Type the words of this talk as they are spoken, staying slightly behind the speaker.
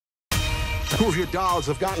Two of your dolls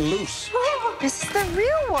have gotten loose. This is the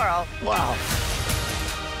real world. Wow.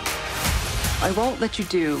 I won't let you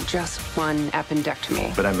do just one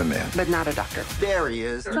appendectomy. But I'm a man. But not a doctor. There he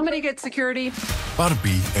is. Somebody get security.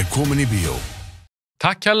 Barbie komin í bíó.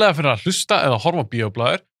 Takk kærlega fyrir að hlusta eða horfa á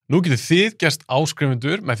Bíóblaður. Nú getur þið gerst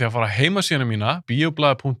áskrifundur með því að fara á heimasíðuna mína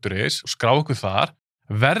bíóblaður.is og skrá ykkur þar.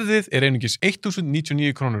 Verðið einungis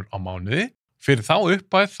 1.099 krónur á mánuði. Fyrir þá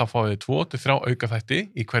uppæð þá fáið þið 2-3 aukaþætti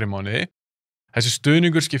í hverju mánuði. Þessi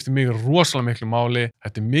stuðningur skiptir mig rosalega miklu máli.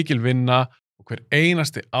 Þetta mikil vinna og hver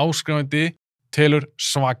einasti áskrifandi telur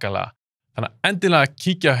svakalega. Þannig að endilega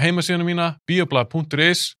kíkja á heimasíðuna mína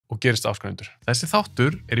bíóblaður.is og gerist áskrifundur. Þessi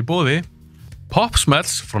þáttur í boði Pop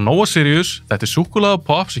Smells frá Nova Sirius. Þetta súkkulaði og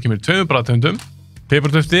pop sem kemur í 2 bragðtegundum.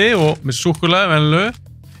 Pipartöfti og með súkkulaði venjulegu.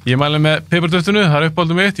 Ég mæli með pipartöftinu, það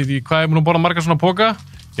uppáhaldið mitt. Ég veit hvað ég er búin að borða margar svona póka.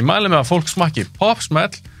 Ég mæli með að fólk smakki Pop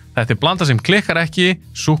Smell. Þetta blanda sem klikkar ekki,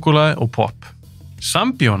 súkkulaði og pop.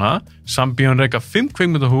 Sambíón reka 5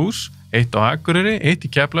 kvikmyndahús, 1 á Akureyri, 1 í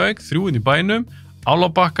Keflavík, 3 í bænum,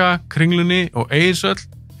 Álabakka, Kringlunni og Egilshöll.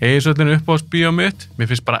 Egilshöllin er uppáhaldsbíó mitt.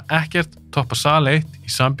 Mér finnst bara ekkert toppa sal 1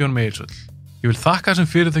 í Sambíón með Egilshöll. Ég vil þakka þessum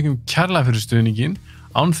fyrirtækjum kærlega fyrir stuðningin.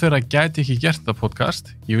 Án þeirra gæti ekki gert þetta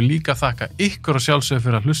podcast. Ég vil líka þakka ykkur og sjálfsögðu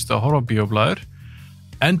fyrir að hlusta og horfa á Bíóblaður.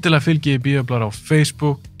 Endilega fylgið Bíóblaður á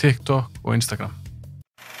Facebook, TikTok og Instagram.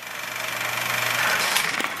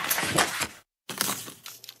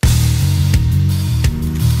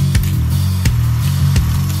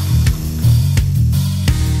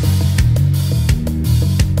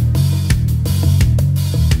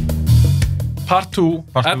 Part 2,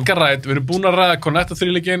 Edgar Wright, við erum búin að ræða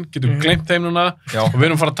Cornetto-þríleikinn, getum gleymt þeim núna og við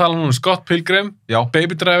erum fara að tala núna Scott Pilgrim,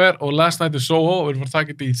 Baby Driver og Last Night in Soho og við erum fara að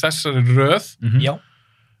taka þetta í þessari röð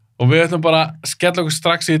og við ætlum bara að skella okkur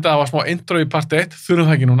strax í þetta. Það var smá intro í part 1, þurfum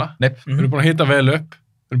það ekki núna. Við erum búin að hita vel upp,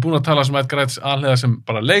 við erum búin að tala sem Edgar Wright alhliða sem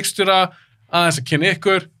bara leikstjóra, aðeins að kynna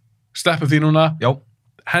ykkur, sleppum því núna,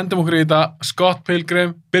 hendum okkur í þetta, Scott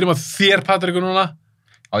Pilgrim, byrjum að þér Patrekur núna.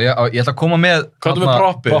 Ég ætla að koma með... Hvað með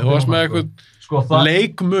proppið? Þú varst með eitthvað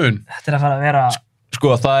leikmun. Þetta að fara að vera...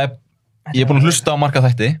 Ég búin að hlusta á marga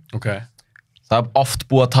þætti. Það oft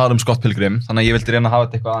búið að tala Scott Pilgrim, þannig að ég vildi reyna að hafa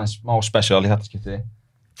þetta eitthvað aðeins smá special í þetta skipti.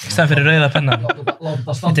 Í staðinn fyrir rauða penna.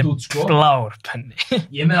 Láta standa út, sko. Blár penni.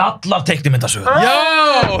 Ég er með allar teiknimyndasögur. Já,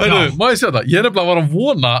 heyrðu, má ég segja það? Ég er nefnilega að vara að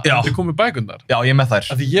vona að þið komið bækundar. Já, ég er með þær.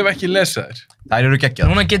 Af því ég hef ekki lesað þær. Þær eru geggjaðar.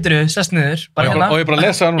 Núna getur þú sest niður, bara hérna. Og ég bara að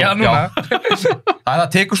lesa þær núna. Já, núna. Það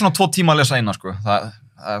tekur svona 2 tíma að lesa eina, sko. Það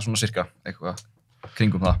er svona cirka eitthvað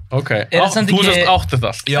kringum það. Ok, þú sést átt þetta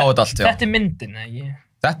allt. Já, þetta allt, já. Þetta myndin, ekki?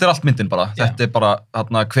 Þetta allt myndin bara. Þetta bara,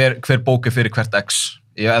 hver bók fyrir hvert X.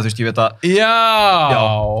 Ég veit að... Já,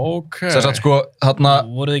 ok. Þess að sko,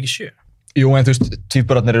 Voruð þið ekki 7? Jú, en þú veist,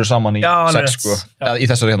 tvíburarnir eru saman í 6, sko. Í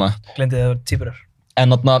þessari hérna. Gleymdi þið að vera tvíburar.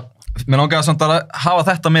 En mér langaði samt að hafa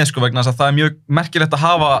þetta með, sko, vegna þess að það er mjög merkilegt að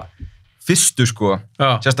hafa fyrstu, sko,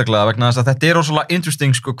 sérstaklega, vegna þess að þetta er rosalega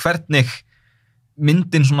interesting, sko, hvernig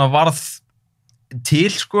myndin svona varð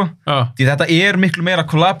til, sko. Því þetta er miklu meira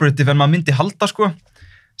collaborative en maður myndi halda, sko.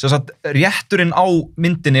 Þess að rétturinn á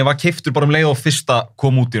myndinni var keyptur bara leið og fyrsta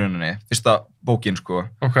kom út í rauninni, fyrsta bókin, sko.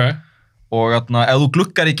 Og ef þú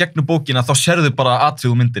gluggar í gegnum bókina þá sérðu bara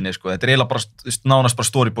atriðu myndinni, sko. Þetta er eiginlega bara, nánast bara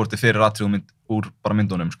storyboardi fyrir atriðu úr bara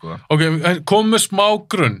myndunum, sko. Ok, komum við smá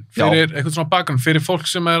grunn fyrir eitthvað svona bakgrunn fyrir fólk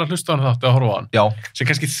sem er að hlusta á hann þátt eða horfa á hann. Já. Sem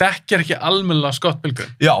kannski þekkir ekki almennilega Scott Pilgrim.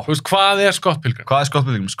 Já. Þú veist, hvað er Scott Pilgrim? Hvað er Scott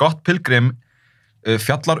Pilgrim? Scott Pilgrim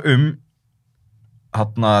fjallar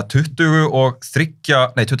 22,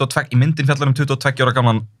 í myndin fjallar 22 ára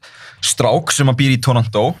gamlan strák sem býr í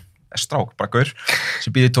Toronto, strák, bara gaur,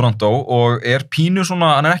 sem býr í Toronto og er pínu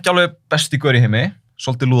svona, hann er ekki alveg besti gaur í heimi,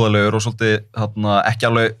 svolítið lúðalegur og svolítið ekki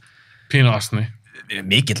alveg... Pínu asni.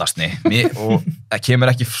 Mikill asni, og það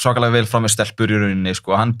kemur ekki svakalega vel fram með stelpur í rauninni,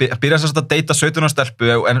 sko. Hann byrjar að deyta 17 ára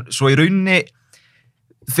stelpu, en svo í rauninni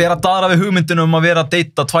fer að daðra við hugmyndinu að vera að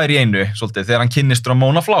deyta 2 í einu, svolítið, þegar hann kynnist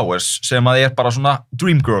Ramona Flowers, sem að er bara svona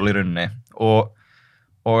dream girl í rauninni,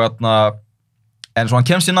 en svo hann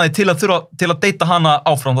kemst inn að því til að deyta hana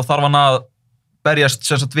áfram, þá þarf hann að berjast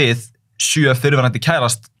sem sagt við 7 fyrirverandi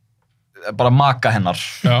kærast, bara maka hennar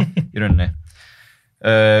í rauninni.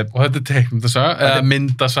 Og þetta er teikmyndasaga, eða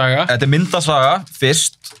myndasaga? Þetta er myndasaga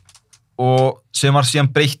fyrst, og sem var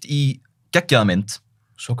síðan breytt í geggjaða mynd.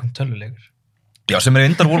 Svo kom tölvuleikur. Já, sem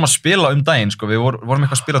vorum að spila daginn, sko. Við vorum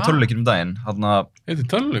eitthvað að spila tölvuleikir daginn. Þetta er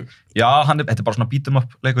tölvuleikur? Já, þetta er bara svona beat 'em up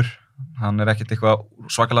leikur. Hann er ekkert eitthvað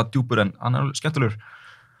svakalega djúpur, en hann er skemmtilegur.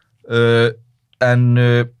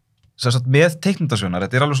 Sem sagt, með teikmyndasögunar,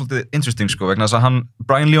 þetta er alveg svolítið interesting, sko, vegna þess að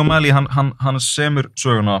Brian Lee O'Malley, hann semur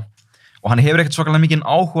söguna og hann hefur ekkert svakalega mikinn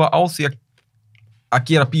áhuga á því að að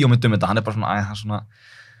gera bíómynd þetta, hann bara svona, það svona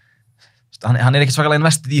hann ekki svakalega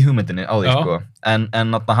investið í hugmyndinni á því, sko, en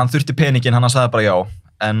hann þurfti peningin, hann sagði bara já,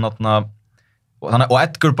 en og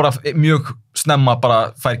Edgar bara mjög snemma bara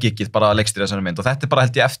fær giggið, bara leikstýra þessari mynd, og þetta bara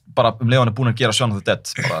held ég bara leiðan búin að gera Shaun of the Dead,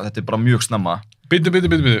 bara, þetta bara mjög snemma. Bíddu,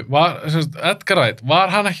 Edgar Wright, var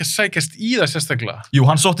hann ekki að sækjast í það sérstaklega? Jú,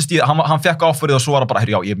 hann sóttist í það, hann fekk áfærið og svo var hann bara,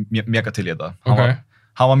 já, ég er mega til í þetta.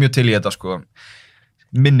 Hann var mjög til í þetta, sko.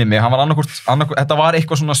 Minni mig, hann var annarkvort, þetta var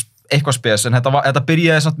eitthvað spes, en þetta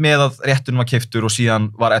byrjaði samt með að rétturinn var keyptur og síðan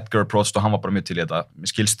var Edgar approached og hann var bara mjög til í þetta,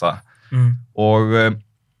 mér skilst það.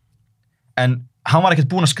 En hann var ekkert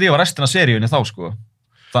búinn að skrifa restina af seríunni þá, sko.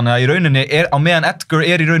 Þannig að í rauninni á meðan Edgar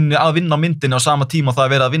í rauninni að vinna á myndinni á sama tíma það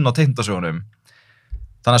að vera að vinna á teikmyndasögunum.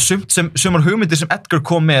 Þannig að sumar hugmyndir sem Edgar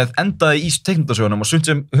kom með endaði í teikmyndasögunum og sumt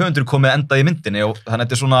sem höfundur kom með endaði í myndinni og þannig að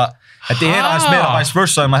þetta er aðeins meira vice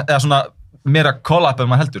versa, eða svona meira collab ef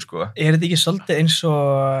maður heldur, sko. Er þetta ekki svolítið eins og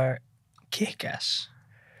Kick-Ass?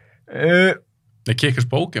 Nei, Kick-Ass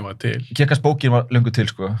bókin var til. Kick-Ass bókin var löngu til,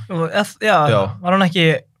 sko. Já, var hann ekki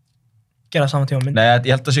gera saman tíma mynd? Nei,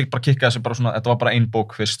 ég held að sé bara Kick-Ass bara svona, þetta var bara ein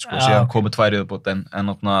bók fyrst, sko, síðan komið 2 viðbót, en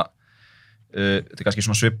þetta er kannski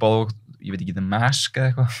svona svipað og, ég veit ekki, The Mask eða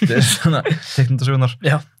eitthvað, þetta er svona teikmyndasögunar,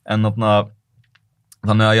 en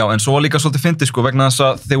þannig að já, en svo líka svolítið fyndið, sko, vegna þess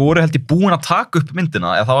að þeir voru held ég búin að taka upp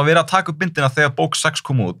myndina, eða það var verið að taka upp myndina þegar bók 6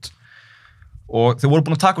 kom út, og þeir voru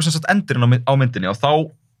búin að taka upp sem sagt endurinn á myndinni, og þá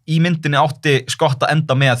í myndinni átti Scott að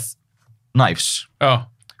enda með Knives,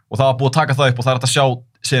 og það var búið að taka það upp og það er hægt að sjá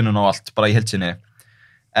senun og allt, bara í heildsinni.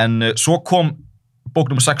 En svo kom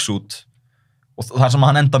bók nummer 6 út og þar sem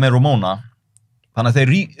hann enda með Ramona. Þannig að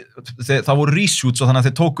það voru reshoots og þannig að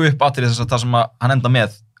þeir tóku upp atriði þess að það sem hann enda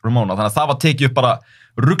með Ramona. Þannig að það var tekið upp bara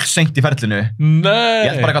ruglseint í ferlinu. Nei!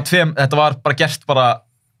 Ég held bara þetta var bara gert bara,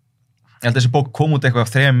 ég held að þessi bók kom út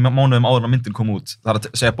eitthvað 3 mánuðum áður en myndin kom út. Það er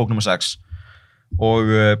að segja bók nummer 6. Og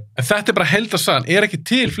en þetta er bara heildarsagan, er ekki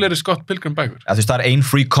til fleiri Scott Pilgrim bækur? Ja, þú veist, það er ein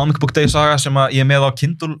free comic book day saga sem ég er með á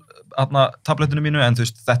Kindle tabletinu mínu, en þú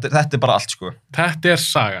veist, þetta er bara allt, sko. Þetta er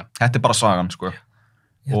sagan? Þetta er bara sagan, sko.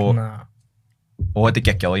 Og þetta er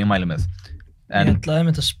geggjað og ég mæli með. Ég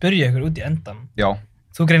ætlaði að spyrja ykkur út í endan. Já.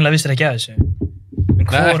 Þú greinilega vissir ekki að þessu.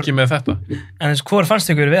 Nei, ekki með þetta. En hvor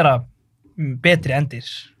fannst ykkur vera betri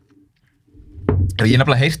endir? Ég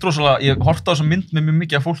nefnilega heyrt rosalega, ég horfði á þessa mynd með mjög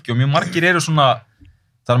mikið af fólki og mjög margir eru svona,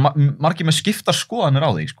 það er margir með skiptar skoðanir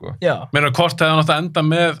á því, sko. Já. Meina hvort hefði hann átt að enda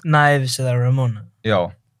með Knives eða Ramona? Já.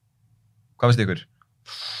 Hvað veist ykkur?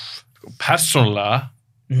 Persónulega,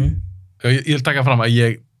 ég vil taka fram að ég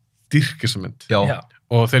dyrki þessa mynd. Já.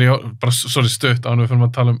 Og þegar ég, bara stutt á hann við fyrir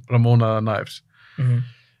að tala Ramona eða Knives,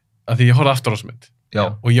 að því ég horfði aftur á þessa mynd. Já.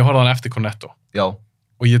 Og ég horfði hann eftir Cornetto. Já.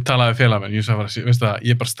 Og ég talaði við félagamenn, ég sagði, veistu það,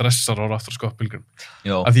 ég bara stressar á aftur Scott Pilgrim.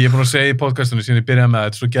 Já. Af því ég er búin að segja í podcastinu síðan ég byrjaði með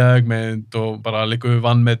þetta, svo geðveikt og bara liggur við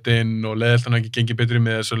vannmetinn og leiðilt hann ekki gengið betur í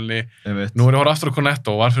miðasölunni. Nú er ég horfði aftur á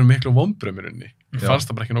Cornetto og var fyrir miklu vonbrigðum í rauninni. Ég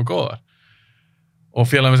fannst það bara ekki nógu góðar. Og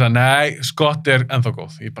félagamenn sagði, nei, Scott er ennþá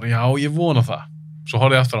góð. Ég bara, já, ég vona það. Svo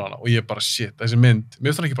horfði ég aftur á hana og ég bara, shit, þessi mynd,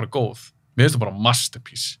 mér finnst það ekki bara góð. Mér finnst það bara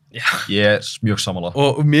masterpiece. Já. Ég er mjög sammála.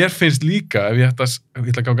 Og mér finnst líka, ef ég ætla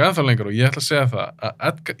að ganga ennþá lengur og ég ætla að segja það,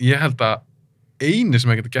 að ég held að eini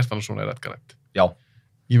sem ég geta gert hann svona er Edgar Wright. Já.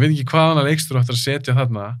 Ég veit ekki hvað hann leikstur ættir að setja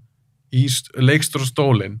þarna í leikstur og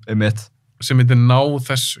stólinn sem myndi ná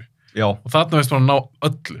þessu. Já. Og þarna veist hann ná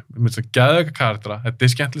öllu. Mér finnst það geðveika karaktera, þetta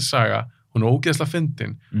er skemmtileg saga, hún er ógeðslega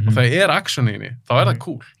fyndin og það er action í henni, þá er það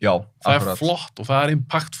cool. Já, það er flott og það er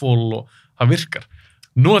impactful og það virkar.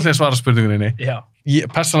 Nú ætla ég að svara spurningunni. Já.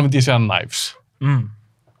 Persónulega myndi ég segja Knives.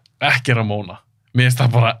 Ekki Ramona. Mér finnst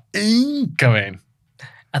það bara enga veginn.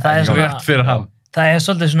 Það er svona, rétt fyrir hann. Það er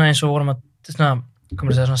svolítið svona eins og vorum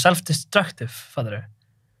svona self-destructive, fattar þau.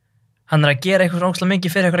 Hann er að gera eitthvað svona ógeðslega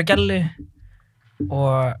mikið fyrir eitthvað gæli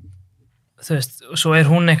og þú veist, og svo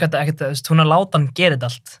er hún ekkert, hún að láta hann gera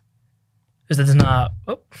þetta allt. Þú veist, þetta er svona,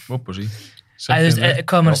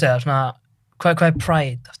 hvað maður að segja, svona, hvað er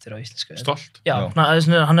pride aftur á íslensku? Stolt. Já, hann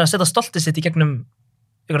er að setja stoltið sitt í gegnum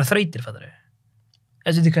einhverja þrautir, fattar þau.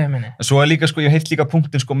 Þetta er hvað ég meini. En svo er líka, sko, ég heilt líka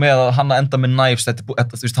punktin, sko, með að hann að enda með Knives, þú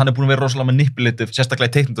veist, hann er búin að vera rosalega manipulative, sérstaklega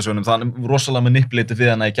í teikmyndasögunum, það er rosalega manipulative við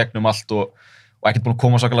hana í gegnum allt og ekkert búin að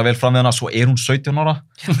koma sakalega vel fram við hana, svo er hún 17 ára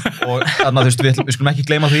og þannig að, þú veist, við skulum ekki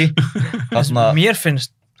gleyma því. Mér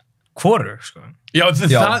finnst hvoru, sko. Já,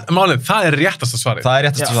 málið, það er réttasta svarið. Það er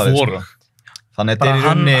réttasta svarið, sko. Þannig að þetta er í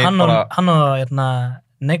rauninni bara... Hann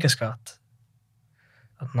og Scott,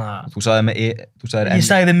 Þú sagði með Ég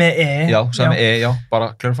sagði með Já, þú sagði með já,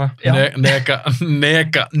 bara clarify.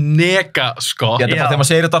 Nega Scott. Þetta bara þegar maður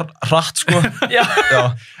segir þetta hratt, sko. Já.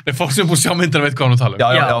 Nei, fólk sem búið að sjá myndina veit hvað hann tala um.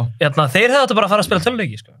 Já. Þeir hefðu þetta bara að fara að spila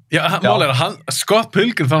töluleiki, sko. Já, málega, Scott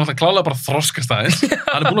Pilgrim það náttúrulega klálega bara þroskast aðeins.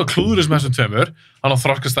 Hann búinn að klúðra með þessum tveimur, hann á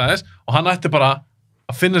þroskast aðeins og hann ætti bara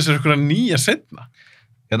að finna sér einhverja nýja seinna.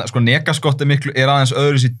 Sko, Nega Scott er aðeins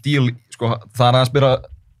öðruvísi díl, sko, það aðeins byrja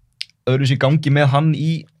öðruvísi gangi með hann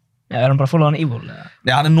í... Já, hann bara full on evil, eða?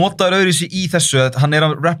 Nei, hann notaður öðruvísi í þessu, hann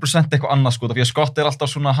að representa eitthvað annað, sko, því að Scott alltaf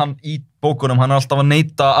svona, hann í bókunum, hann alltaf að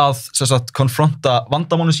neita að, konfronta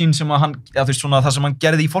vandamánu sín sem að hann, þú veist, svona það sem hann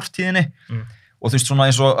gerði í fortíðinni og þú veist, svona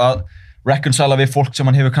eins og að reconcila við fólk sem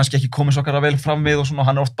hann hefur kannski ekki komið svo vel fram við og svona,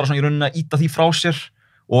 hann oft bara svona í rauninni að íta því frá sér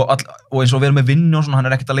og eins og vera með vinnu og svona,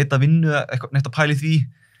 hann ekkert að leita vinnu eða neitt að pæli því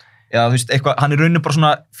eða þú veist, eitthvað, hann í rauninni bara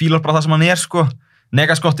svona fílar bara það sem hann sko.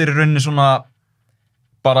 Nega Scott í rauninni svona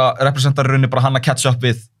bara representar í rauninni bara hann að catch up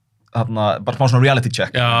við bara smá svona reality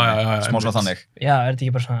check smá svona þannig. Já, þetta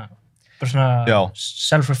ekki bara svona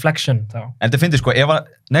self-reflection þá. En þetta finnir sko, ef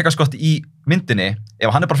Nega Scott í myndinni,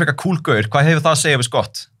 ef hann bara frekar cool gaur, hvað hefur það að segja við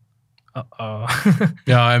Scott?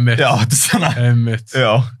 Já, einmitt. Já, þetta svona. Einmitt.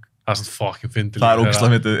 Já. Það er svona fucking fyndið. Það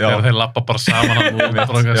ógeðslega fyndið, já. Þegar þeir lappa bara saman hann og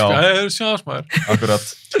bara sjáðast maður. Akkurat.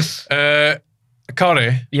 Kári.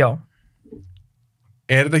 Já.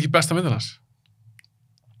 Er þetta ekki besta myndin hans?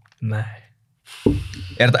 Nei.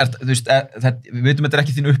 Þú veist, við veitum þetta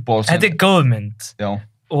ekki þín uppáhald. Þetta er góð mynd. Já.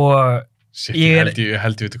 Og ég held ég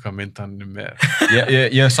veit hvað mynd hann er með.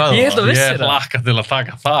 Ég sagði það. Ég hlakka til að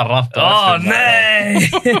taka það rant.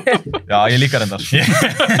 Nei! Já, ég líka reyndar.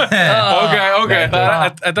 Ok,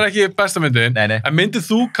 þetta er ekki besta myndin. Nei. En myndið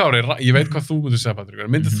þú, Kári, ég veit hvað þú myndir segja,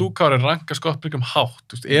 Patrekur, myndið þú, Kári, ranka Scott Pilgrim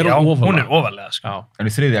hátt? Er hún ofalega? Hún er ofalega, sko. En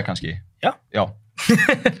í þriðja kannski? Já.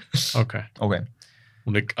 Ok.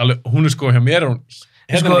 Hún er sko hjá mér,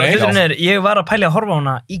 sko, ég var að pæla að horfa á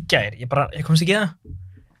hana í gær, ég komst ekki það.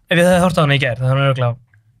 Ef ég hefði hort á hana í gær, það er örugglega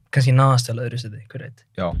kannski náðast til öðru seti, hver veit.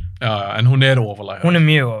 Já, en hún er ofalega. Hún er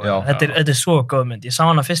mjög ofalega. Þetta er svo góð mynd. Ég sá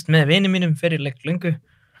hana fyrst með vinum mínum fyrir lengu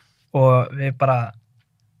og við bara,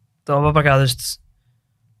 það var bara þú veist,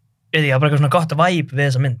 það var bara eitthvað svona gott vibe við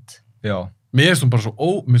þessa mynd. Já. Mér finnst hún bara svo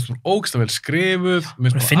ógeðslega vel skrifuð,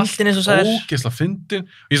 mér finnst hún ógeðslega fyndin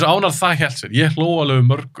og ég er svo ánægður það hélt sér, ég hló alveg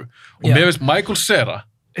mörgu og mér finnst Michael Cera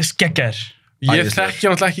skeggjar. Ég þekki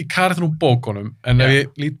náttúrulega ekki karakterinn úr bókunum en ef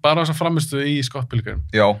ég lít bara á þessa framistuðu í Scott Pilgrim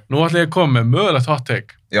nú ætla ég að koma með mögulegt hot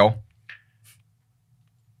take. Já.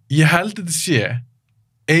 Ég held þetta sé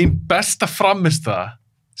ein besta framistuða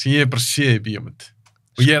sem ég bara séð í bíómynd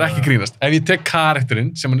og ég er ekki grínast. Ef ég tek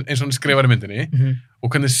karakterinn sem eins og hann skrifar í myndinni og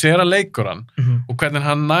hvernig Cera leikur hann og hvernig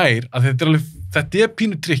hann nær að þetta er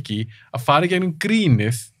pínu trikki að fara í gegnum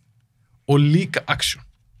grínið og líka action.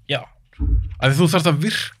 Já. Að þú þarft að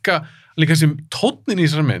virka líka sem tónnin í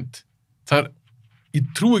þessari mynd ég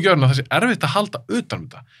trúi ekki að það sé erfitt að halda utan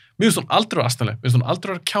þetta. Mér finnst hún aldrei vera astanleg, mér finnst hún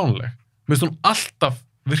aldrei vera kjánuleg, mér finnst hún alltaf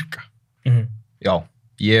virka. Já,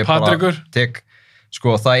 ég Patrekur. Bara tek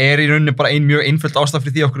sko, það í rauninni bara ein mjög einföld ástæða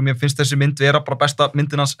fyrir því okkur mér finnst þessi mynd vera bara besta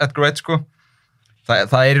myndin hans Edgar Wright sko.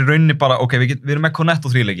 Það í rauninni bara, ok, við erum með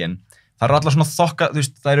Cornetto-þríleikinn. Það eru allar svona þokka, þú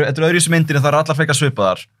veist, þetta eru öðru í þessu myndinni, það eru allar frekar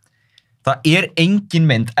svipaðar. Það engin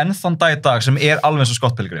mynd enn þann dag í dag sem alveg eins og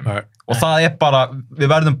Scott Pilgrim. Og það bara, við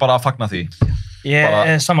verðum bara að fagna því. Ég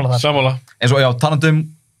er sammála það. Sammála. Eins og já, talandi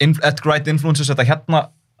Edgar Wright influences, þetta hérna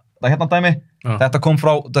dæmi,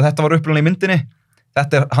 þetta var upprunalið í myndinni,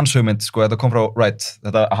 þetta hans hugmynd, sko, þetta kom frá Wright,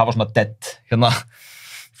 þetta að hafa svona dead, hérna.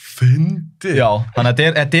 Fyndið. Já, þannig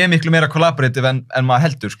að þetta miklu meira collaborative en maður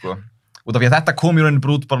heldur, sko. Út af því að þetta kom í rauninni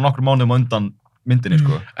brút bara nokkrum mánuðum á undan myndinni,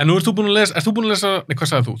 sko. En nú ert þú búin að lesa, nei, hvað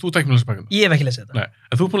sagði þú? Þú tekst búin að lesa bækuna. Ég hef ekki lesið þetta. Nei,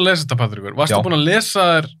 en þú búin að lesa þetta, Patrekur. Varst þú búin að lesa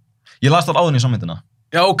þér? Ég las það áðurinn í sammyndina.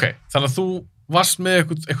 Já, ok. Þannig að þú varst með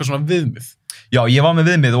eitthvað svona viðmið. Já, ég var með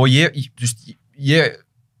viðmið og ég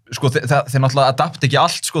sko, þeir náttúrulega adapta ekki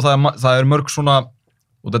allt, sko, það mörg svona,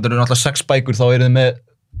 og þetta eru náttúrulega 6 bækur, þá þið með,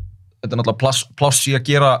 þetta náttúrulega pláss í að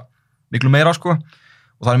gera miklu meira, sko,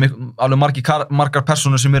 og það alveg margar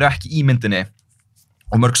personur sem ekki í myndinni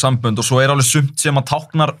og mörg sambönd og svo alveg sumt sem að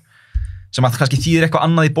táknar, sem að kannski þýðir eitthvað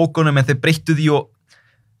annað í bókunum en þeir breyttu því og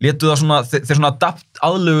létu það svona, þeir svona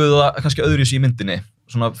aðlöguðu það kannski öðruvísi í myndinni,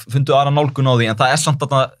 svona fundu aðra nálgun á því en það samt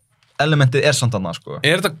þarna, elementið samt þarna, sko.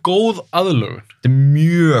 Er þetta góð aðlögun? Þetta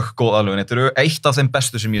mjög góð aðlögun, þetta eitt af þeim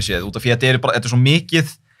bestu sem ég séð, út af því að þetta svo mikið,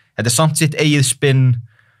 þetta samt sitt eigið spinn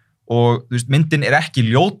og þú veist, myndin ekki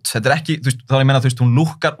ljót, þetta ekki, þú veist, þá ég meina, þú veist,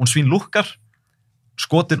 hún svín lúkkar,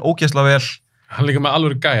 skotin ógeðslega vel. Hann líka með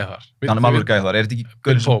alvöru gæja þar. Hann með alvöru gæja þar, þetta ekki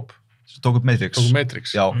Bill Pope. Tók upp Matrix. Tók upp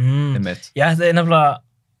Matrix. Já, einmitt. Já, þetta nefnilega,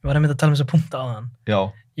 ég var einmitt að tala um þessa punkta á þann. Já.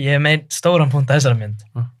 Ég hef meint stóran punkt að þessari mynd,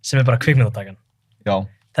 sem bara kvikmyndatakan. Já.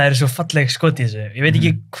 Það svo falleg skot í þessu. Ég veit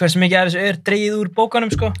ekki hversu mikið af þessu dregið úr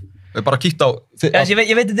bókanum, sko. Við bara kíkt á...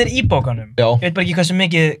 Ég veit þetta í bókanum. Já. Ég veit bara ekki hversu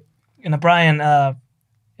mikið Brian eða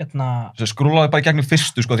skrúlaði bara í gegnum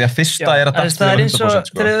fyrstu, sko, því að fyrsta er að það er eins og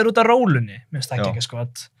þegar þau eru út á rólunni, minnst það ekki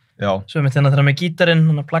skot. Já. Svo mitt þegar með gítarinn,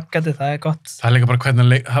 hann plaggati, það gott. Það líka bara hvernig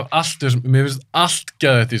mér finnst allt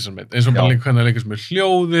gæðið þetta í þessum mynd, eins og bara líka hvernig það leikur sem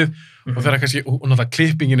hljóðið og þegar kannski, og náttúrulega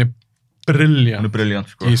klippingin brilliant. Hún brilliant,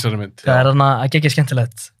 sko. Í þessari mynd. Það er að gegja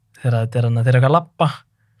skemmtilegt þegar þeir eru eitthvað að labba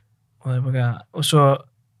og svo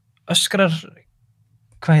öskrar,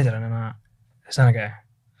 hvað heitir hann, þessi hann ekki?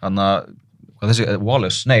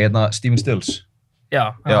 Wallace? Nei, Stephen Stills.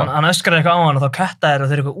 Já, hann öskrar eitthvað á hann og þá kötta og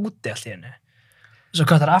þeir eru eitthvað úti allt í henni. Svo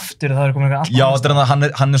köttar aftur og þá er komin eitthvað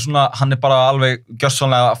alltaf. Já, hann er bara alveg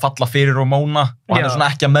gjörsamlega að falla fyrir og móna og hann er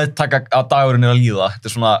svona ekki að meðtaka að dagurinn er að líða. Þetta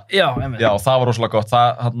er svona, já, það var rosalega gott.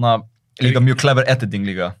 Það líka mjög clever editing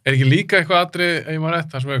líka. Er ekki líka eitthvað atrið, ef ég maður rétt,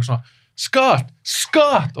 það sem er eitthvað svona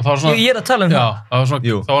Scott! Og það var svona... Ég er að tala um það. Já, það var svona,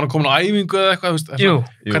 þá var hann komin á æfingu eða eitthvað,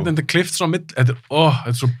 hvernig þetta klift svona mitt, þetta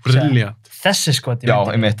er svo brilliant. Þessi skot í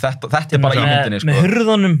myndinni. Já, þetta er bara í myndinni, sko. Með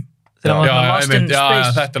hurðunum, þegar hann var lost in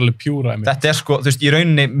space. Þetta er alveg pjúra. Þetta er sko, þú veist, í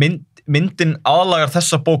rauninni, myndin aðlagar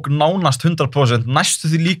þessa bók nánast 100%,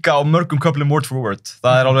 næstu því líka á mörgum köflum word for word.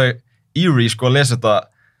 Það er alveg eerie, sko, að lesa þetta.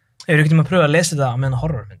 Hefur ykkur tíma að pröfa að lesa þetta á meðan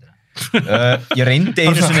horrormyndina? Ég reyndi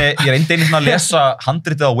einu sinni að lesa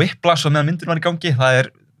handritið á Whiplash og meðan myndin var í gangi. Það er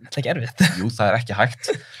ekki erfitt. Jú, það er ekki hægt.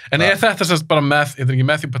 En er þetta sérst bara þetta er ekki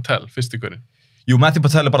Matthew Patel, fyrst ykkurinn? Jú, Matthew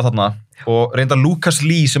Patel er bara þarna og reyndar Lucas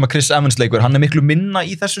Lee sem að Chris Evans leikur, hann er miklu minna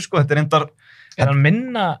í þessu, sko. Þetta er reyndar... Er hann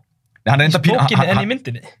minna í bókinni en í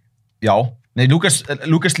myndinni? Já. Nei,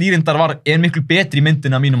 Lucas Lee reyndar er miklu betri í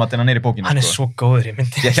myndinni að mínum að en hann er í bókinni. Hann er svo góður í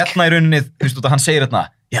myndinni. Ég hérna í rauninni, þú veist, hann segir hérna,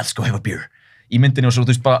 yeah, let's go have a beer. Í myndinni og svo,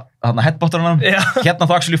 þú veist, bara headbuttar hann. Hérna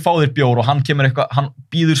þá actually fá þér bjór og hann kemur eitthvað, hann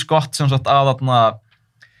býður Scott sem sagt að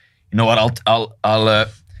you know what,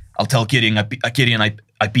 I'll tell Gideon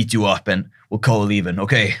I beat you up and we'll call it even,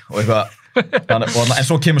 okay? Og eitthvað, en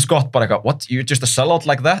svo kemur Scott bara eitthvað, what, you're just a sellout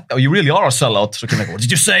like that? Oh, you really are a sellout. Svo kemur eitthvað, what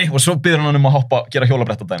did you say? Og svo býður hann að gera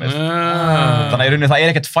hjólabrett á dæmið. Þannig að í rauninni það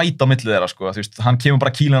er ekkert fight á milli þeirra, sko. Þú veist, hann kemur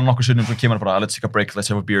bara kílina nokkur sinnum, svo kemur hann bara, let's take a break, let's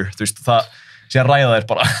have a beer. Þú veist, síðan ræða þeir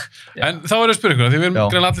bara. En þá er ég að spyrja ykkur, því við erum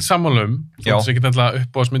greinlega allir sammála þess að ekki alltaf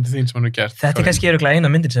uppáhaldsmyndin þín sem hann hefur gert. Þetta er kannski örugglega eina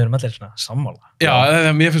myndin sem við erum allir svona sammála. Já,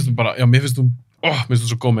 mér finnst hún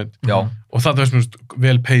svo góð mynd. Já. Og það finnst mér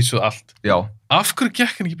vel peysuð allt. Já. Af hverju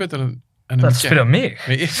gekk hann ekki betur en það er að spyrja mig.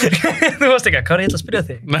 Þú varst ekki að, Kári, ég ætla að spyrja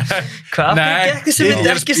þig. Hvað gekk þessi mynd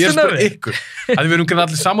ekki svona við? Ég er að spyrja ykkur. Við erum greinlega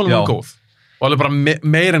allir sammála góð. Og alveg bara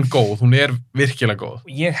meir en góð, hún er virkilega góð.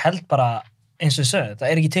 Ég held bara, eins og sögðu, það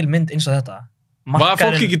er ekki til mynd eins og þetta. Var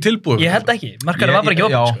fólk ekki tilbúið? Ég held ekki, markarinn var bara ekki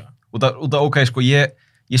opinn, sko. Út af, ok, sko,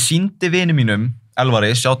 ég sýndi vini mínum, Elvari,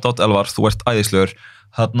 shoutout Elvar, þú ert æðislegur,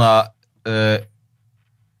 þarna,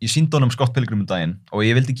 ég sýndi honum Scott Pilgrim daginn og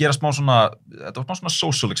ég vildi gera smá svona, þetta var smá svona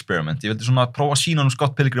social experiment, ég vildi svona prófa að sýna honum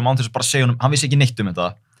Scott Pilgrim án þess að bara segja honum, hann vissi ekki neitt um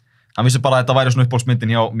þetta, hann vissi bara að þetta væri svona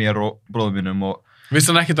uppáhaldsmyndin hjá mér og bróðum mínum og vissi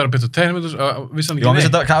hann ekki að það var byggt á teiknimyndasögu? Já, hann vissi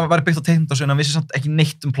að það var byggt á teiknimyndasögu en hann vissi samt ekki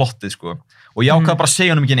neitt um plottið, sko. Og ég ákvaði bara að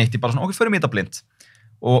segja honum ekki neitt, ég bara svona, ok, förum í þetta blind.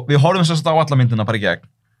 Og við horfum þess að á alla myndina bara í gegn.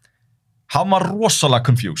 Hann var rosalega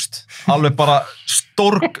confused. Alveg bara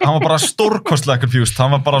hann var bara stórkostlega confused.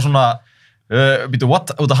 Hann var bara svona,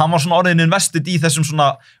 what? Hann var svona orðin invested í þessum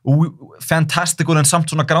svona fantastical en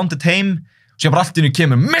samt svona grounded heim. Svo ég bara allt í henni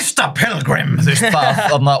kemur, Mr. Pilgrim, þú veist,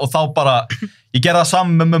 þarna, og þá bara, ég gerði það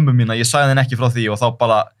saman með mömmu mína, ég sagði henni ekki frá því og þá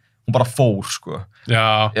bara, hún bara fór, sko.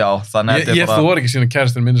 Já, þannig að þetta er bara... Ég þór ekki sína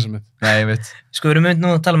kærastinn myndir sem þetta. Nei, ég veit. Sko, við erum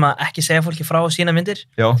nú að tala um að ekki segja fólki frá sína myndir.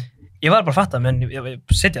 Já. Ég var bara að fatta, menn ég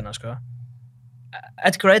setja hana, sko.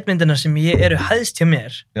 Edgar Wright myndirnar sem ég eru hæðst hjá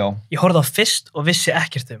mér, ég horfði á fyrst og vissi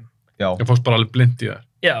ekkert um. Já. Ég fórst bara alveg blind í það.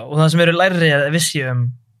 Já, og það sem eru lærri vissi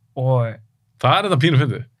um og... Það er þetta pínu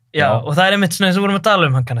fyndið. Já, og það er einmitt svona eins og vorum að tala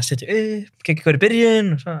um, hann kann að setja upp, kekki hvað í byrjun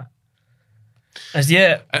og svona.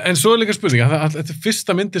 En svo er líka spurning, þetta er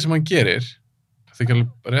fyrsta myndi sem hann gerir, þetta er ekki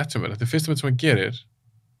alveg rétt sem þetta er fyrsta myndi sem hann gerir,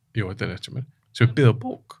 þetta er rétt sem sem er byggð á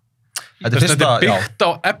bók. Þetta er byggt á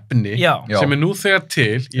efni sem er nú þegar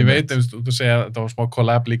til, ég veit, þú segja að þetta var smá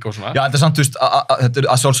collab líka og svona. Já, þetta er samt, þú veist, þetta er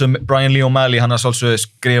að sjálfsögum Brian Lee O'Malley, hann er sjálfsögum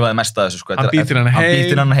skrifaði mest að þessu, sko. Hann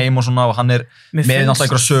býtir hann heim og svona og hann er með náttúrulega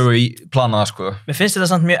einhverja sögu í planaða, sko. Mér finnst þetta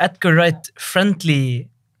samt mjög Edgar Wright friendly,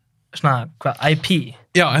 svona, IP.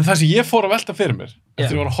 Já, en það sem ég fór að velta fyrir mér,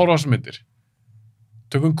 eftir að horfa á þessar myndir,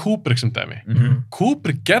 tökum Kubrick sem dæmi.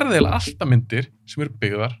 Kubrick gerði alltaf myndir sem eru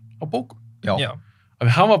byggðar á bókum. Já.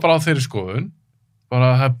 Að hann var bara á þeirri skoðun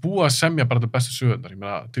bara það búið að semja bara þetta bestu sögurnar, ég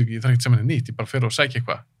meina, ég þarf ekki að semja þetta nýtt, ég bara fer og sækja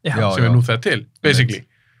eitthvað sem nú þegar til, basically.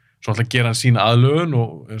 Svo ætla að gera hann sína aðlögun og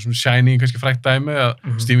svona Shining kannski frækt dæmi að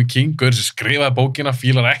Stephen King, gaur sem skrifaði bókina,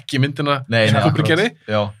 fílar ekki myndina sem Kubrick gerði.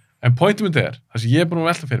 En pointið myndið það sem ég búin að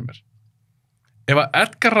velta fyrir mér. Ef að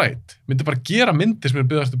Edgar Wright myndi bara gera myndir sem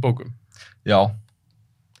byggðast eftir bókum. Já.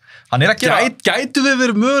 Hann að gera... Gætu við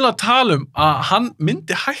verið mögulega að tala að hann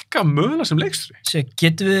myndi hækka mögulega sem leikstjóri? Sér,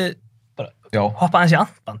 getum við bara hoppa aðeins í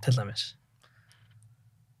andband til dæmis.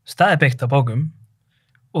 Það byggt á bókum.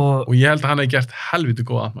 Og ég held að hann hefði gert helviti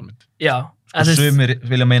góða Ant-Man-mynd. Já. Sumir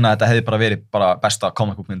vilja meina að þetta hefði bara verið besta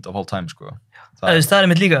comic book mynd of all time, sko. Það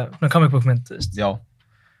mitt líka comic book mynd. Já.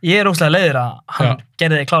 Ég óslega leiður að hann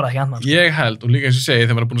gerði klára ekki Ant-Man. Ég held, og líka eins og segi,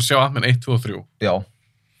 þegar maður er búin að sjá Ant-Man 1, 2 og 3. Já.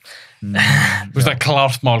 Þú veist það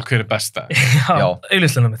klárt mál hver besta. Já,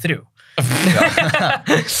 auglýslega með 3.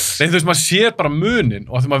 Nei, þú veist, maður sér bara munin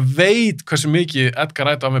og þegar maður veit hversu mikið Edgar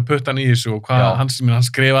Wright á með puttan í þessu og hvað hann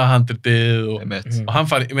skrifaði handritið og hann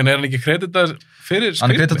fari, ég meina, er hann ekki kreditað fyrir skrifmynd?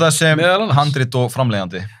 Hann er kreditað sem handrit og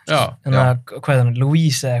framleiðandi. Já. Þannig að, hvað er hann,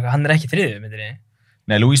 Louise eða eitthvað, hann er ekki þriðju, myndir ég?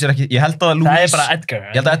 Nei, Louise er ekki, ég held að Louise... Það er bara Edgar.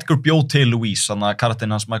 Ég held að Edgar bjóð til Louise, þannig að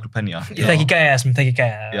karakterinn hans Michael Pena. Ég þekki gæja sem þekki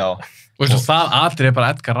gæja. Já. Og þess að það atrið er bara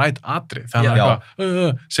Edgar Wright atrið. Það er eitthvað,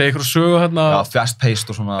 segja ykkur sögu hérna. Já,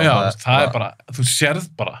 fast-paced og svona. Já, það er bara, þú sérð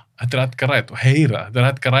bara, þetta er Edgar Wright og heyra, þetta er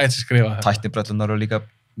Edgar Wright sem skrifa þetta. Tæknibrellunar eru líka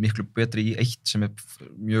miklu betri í 1 sem er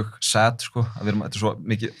mjög sad, sko. Þetta er svo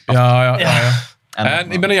mikið... Já.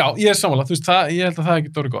 En ég meina, já, ég er sammála, þú veist, ég held að það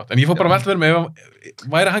ekki dórið gott. En ég fór bara að velta verið með, ef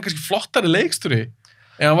væri hann kannski flottari leikstjóri,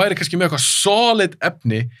 ef hann væri kannski með eitthvað solid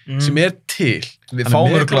efni sem er til. Við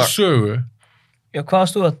fáum eitthvað sögu. Já, hvað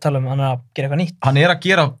varst þú að tala hann að gera eitthvað nýtt? Hann er að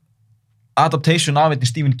gera adaptation af einni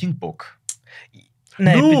Stephen King bók.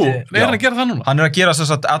 Nei, er hann að gera það núna? Hann er að gera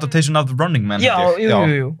þess að adaptation of The Running Man. Já.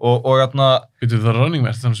 Og þarna... Býtu The Running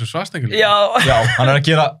Man, þannig sem Svarsneggur? Já, hann er að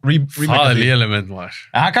gera remake. Það er léleg mynd, maður.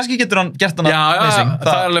 En kannski getur hann gert hann amazing. Já,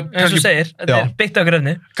 það er alveg... Eins og segir, þetta er byggt á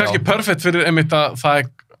gröfni. Kannski perfect fyrir einmitt að það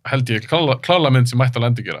er held ég, klála mynd sem mætti að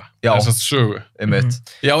lendi gera. Já. Þess að sögu.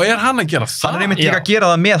 Já, er hann að gera það? Hann er einmitt líka að gera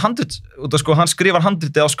það með handrit. Sko, hann skrifar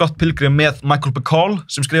handritið á Scott Pilgrim með Michael Bacall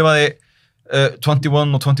sem skrifaði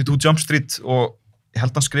 21 og 22 Jump Street og ég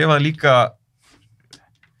held hann skrifaði líka...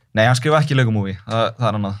 Nei, hann skrifaði ekki Lego Movie. Það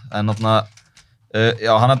er annað. En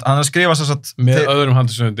já, hann er að skrifa þess að... Með öðrum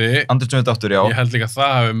handritsöfundi. Handritsöfundi aftur, já. Ég held líka að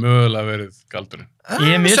það hefði mögulega verið galdurinn.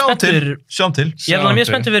 Ég er mjög spenntur. Sjáum til. Ég er mjög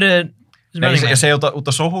spenntur fyrir... Nei, ég segi út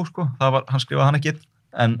af Soho, sko. Hann skrifaði hann ekki.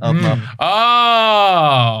 En það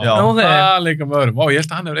líka með öðrum. Ég held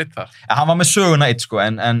að hann hefur eitt þar. Hann var með söguna eitt, sko.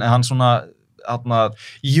 En hann svona...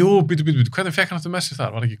 Jú, býtu. Hvernig fekk hann aftur með sig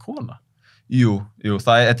þar? Var ekki kona? Jú.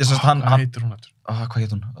 Það er þess að hann... Hvað heitir hún eftir? Hvað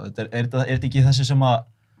heitir hún? Er þetta ekki þessi sem að...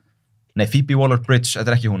 Nei, Phoebe Waller-Bridge. Þetta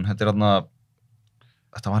er ekki hún. Þetta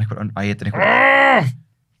var einhver...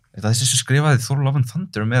 Þetta er þessi sem skrifaði Thor Love and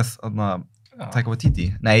Thunder með... Taika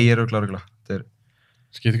Waititi. Nei, ég er örugglega.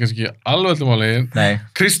 Skiptir kannski ekki alveg öllum máli. Nei.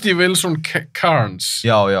 Kristy Wilson Cairns.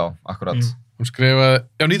 Já, akkurat. Hún skrifaði...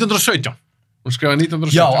 Já, 1917. Hún skrifaði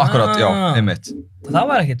 1917. Já, akkurat, einmitt. Það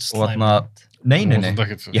var ekkert slæmt. Nei.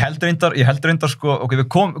 Ég held reyndar, sko... Ok, við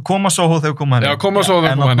koma Soho þegar við koma henni. Já, koma Soho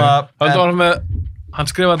þegar við koma henni.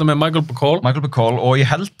 Hann skrifaði þetta með Michael Bacall. Og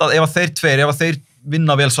ég held að ef þeir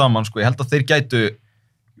vinna vel saman, sko, ég held að þeir gætu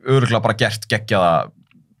örugglega bara gert geggjaða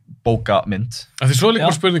bókamynd. Því svo er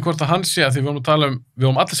líka spurning hvort að hann sé að því við vorum að tala við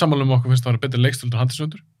vorum allir saman okkur finnst að vera betri leikstöld en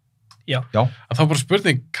handriðsöndur. Já. Að þá bara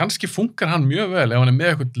spurning, kannski funkar hann mjög vel ef hann er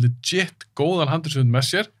með eitthvað legit góðan handriðsönd með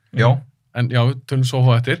sér. Já. En já, tölum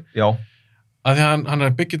Soho eftir. Já. Að því að hann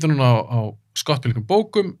er byggjit núna á Scott Pilgrim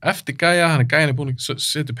bókum, eftir gæja, gæjan er búin að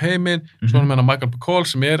setja upp heiminn, svo hann með Michael Bacall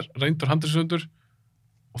sem er reyndur handriðsöndur.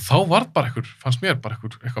 Og þá var bara fannst mér bara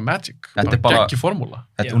eitthvað magic, bara geggi formúla.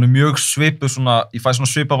 Hún er mjög svipuð svona, ég fæ svona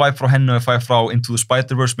svipað vibe frá henni og ég fæ frá Into the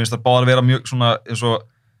Spider-Verse, mér finnst það báðar að vera mjög svona, eins og,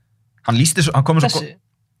 hann komur svo...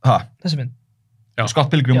 Þessi mynd? Já. Scott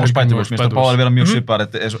Pilgrim og Spider-Verse, mér finnst það báðar að vera mjög svipaðar,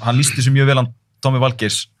 hann lýsti þessu mjög vel hann Tommy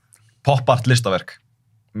Valgeirs pop-art listaverk.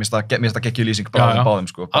 Mér finnst það geggjur lýsing báðum,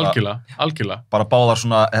 sko. Algjörlega. Bara báðar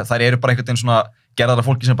svona, þær eru bara einhvern veginn svona gerðara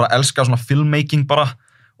fólki sem bara elska svona filmmaking bara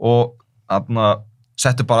og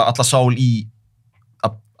settu bara alla sál í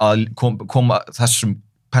að koma þessum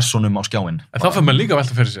personum á skjáinn. En þá fyrir maður líka að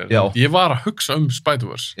velta fyrir sér. Já. Ég var að hugsa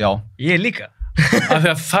Spider-Verse. Já. Ég líka. Af því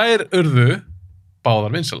að þær urðu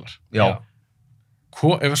báðar vinsælar. Já.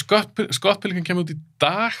 Ef Scott Pilgrim kemur út í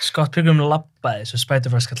dag... Scott Pilgrim labbaði svo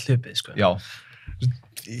Spider-Verse skall hlupið, sko. Já.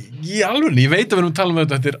 Í alveg, ég veit að við erum að tala um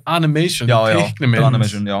þetta er animation, teiknimynd.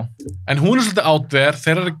 Animation, já. En hún er svolítið out there,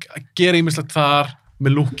 þeir eru að gera ýmislegt þar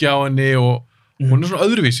með lúkja á henni og hún svona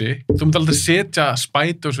öðruvísi, þú myndi aldrei setja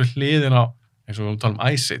Spiders við hliðin á, eins og við tala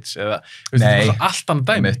Ice Age, eða, það er svona allt annað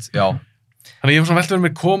dæmi. Já. Þannig ég hef svona veltið verið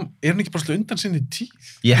er hún ekki bara undan sinni tíð?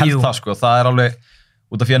 Ég held það, sko, það alveg,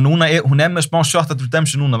 út af því að núna hún með smá shot at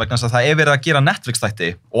redemption núna, vegna þess að það verið að gera Netflix-þætti,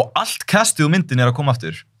 og allt castið úr myndin að koma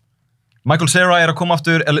aftur. Michael Cera að koma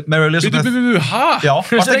aftur, Mary Elizabeth. Já,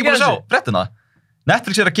 varstu ekki búin að sjá fréttina?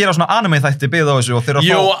 Netflix að gera svona anime-þætti byggð á þessu og þeir að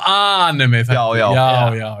fá... Jú, anime-þætti.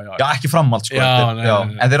 Já, ekki framhald, sko.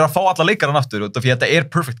 En þeir eru að fá alla leikarann aftur, út af því að þetta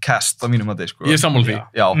perfect cast á mínum að þið, sko. Ég er sammála því.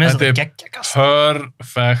 Þetta er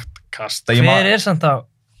perfect cast. Hver er samt á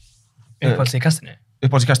uppáhalds í kastinu?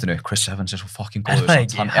 Uppáhalds í kastinu? Chris Evans er svo fucking góður.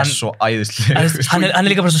 Hann er svo æðislegur. Hann er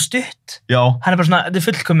líka bara svo stutt. Já. Hann er bara svona, þetta er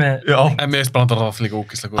fullkomið. Já. En mér finnst bara það líka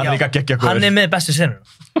ógeðslega góður. Hann er líka geggjað góður. Hann er með bestu senur.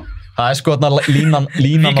 Það er sko línan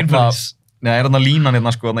Nei, það er línan hérna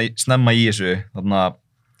sko, snemma í þessu, þarna,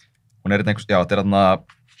 hún er einhvers, þetta er þarna,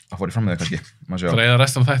 það fór ég fram með það kannski, maður sjá. Ræða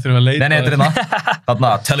restan af þættir við að leita. Nei, þetta er þarna,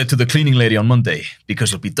 tell it to the cleaning lady on Monday, because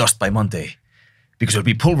you'll be dust by Monday, because you'll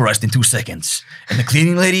be pulverized in 2 seconds, and the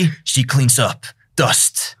cleaning lady, she cleans up,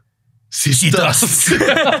 dust, she dust.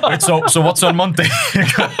 Wait, so what's on Monday?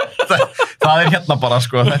 Það er hérna bara,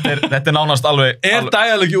 sko, þetta er nánast alveg...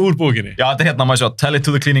 dialogi úr bókinni? Já, þetta er hérna, maður sjá, tell it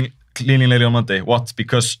to the cleaning lady on Monday, what,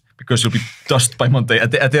 because you'll be dust by Monday.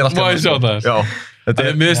 Þetta er alltaf... Má ég sjá það? Já.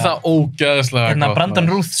 Mér finnst það ógeðslega gott. Brandon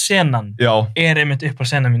Ruth senan er einmitt upp á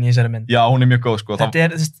senan mín í þessari mynd. Já, hún er mjög góð, sko.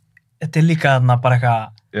 Þetta er líka þarna bara eitthvað...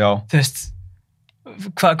 Já. Þú veist,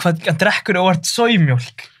 hann drekkur óvart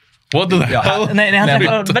sojmjólk. What the hell? Nei, hann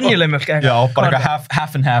drekkur venjuleg mjólk. Já, bara eitthvað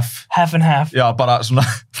half and half. Half and half. Já, bara svona...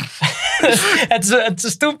 Þetta er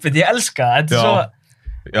svo stúpid, ég elska það. Þetta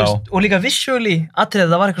er svo... Og líka visually,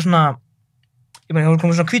 atriðið, það var eitthvað svona... Ég meina, það voru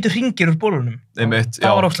komið svona hvítur hringir úr bólunum.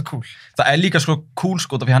 Það var óslega cool. Það er líka svo cool,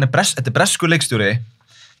 sko, því þetta er breskur leikstjóri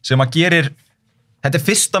sem að gerir... Þetta er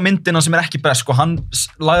fyrsta myndina sem er ekki bresk og hann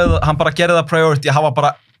bara gerði það priority að hafa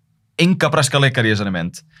bara enga breska leikari í þessari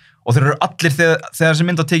mynd. Og þeir eru allir, þegar þessi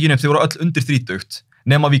mynd var tekin upp, þeir voru öll undir 30,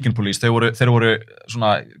 nema Weekend Police, þeir voru svona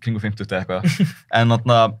kringu 50 eða eitthvað. En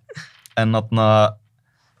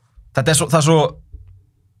þetta er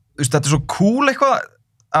svo cool eitthvað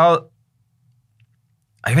að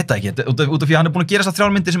ég veit það ekki, út af því að hann er búin að gera þessar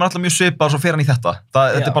 3 myndir sem er alltaf mjög svipar og svo fer hann í þetta.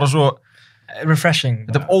 Þetta er bara svo... Refreshing.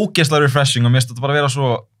 Þetta er ógeðslega refreshing og mér finnst þetta bara að vera svo...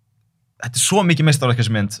 Þetta er svo mikið meistarverk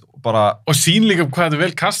þessi mynd. Og sín líka hvað þetta er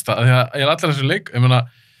vel kastað, því að ég er allir þessu leik, ég meina...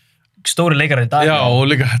 Stóri leikar í dag. Já, og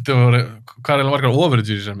líka þetta voru... Hvað er margar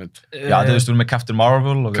overages í þessari mynd? Já, þetta er með Captain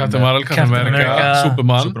Marvel og... Captain America,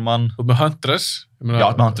 Superman. Þú ert með Huntress. Já,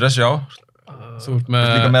 með Huntress, já. Þú ert með...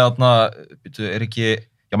 Líka með þarna... Er ekki...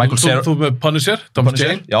 Já, Michael Cera... Þú með Punisher, Thomas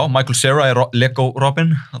Jane. Já, Michael Cera er Lego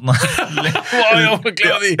Robin. Vá, já,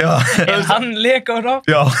 gleða því. Er hann Lego Robin?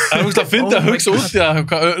 Já. Það er að finna að hugsa út í að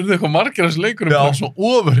eitthvað margir af þessu leikurum er svona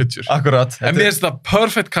overhitjur. Akkurat. En mér finnst þetta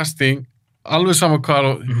perfect casting, alveg saman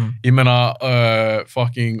hvað, ég meina,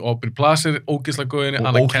 fucking Aubrey Plaza er ógeðslega góðinni,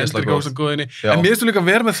 Anna Kendrick er ógeðslega góðinni, en mér finnst þú líka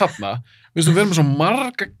að vera með þarna, mér finnst þú að vera með svo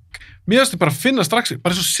marga, mér finnst þú bara að finna strax,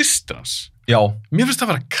 bara eins og systir hans. Já. Mér finnst það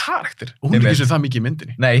að vera karakter og hún er ekki svo það mikið í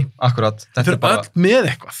myndinni. Nei, akkurat. Þetta er bara öll með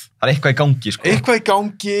eitthvað. Það er eitthvað í gangi, sko. Eitthvað í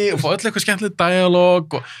gangi og fá öll eitthvað skemmtilegt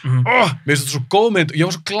dialog og mér finnst þetta svo góð mynd og ég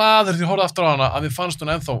var svo glaður þegar ég horfði aftur á hana að mér fannst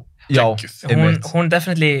hún ennþá geggjuð. Hún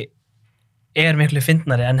definitely er miklu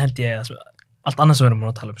fyndnari en held ég allt annað sem við erum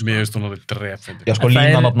að tala um. Mér finnst hún alveg drepfindi. Já, sko,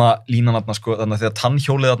 línan þarna, sko, þannig að þegar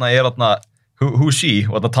tannhjólið þarna er þarna who's she?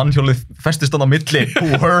 Og þetta tannhjólið festist þarna á milli who,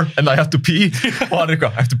 her, and I have to pee og hann er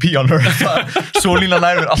eitthvað, I have to pee on her. Svo línan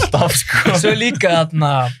nærmir alltaf, sko. Svo líka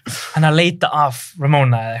þarna, hann að leita af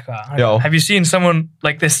Ramona eða eitthvað. Já. Have you seen someone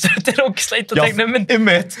like this? Þetta er ógeðslega að tegna mynd.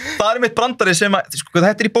 Einmitt. Það er einmitt brandari sem að, sko,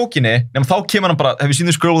 þetta er í bókinni, nema þá kemur hann bara, have you seen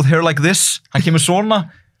this girl with hair like this? Hann kemur svona.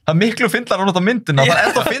 Það er miklu fyndlar að nota myndina, það er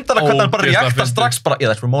ennþá fyndlar að hvernig hann bara reakta strax bara, yeah,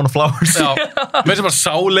 that's Ramona Flowers. Já, með sem bara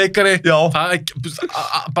sáleikari, það er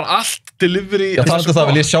bara allt delivery. Já, það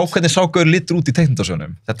vil ég sjá hvernig ságauður litur út í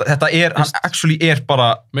teiknumyndasögunum. Þetta er, hann actually er bara...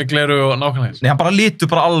 Með gleru og nákvæmlega. Nei, hann bara litur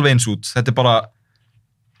bara alveg eins út. Þetta er bara,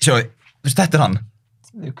 sjáu, þetta er hann.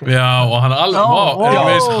 Já, og hann er alveg, er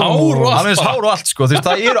veist hár og allt. Hann veist hár og allt, sko,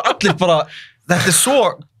 það eru allir bara, þetta er svo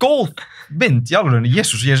góð mynd, í alveg,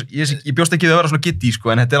 Jésús, ég bjóst ekki við að vera svona giddy,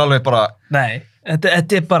 sko, en þetta er alveg bara... Nei,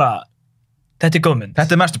 þetta er bara, þetta er góð mynd.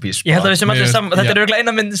 Þetta er masterpiece. Ég held að við sem allir þetta er örugglega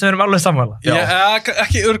eina mynd sem við erum alveg sammála.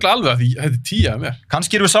 Ekki örugglega alveg, því þetta er 10 af mér.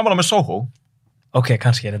 Kannski erum við sammála með Soho. Ok,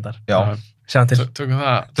 kannski er þetta. Já. Sjáum til.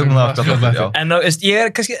 Tökum það. En ég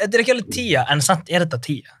er kannski, þetta er ekki alveg 10, en samt er þetta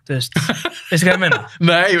 10, þú veist. Veistu hvað ég meina?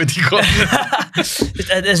 Nei, ég veit ekki hvað.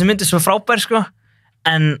 Þessi mynd er svo frábær, sko,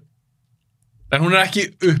 en En hún ekki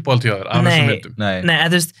uppáhald hjá þér af þessum myndum. Nei,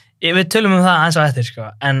 þú veist, við tölum það aðeins á eftir, sko,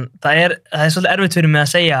 en það er svolítið erfitt fyrir mig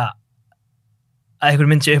að segja að einhver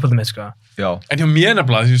mynd sé uppáldið mitt, sko. Já. En hjá mér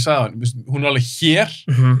nefnilega, þess að ég sagði, hún alveg hér,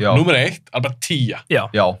 númer 1, alveg bara 10.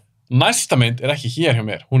 Já. Næsta mynd ekki hér hjá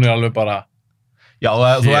mér, hún alveg bara Já,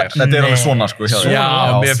 þetta alveg svona, sko. Já,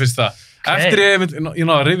 mér finnst það. Eftir ég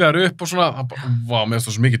náði að rifja þær upp og svona, mér finnst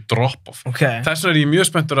það svo mikið drop-off. Þess vegna ég mjög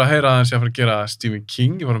spenntur að heyra að hann sé að fara að gera Stephen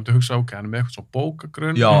King, ég var að hugsa hann með eitthvað svona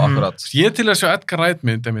bókagrunn. Já, akkurat. Ég til að sjá Edgar Wright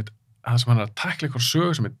mynd, það sem hann að tækla eitthvað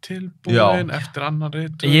sög sem tilbúin eftir annan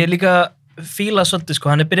rit. Ég líka fíla svolítið,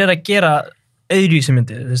 sko, hann byrjað að gera öðruvísi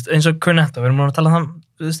myndir, eins og Cornetto, við erum að tala um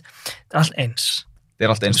það, það allt eins.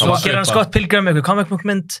 Svo gerir hann Scott Pilgrim, eitthvað comic book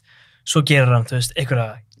mynd, svo gerir hann,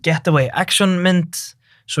 eitthvað getaway action mynd,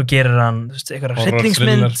 svo gerir hann, eitthvað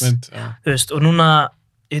hryllingsmynd, og núna,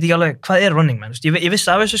 ég veit ekki alveg, hvað er Running Man, ég vissi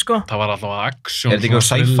af þessu, sko. Það var alltaf action. Er þetta eitthvað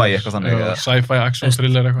sci-fi eitthvað þannig? Sci-fi, action,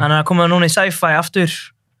 thriller eitthvað. Hann er að koma núna í sci-fi aftur,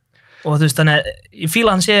 og þannig, ég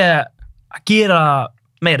fíla hann sé að gera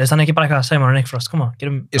meira, þannig ekki bara eitthvað að segja maður Nick Frost, koma,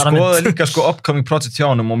 gerum ég skoðaði líka upcoming project hjá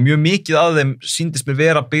honum og mjög mikið af þeim sýndist mér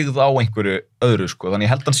vera byggð á einhverju öðru, sko, þannig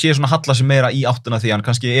ég held hann sé svona halla sig meira í áttina því hann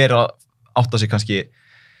kannski að átta sig kannski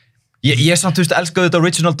ég samt, elskaði þetta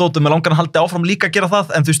original dótum, ég langar hann haldi áfram líka að gera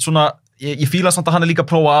það, en svona, ég fíla samt að hann líka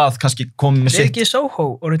að prófa að kannski koma með sitt. Ekki Soho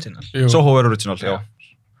original? Soho original, já.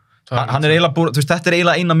 Hann eiginlega þetta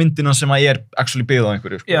eiginlega eina myndina sem að ég actually byggð á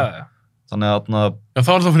einhverju, sko. Já. Þannig að það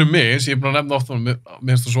var það fyrir mig, ég er búin að nefna ofta mér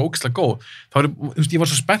finnst það svo ógeðslega góð ég var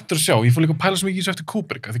svo spenntur að sjá, ég fór líka að pæla svo mikið í þessu eftir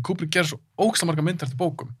Kubrick, því Kubrick gerir svo ógeðslega marga myndir eftir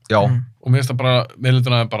bókum og mér finnst það bara,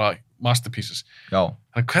 meðlutuna bara masterpieces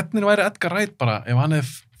þannig hvernig væri Edgar Wright bara ef hann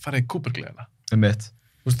hefði farið í Kubrick-leðina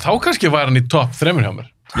þá kannski væri hann í top 3 hjá mér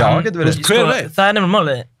já, það getur verið það er nefnilega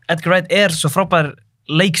málið, Edgar Wright er svo frábær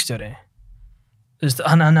leikstjóri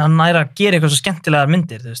hann næra að gera eitthvað svo skemmtilegar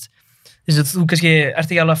myndir þú kannski ert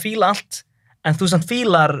ekki alveg að fíla allt en þú samt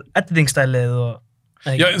fílar editingstælið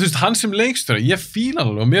og já, hann sem leikstjóri, ég fíla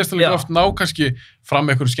hann alveg og mér finnst það líka oft ná kannski fram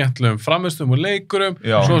einhverjum skemmtilegum frammeðstum og leikurum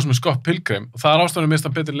svo sem Scott Pilgrim og það er ástæðan mér finnst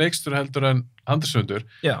það betri leikstjóri heldur en handritshöfundur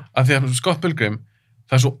af því að Scott Pilgrim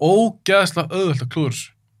það er svo ógeðslega auðvelt að klúður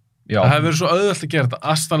það hefur verið svo auðvelt að gera þetta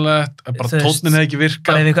astanlegt, bara tónnin hefði ekki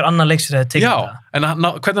virkað bara ef einhver annar leikstjóri hefði tekið það en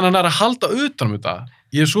hvernig hann að halda utan þetta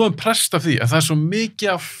ég er svo impressed af því að það er svo mikið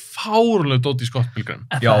að fárlega dóti í Scott Pilgrim.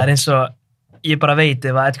 Það er eins og, ég bara veit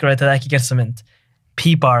ef að Edgar Wright hefði ekki gert þessa mynd,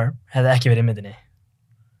 P-Bar hefði ekki verið í myndinni.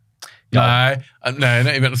 Nei,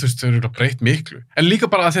 þú veist, þau eru breytt miklu. En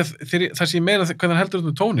líka bara að það sé meira hvernig hann heldur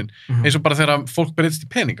út með tónin, eins og bara þegar fólk breytist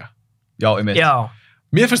í peninga. Já, ég mitt.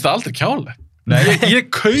 Mér finnst það aldrei kjánlegt.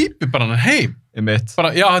 Ég kaupi bara hann heim. Ég mitt.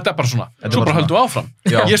 Já, þetta er bara svona. Svo bara höldum áfram.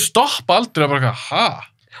 Ég stoppa aldrei að bara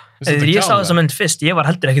Þegar ég sá þessa mynd fyrst, ég var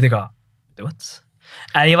heldur ekkert eitthvað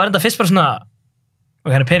en ég var enda fyrst bara svona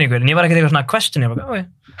og hann er peningur, en ég var ekkert eitthvað svona question, ég var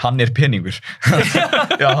hann er peningur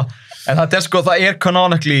já, en það er sko, það er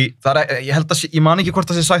canonically, ég held að, ég man ekki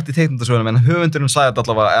hvort það sé sagt í teiknumyndasögunum, en höfundurinn sagði þetta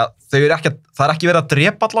allavega, það er ekki verið að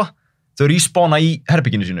drepa alla, þau respawna í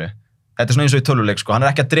herbygginu sínu þetta er svona eins og í töluleik, sko, hann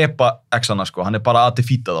er ekki að drepa X-ana, sko, hann er bara að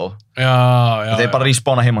defeata þá þeir bara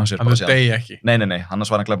respawna heima hans sér hann er degi ekki nei,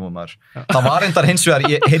 annars var hann glæpum maður það var reyndar hins vegar,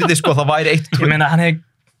 ég heyrði sko það væri eitt ég meina,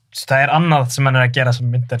 það er annað sem hann er að gera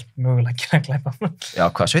sem myndir mögulega að gera glæpa já,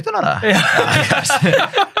 hvað, 17 ára?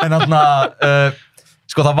 en þarna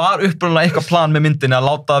sko það var upprunalega eitthvað plan með myndinni að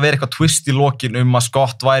láta það vera eitthvað twist í lokin að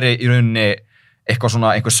Scott væri í rauninni eitthvað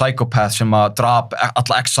svona, einhver psychopath sem að drap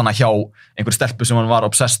alla X-ana hjá einhver stelpu sem hann var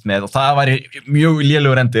obsessed með og það væri mjög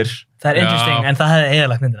lélegur endir. Það er interesting, en það hefði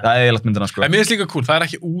eyðilagt myndina. Það hefði eyðilagt myndina, sko. En mér finnst líka cool, það er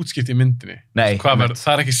ekki útskipt í myndinni. Nei. Það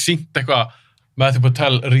er ekki sýnt eitthvað með því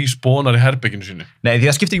Patel respawnar í herbygginu sínu. Nei, því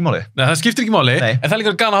það skiptir ekki máli. Nei, það skiptir ekki máli, en það er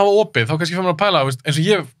líka gana að hafa opið, þá kannski fyrir maður að pæla, eins og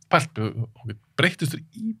ég pælt, breyttist þér í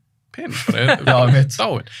pening,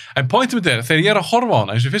 en pointið mitt er, þegar ég er að horfa á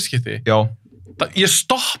hana eins og fyrst skipti, ég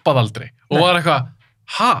stoppaði aldrei og var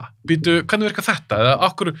eitthvað, býtu, hvernig virkar þetta? Eða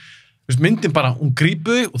okkur, myndin bara, hún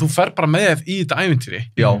grípuði og þú fer bara með í þetta ævintýri.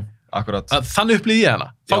 Já, akkurat. Þannig upplýði ég hana.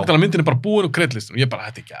 Þá myndin er bara búin og kreddlistin og ég bara,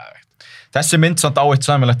 þetta er ekki aðvegt. Þessi mynd samt á eitt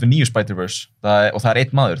samilegt við nýju Spider-Verse og það er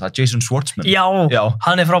einn maður, það er Jason Schwartzman. Já,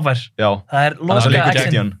 hann er frábær. Já. Það er loka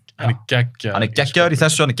action. Hann er geggjaður í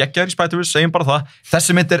þessu, hann er geggjaður í Spider-Verse, segjum bara það.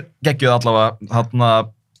 Þessi mynd er geggjuð allavega,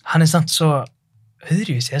 hann er samt svo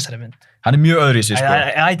öðruvísi í þessari mynd. Hann er mjög öðruvísi, sko.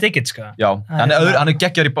 I dig it, sko. Já, hann er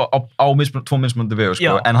geggjaður á tvo mismunandi vegu,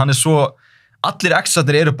 sko, en hann er svo, allir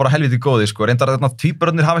X-arnir eru bara helviti góði, sko, reyndar að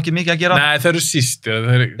tvíburarnir hafa ekki mikið að gera. Nei, þeir eru sístir.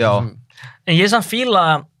 Já. En ég er samt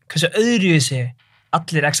fíla hversu öðruvísi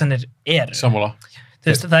allir X-arnir eru. Sammála.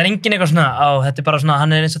 Þú veist, það er engin eitthvað svona, þetta er bara svona,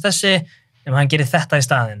 hann er eins og þessi, ef hann gerir þetta í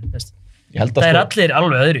staðinn, veist. Það allir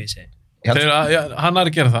alveg öðru í sig. Hann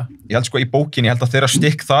að gera það. Ég held sko í bókinni, ég held að þeirra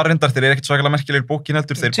stikk þar reyndar, þeir ekkert svakalega merkilegir bókin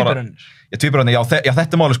heldur, þeir bara... Tvíburarnir, já,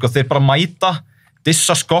 þetta er máli, sko, þeir bara mæta,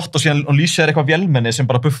 dissa Scott og síðan lýsa þér eitthvað vélmenni sem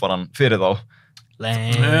bara buffar hann fyrir þá. Já,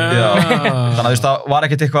 þannig að þú veist, það var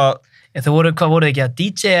ekkert eitthvað... Hvað voru ekki að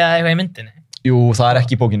DJ-a eitthvað í myndinni? Jú, það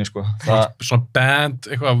ekki í bókinni, sko. Svona band,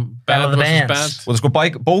 eitthvað band versus band. Og það sko,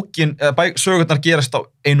 sögurnar gerast á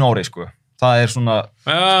einu ári, sko. Það svona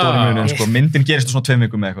stóri munurinn, sko. Myndin gerist á svona 2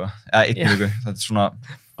 vikum með eitthvað. Eða 1 viku. Þetta svona...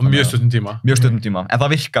 Á mjög stuttum tíma. Mjög stuttum tíma. En það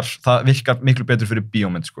virkar miklu betur fyrir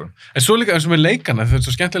bíómynd, sko. En svo líka eins og með leikarna, þau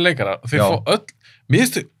svo skemmtilega leikara. Þeir fá mér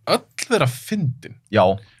finnst þau öll vera fyndin. Já.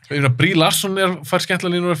 Brie Larson fær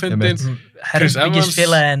skemmtilega línur að fyndin.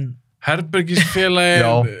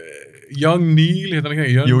 Herbergisfélagin, Young Neil, hérna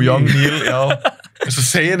ekki? Young Neil, já. En svo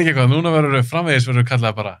segir hann ekki eitthvað, núna verður framvegis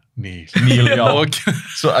kallað bara Neil. Neil, já.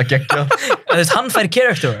 Svo að gegja. Hann fær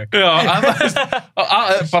character work. Já,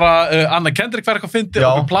 bara Anna Kendrick fær eitthvað fyndið,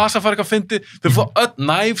 Aubrey Plaza fær eitthvað fyndið, þau fá öll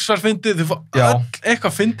Knives fær fyndið, þau fá öll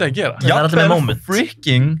eitthvað fyndið að gera. Það allir með moment.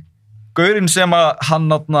 Freaking gaurinn sem að hann,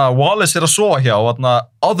 Wallace að sofa hjá,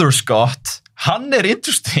 Other Scott, hann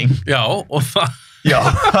interesting. Já, og það... Já,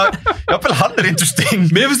 hann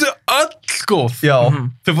interesting. Mér finnst þau öll góð. Já.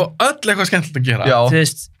 Þau fá öll eitthvað skemmtilegt að gera. Já. Þú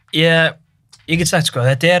veist, ég get sagt sko,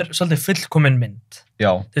 þetta svolítið fullkomin mynd.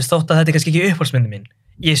 Já. Þú veist, þótt að þetta kannski ekki uppáhaldsmyndin mín.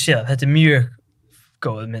 Ég sé það, þetta mjög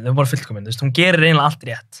góð mynd, það bara fullkomin. Þú veist, hún gerir eiginlega allt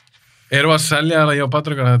rétt. Erum við að selja það, ég og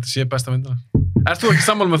Patrekur, að þetta sé besta myndina? Ert þú ekki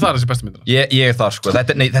sammála með það, þessi besta myndina? Ég það, sko.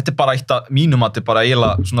 Þetta bara eitt af mínum að þetta bara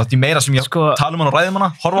eiginlega, svona, því meira sem ég tala hana og ræðum hana,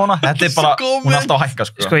 horfa hana, þetta bara, hún alltaf að hækka,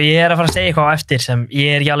 sko. Sko, ég að fara að segja eitthvað á eftir sem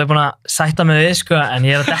ég ekki alveg búin að sætta mig við, sko, en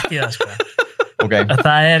ég að detti það, sko. Ok. Ég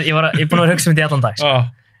er búin að hugsa um þetta í allan dag, sko.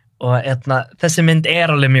 Og þessi mynd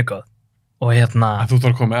alveg mjög góð. Og Þú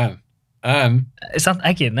þarf að koma samt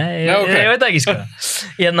ekki, nei, ég veit ekki, sko.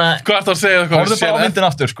 Hvað ert að segja það? Horfðu bara á myndin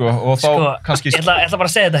aftur, sko, og þá kannski... Ég ætla bara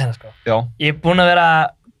að segja þetta hérna, sko. Já. Ég er búin að vera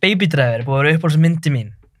Baby Driver, búin að vera uppáhalds myndi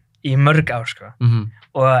mín í mörg ár, sko.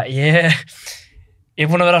 Og ég er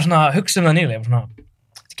búin að vera svona að hugsa um það nýlega, ég er svona,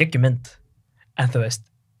 þetta er geggjum mynd. En þú veist,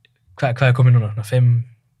 hvað er komið núna?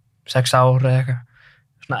 5-6 ár eða eitthvað.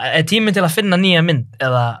 Svona, er tíminn til að finna nýja mynd,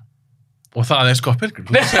 eða... Og það er Scott Pilgrim.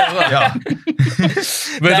 Já.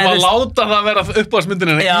 Við veitum að láta það vera uppáhaldsmyndin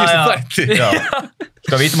en í þessu þætti. Já.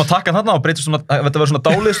 Sko, við veitum að taka hann þarna og breyta svona, þetta verður svona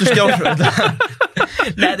dáliðslu skjár.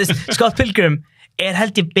 Nei, Scott Pilgrim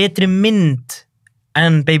held ég betri mynd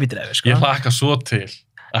en Baby Driver, sko. Ég hlakka svo til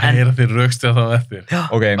að heyra þér rökstiða það eftir.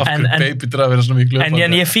 Okay. Af hverju Baby Driver svona miklu uppáhaldi.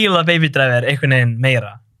 En ég fíla Baby Driver einhvern veginn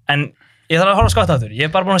meira. En ég þarf að horfa Scott aftur. Ég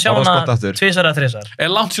er bara búin að sjá hana 2 eða 3 svar.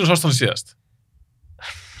 Langt síðan sást hana síðast?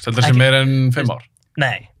 Seldur sem meira en 5 ár?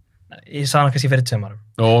 Nei, ég sá hana kannski fyrir 2 árum.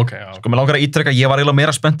 Ok, já. Sko, mér langar að ítrekka, ég var eiginlega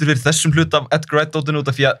meira spenntur fyrir þessum hluta af Edgar Wright dótinu út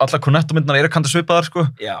af því að allar Cornetto-myndnar kannski svipaðar, sko.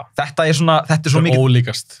 Já. Þetta er svo mikið...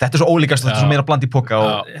 ólíkast. Þetta er svo ólíkast, þetta er svo meira bland í poka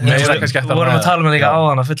og... Við vorum að tala um það líka á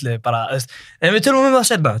hana fullu, bara, en við tölum um það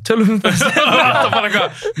senna, Það var eitthvað,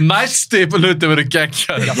 næsti hluti verið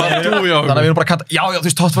geggjað. Þannig að við erum bara að kanta, já, þú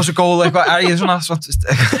veist, tótt var svo góð og eitthvað,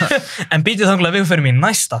 en býtið þanglega við fyrir mér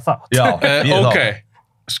næsta þátt. Ok,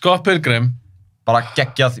 Scott Pilgrim bara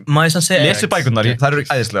geggjað, lesi bækurnar, þær eru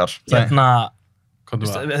æðislegar. Við erum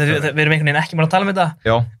einhvern veginn ekki bara að tala um þetta,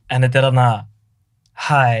 já. En þetta þarna,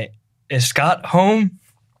 hi, is Scott home?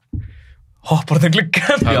 Hoppar það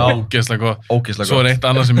gluggan? Það ógeðslega gott. Svo eitt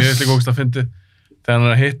annað sem ég veist líka ógeðslega að fyndi, þegar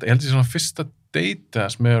hann að hitta, ég held því svona fyrsta date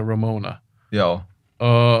með Ramona. Já.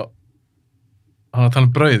 Og hann að tala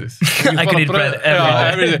um brauðið. I can eat bread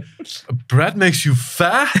every day. Bread makes you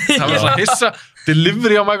fat? Það var svona hissa.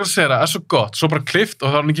 Delivery á Michael Cera svo gott. Svo bara klift og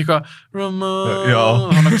það var hann ekki eitthvað Ramona.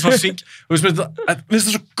 Hann var eitthvað svona syng. Og við finnst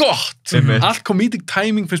það svo gott. Allt comedic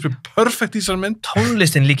timing finnst mér perfect í þessar mynd.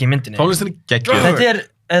 Tónlistin líka í myndinni. Tónlistin geggjör.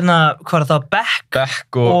 Þetta hvað er það?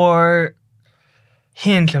 Beck og...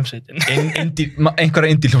 hinn hljómsveitin.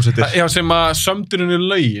 Einhverja indie hljómsveitir. Já, sem að sömdurinn er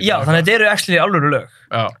lögin. Já, þannig að þetta eru actually alvöru lög.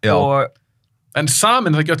 Já. En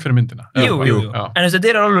samin það ekki öll fyrir myndina. Jú. En þetta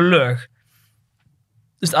eru alvöru lög.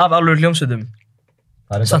 Þú veist, af alvöru hljómsveitum.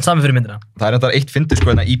 Samt samin fyrir myndina. Það er þetta eitt fyndið, sko,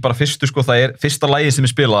 en í bara fyrstu, sko, það er fyrsta lagið sem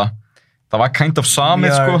ég spila. Það var kind of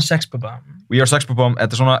samið, sko. We are Sex Bomb. We are Sex Bomb.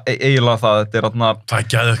 Þetta er svona eiginlega það. Þetta er hérna... Það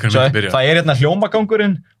gæði eitthvað myndi byrja. Það er hérna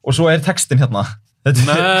hljómagangurinn og svo er textin hérna.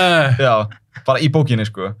 Nei. Já, bara í bókinni,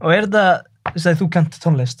 sko. Og er þetta, þú veist að þú kant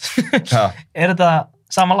tónlist. Já. Er þetta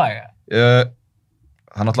sama lag?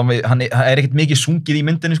 Það er ekkert mikið sungið í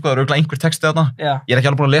myndinni, sko. Það er auðvitað einhver texti þarna. Já. Ég er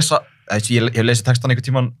ekki alveg búin að lesa, ég hef lesið textan einhver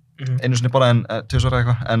tíman einu sinni bara en 2 ára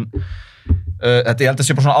eitthvað, en þetta ég held að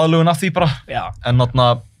sé bara svona aðlögun af því bara. Já. En þarna,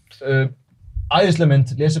 æðisleg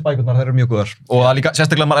mynd, lesi bækurnar, þær eru mjög góðar. Og það líka,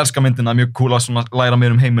 sérstaklega maður elskar myndina, mjög cool að svona læra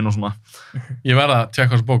meira heiminn og svona. Ég verð að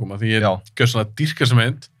tjekka þessu bókum að því ég gjör svona dýrka sem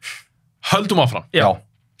mynd. Höldum áfram. Já.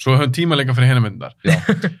 Svo höfum tíma líka fyrir hinna myndar.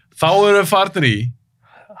 Þá erum við farnir í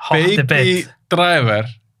Baby Driver.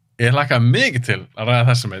 Ég hlakkaði mikið til að ræða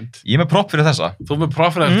þessa mynd. Ég er með propp fyrir þessa. Þú með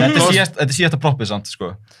propp fyrir þessa? Þetta er síðasta proppið samt,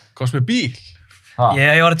 sko. Kost með bíl?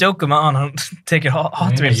 Ég var að djóka með hann tekir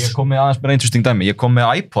Hot Wheels. Ég kom með aðeins með interesting dæmi. Ég kom með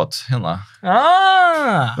iPod, hérna.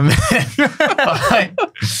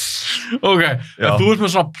 Ok, þú ert með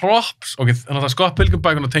svona props. Ok, þannig að Scott Pilgrim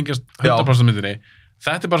bækuna tengjast 100% myndinni.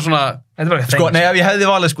 Þetta er bara svona... Sko, nei, ef ég hefði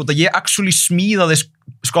valið, sko, ég actually smíðaði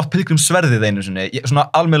Scott Pilgrim sverðið einu sinni. Svona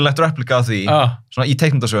almennilegt replika af því, svona í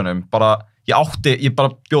teiknumdasögunum. Ég bara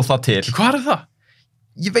bjóð það til. Hvað er það?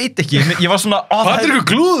 Ég veit ekki, ég var svona... Það er ykkur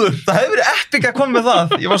glúður! Það hefði verið epic að koma með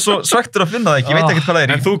það. Ég var svo svektur að finna það ekki, ég veit ekki hvað það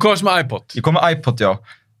er. En þú komst með iPod? Ég kom með iPod, já.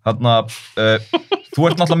 Þarna, þú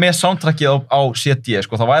ert náttúrulega með soundtrackið á CD,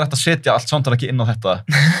 sko. Það væri hægt að setja allt soundtrackið inn á þetta.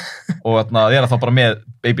 Og þarna, ég þá bara með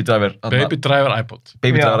Baby Driver. Baby Driver iPod.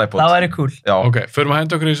 Baby Driver iPod. Það væri cool. Já. Ok, förum að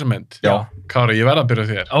henda okkur í þessa mynd. Já. Kári, ég verð að byrja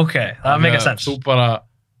þér. Ok, það make sense. Þú bara,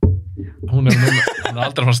 hún er aldrei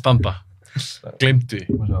að fara að standa. Gleymdi.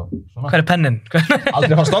 Hvað er pennin?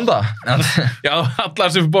 Aldrei fara að standa? Já, allar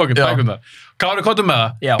sem fyrir bókinn, bækurnar. Kári, komdu með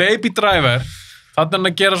það. Já. Baby Driver, þannig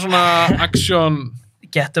að gera svona action...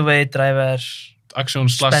 Getaway driver. Action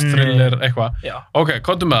 / thriller, eitthvað. Já. Ok,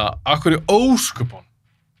 komdu með það. Akkur í óskupun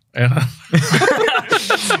er það?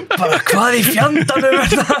 Bara hvað í fjandanum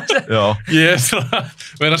er það? Já. Ég er svona,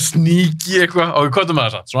 verið að sníki eitthvað. Ok, komdu með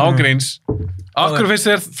það satt, svona ágríns. Akkur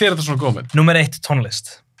finnst þér þetta svona góð mynd? Númer 1, tónlist.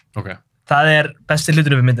 Ok. Það er besti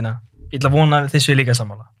hlutur við myndina. Ég ætla að vona að þið séu líka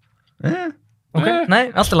sammála. Ok, nei,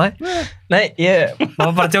 allt er læg. Nei, ég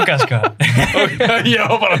var bara að djóka, sko. Ég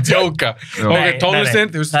var bara að djóka. Ok, tónlistin,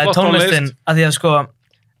 þú veist, það er tónlistin, að því að sko,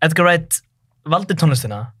 Edgar Wright valdi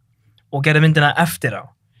tónlistina og gerði myndina eftir á.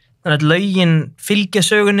 Þannig að lögin fylgja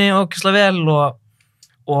sögunni ógeðslega vel og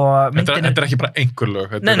myndin... Þetta er ekki bara einhver lög.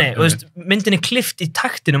 Nei, þú veist, myndin er klift í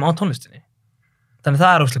taktinum á tónlistinni. Þannig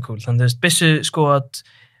það er ógeðslega cool. Þannig, þú veist, byssuskot,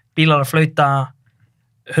 bílar að flauta,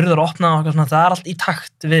 hurður að opna og eitthvað svona, það er allt í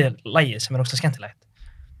takt við lagið sem er ógeðslega skemmtilegt.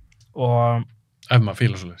 Og... Ef maður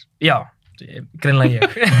fílar svoleiðis. Já, greinlega ég.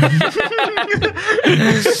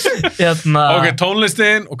 Ok,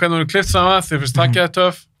 tónlistin og hvernig þú eru klift saman, þið finnst það geðið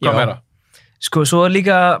töff, hvað meira? Sko, svo er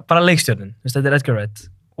líka bara leikstjórnin, þetta er Edgar Wright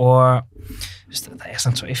og það er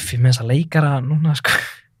samt svo iffi með þessa leikara núna, sko.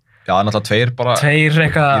 Já, náttúrulega tveir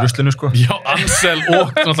eitthvað... í ruslinu, sko. Já, Ansel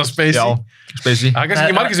og náttúrulega Spacey. Já, Spacey. Það er kannski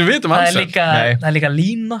ekki margir sem vitum Ansel. Það er líka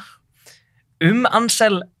lína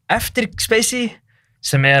Ansel eftir Spacey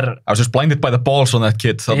sem er... I was just blinded by the balls on that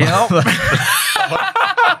kid. Já.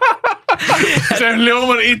 Sem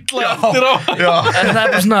ljómar illa eftir á. Já. En það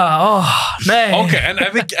er bara svona, nei. Ok, en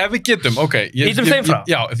ef við getum, ok. Ítum þeim frá.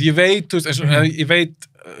 Já, því ég veit, þú veist, ég veit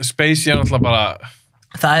Spacey er náttúrulega bara...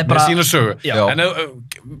 Það er bara... Með sína sögu. Já. En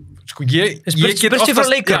sko, ég get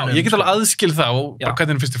oftast... Já, ég get alveg aðskil það og bara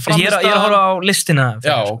hvernig finnst þið framist það. Ég er að horfa á listina.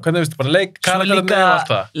 Já, hvernig finnst þið bara leik, karakterarnir og allt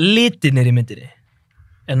það. Svo líka litinir í myndinni.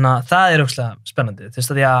 En það er ógeðslega spennandi. Þú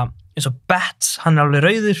veist að því að eins og Bats, hann er alveg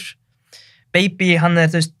rauður. Baby, hann er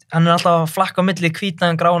alltaf að flakka á milli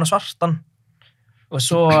hvítan, gráan og svartan. Og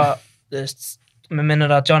svo, þú veist, mér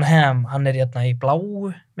minnir að John Hamm, hann er hérna í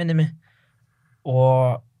bláu, minnir mig.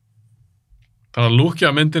 Og... Þannig að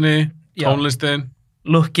lúkja á myndinni, tónlistin.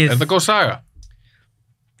 Lúkið. Er þetta góð saga?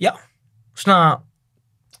 Já. Svona,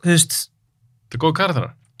 þú veist... Þetta er góð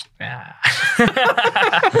karakterar? Já.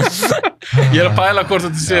 Ég er að pæla hvort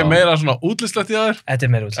þetta sé meira svona útlistlegt í aður. Þetta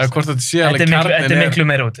er meira útlistlegt. Eða hvort þetta sé alveg kjarnin. Þetta er miklu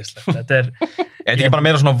meira útlistlegt. Þetta er ekki bara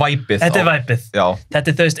meira svona væpið. Þetta er væpið. Já. Þetta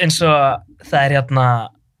er, þú veist, eins og það er hérna...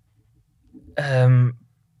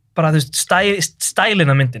 bara, þú veist,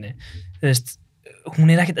 stælinn á myndinni. Þú veist,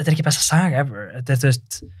 þetta er ekki besta saga ever. Þetta er, þú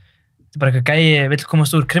veist, þetta er bara eitthvað gæi vill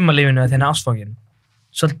komast úr krimmalífinu þegar hann er ástfanginn.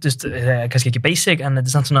 Svolítið, kannski ekki basic, en þetta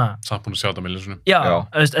er samt svona... Samt búin að sjá þetta með ljósunum. Já,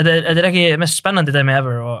 þetta er ekki mest spennandi dæmi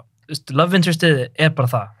ever og, þú veist, love interestið er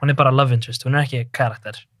bara það. Hún er bara love interest, hún er ekki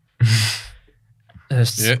karakter.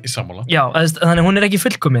 Ég sammála. Já, þannig hún er ekki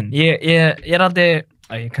fullkomin. Ég er aldrei...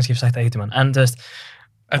 Ég kannski hef sagt það ekkert í mann, en þú veist...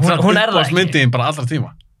 Hún er það ekki. Myndiðin bara allra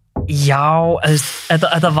tíma. Já,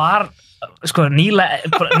 þetta var... Sko, nýlega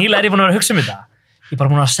er ég búin að vera að hugsa um þetta. Ég er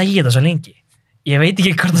bara búin að segja þetta svo lengi. Ég veit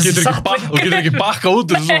ekki hvort það sé satt lengi. Þú getur ekki bakka út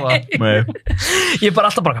úr svona. Nei. Ég er bara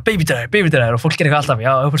alltaf bara, baby driver, og fólk gerir eitthvað alltaf,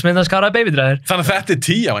 já, uppáhaldsmyndin Kára er baby driver. Þannig að þetta er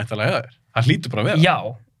 10 væntanlega hjá þér. Það hlýtur bara að vera. Já,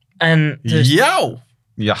 en... Já!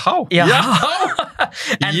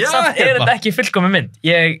 En samt þetta ekki fullkomin mynd.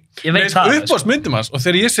 Ég veit það. Uppáhalds myndum hans, og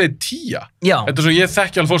þegar ég segi 10, þetta svo ég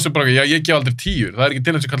þekki alveg fólk sem bara, ég gef aldrei 10, það ekki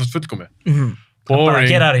til þess að kallast fullkomi. Boring.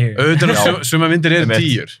 Auðvitað suma myndir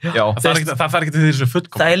 10. Það þarf ekki til þessu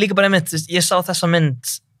fullkomi. Það líka bara einmitt, ég sá þessa mynd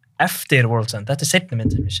eftir World's End. Þetta seinni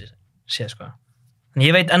mynd sem ég sé, sko. En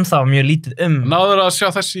ég veit ennþá mjög lítið Náður að sjá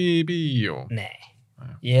þessi í bíó? Nei.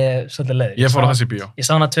 Ég svolítið leiður. Ég fór á þessi bíó. Ég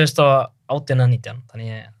sá hana 2018-19, þannig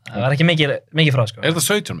það var ekki mikið frá, sko. Er þetta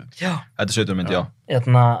 17 mynd? Já. Þetta 17 mynd, já.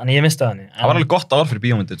 Þannig ég misti það. Það var alveg gott ár fyrir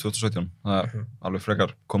bíómyndir 2017. Það alveg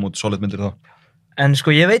frekar kom út solid myndir þá. En sko,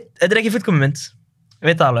 ég veit, þetta ekki fullkomin mynd. Ég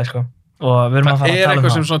veit það alveg, sko. Og við erum að fara að tala Það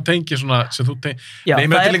eitthvað sem svona tengir svona, sem þú tengir. Já, nei,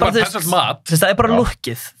 það er líka bara persónulegt mat. Það bara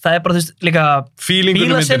lukkið. Það bara, líka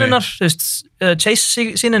bílasennunar,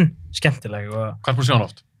 chase-sýnin, skemmtileg. Hvað er búin að sjá hann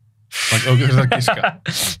oft? Það er giska.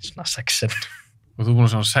 Svona 6. Og þú er búin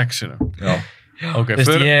að sjá hann 6. Já. Ok,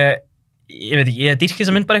 ég veit ekki, ég dýrki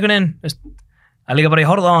þessa mynd bara einhvern veginn. Það er líka bara,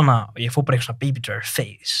 ég horfði á hana og ég fór bara eitthvað svona baby driver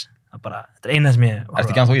face. Þetta er eina sem ég...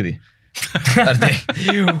 Ertu ekki ennþá í því?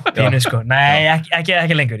 Jú, pínu sko. Nei,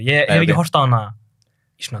 ekki lengur. Ég hef ekki horft á hana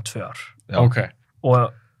í svona 2 ár. Ok.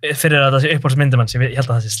 Og fyrir að það sé uppáhaldsmyndir mann sem ég held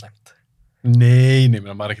að það sé slæmt. Nei,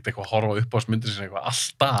 maður er ekkert eitthvað að horfa uppáhaldsmyndir sem eitthvað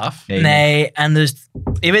alltaf. Nei, en þú veist,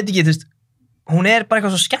 ég veit ekki, þú veist, hún er bara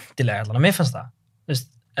eitthvað svo skemmtileg allavega, mér fannst það. Þú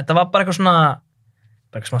veist, þetta var bara eitthvað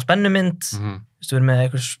svona spennumynd, þú veist, við erum með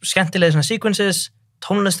eitthvað skemmtileg svona sequences,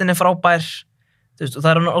 tónlistin er frábær. Þú veist, og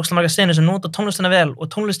það eru ógeðslega margar senur sem nota tónlistina vel og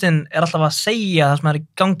tónlistin er alltaf að segja það sem er í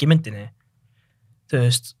gangi í myndinni. Þú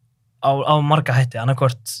veist, á marga hætti,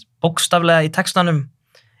 annarkvort bókstaflega í textanum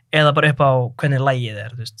eða bara upp á hvernig lagið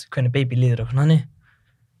er, þú veist, hvernig baby líður og hvernig hannig.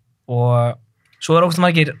 Og svo er ógeðslega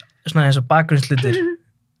margir svona eins og bakgrunnslutir.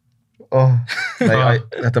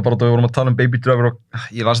 Þetta er bara að við vorum að tala Baby Driver og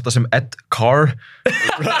ég las þetta sem Edgar.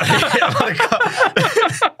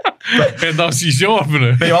 Þetta á sí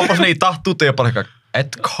sjónvarpinu. Nei, ég var bara svona í datt út og ég bara eitthvað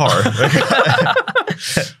Edgar.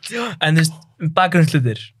 En þú veist,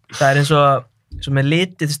 bakgrunnslutir, það er eins og með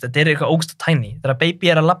litið, þú veist, þetta er eitthvað ógeðslega tiny. Þegar baby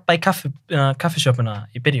er að labba í kaffisjópuna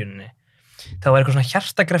í byrjuninni, þá er eitthvað svona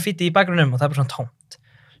hjartagrafíti í bakgrunnum og það er bara svona tómt.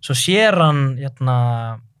 Svo sér hann,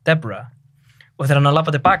 Deborah, og þegar hann að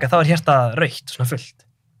labba tilbaka, þá er hjartað rautt, svona fullt.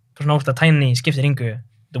 Svona ógeðslega tiny, skiptir yngu.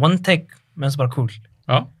 The one take, meðan það bara cool.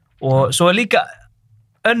 Já. Og svo er líka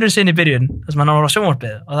önnur sinn í byrjun, þar sem hann var á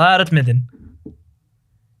sjónvarpið, og það er öll myndin.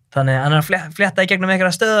 Þannig hann er að flétta í gegnum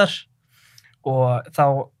einhverja stöðar, og þá,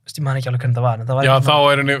 ég man ekki alveg hvernig það var. Já, þá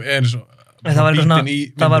er henni eins og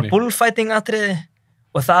það var bullfighting atriði,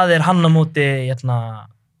 og það er hann á móti,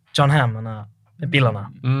 John Hamm, með bílana.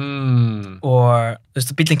 Og, þú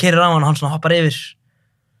veist, bílinn keyrir á hann og hann svona hoppar yfir.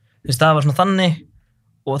 Þú veist, það var svona þannig,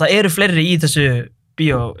 og það eru fleiri í þessu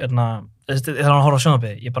bíó, þegar hann horfði á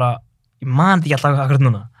sjónvarpið. Ég man ekki alltaf akkurat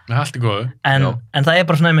núna. Allt er góðu. En það er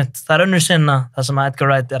bara svona einmitt, það er önnur sinna það sem að Edgar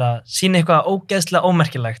Wright er að sýna eitthvað ógeðslega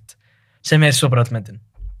ómerkilegt sem er svo bara öll myndin.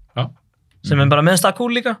 Já. Sem er bara meðan það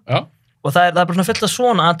cool líka. Já. Og það er bara svona fullt af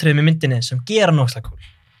svona atriðum í myndinni sem gera nógslega cool.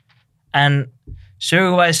 En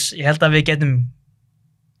söguvæs, ég held að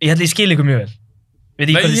ég skil ykkur mjög vel. Nei,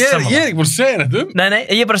 ég er ekki búin að segja þetta Nei,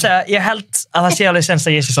 ég er bara að segja, ég held að það sé alveg sens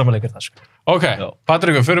að ég sé samanlega ykkur það, sko. Ok,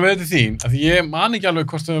 Patrekur, förum við til þín, af því ég man ekki alveg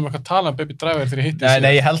hvort við höfum eitthvað að tala Baby Driver þegar ég hitti sig.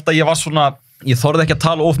 Nei, ég held að ég var svona, ég þorði ekki að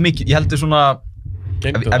tala of mikið, ég heldur svona,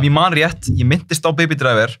 ef ég man rétt, ég myndist á Baby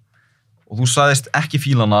Driver og þú sagðist ekki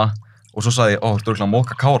fílana og svo sagði ég, þú ert örugglega að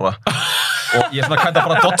móka Kára. Og ég svona kænda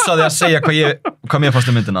bara dodsaði að segja hvað mér fannst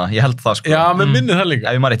myndina, ég held það, sko. Já, mér minnir það líka.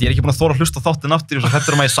 Ef ég man rétt, ég er ekki búin að þora að hlusta þáttinn aftur og svo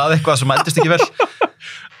hættur að ég sagði eitthvað sem eldist ekki vel.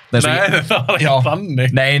 Nei, það var ekki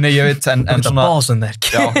þannig. Nei, ég veit, en svona...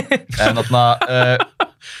 Já, en þarna...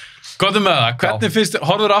 Góðum með það, hvernig finnst þið...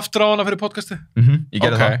 Horfður aftur á hana fyrir podcasti? Ég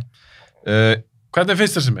gerði það. Hvernig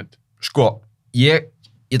finnst þessi mynd? Sko, ég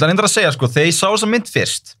ætla reyndar að segja, sko, þegar ég sá þessa mynd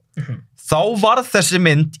fyrst, þá var þessi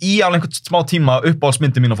mynd í alveg einhvern smá tíma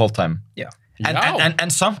uppáhaldsmyndi mín of all time. Já.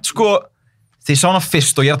 En samt, sko, þegar ég sá hana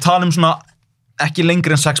fyrst og ég er að tala svona ekki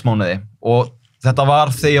lengri en 6 mánuði og þetta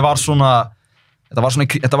var þegar ég var svona... Þetta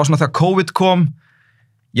var svona þegar COVID kom,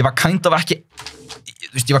 ég var kind of ekki,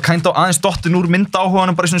 þú veist, ég var kind of aðeins dottin úr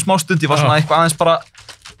myndaáhuganum bara í svona smá stund, ég var svona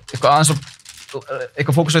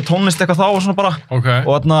eitthvað fókusað í tónlist eitthvað þá og svona bara. Okay.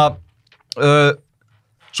 Og þarna,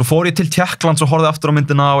 svo fór ég til Tékklands og horfði aftur á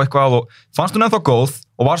myndina og eitthvað og fannst hún ennþá góð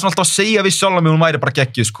og var svona alltaf að segja við sjálf mig hún væri bara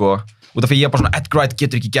geggjuð, sko. Út af því ég bara svona, Edgar Wright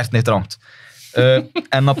getur ekki gert neitt rangt.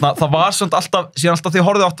 En það var svona alltaf, síðan alltaf þegar ég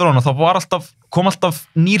horfði aftur á hana, kom alltaf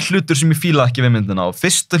nýr hlutur sem ég fílaði ekki við myndina og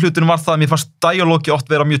fyrsta hluturinn var það að mér fannst dialógi oft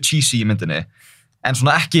vera mjög cheesy í myndinni en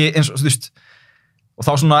svona ekki eins og þú veist og og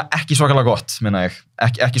þá svona ekki svakalega gott, meina ég.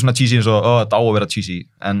 Ekki svona cheesy eins og, þetta á að vera cheesy.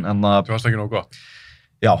 En það varst ekki nógu gott.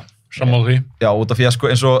 Já. Sammála því. Já, út af því að sko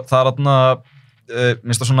eins og það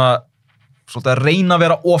minnst það svona svolítið að reyna að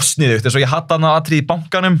vera ofsniðugt, eins og ég hatt atrið í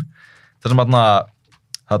bankanum, þar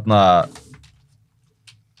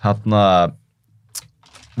sem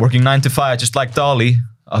working 9 to 5 just like Dolly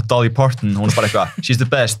Parton, hún bara eitthvað she's the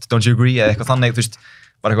best, don't you agree, eða eitthvað þannig, þú veist,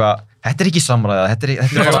 bara eitthvað, þetta ekki samræða,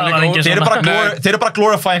 þeir eru bara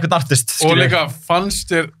glorify einhvern artist, og líka fannst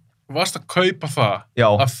þér, varst að kaupa það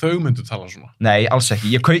að þau myndu tala svona? Nei, alls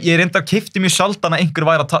ekki, ég reyndar keypti mjög sjaldan að einhver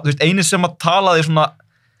væri að tala, þú veist, eini sem að talaði svona,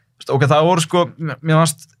 ok, það voru sko, mér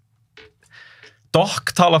fannst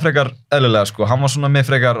Doc tala frekar eðlilega sko, hann var svona með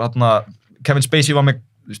frekar, Kevin Spacey var með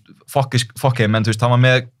fuck him, en þú veist, hann var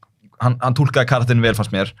með, hann túlkaði karakterinn vel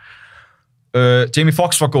fannst mér. Jamie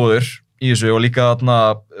Foxx var góður í þessu og líka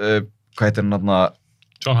hvað heitir hann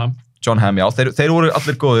John Hamm, já, þeir voru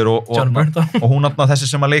allir góðir og hún þessi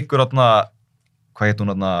sem að leikur hvað heit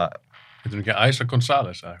hún heitir hún ekki Isa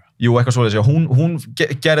Gonzalez eða eitthvað? Jú, eitthvað svoleiðis, já, hún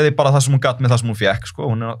gerði bara það sem hún gatt með það sem hún fekk, sko,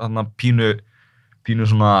 hún er pínu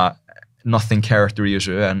svona nothing character í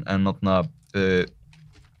þessu, en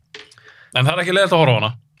það er ekki leiðilegt að horfa á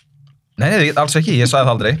hana? Nei, alls ekki, ég sagði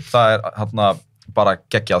það aldrei. Það er bara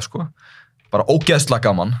geggjað, sko. Bara ógeðslega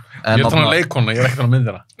gaman. Ég er að leikona, ég er ekkert að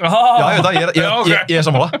myndina. Já, ég er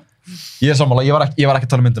sammála. Ég var ekki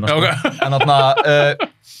að tala myndina, sko.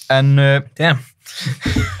 Damn.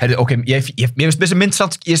 Herri, ok, mér finnst þessi mynd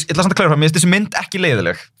samt, ég ætla samt að klára það, mér finnst þessi mynd ekki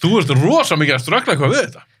leiðileg. Þú ert rosa mikið að ströggla eitthvað við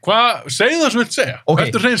þetta. Segðu það sem vilt segja. Ok,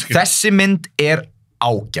 þessi mynd er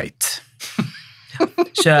ágæt.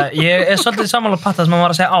 Ég er svolítið sammála að patta sem maður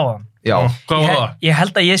var að segja á hann. Já. Hvað var það? Ég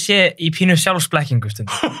held að ég sé í pínu sjálfsblekkingu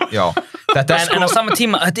stundum. Já. En á sama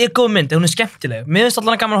tíma, þetta er góð mynd, hún er skemmtileg. Mér finnst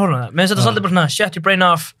allavega gaman að horfa á það. Mér finnst þetta svolítið bara svona, shut your brain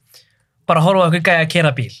off, bara horfa á eitthvað gæja að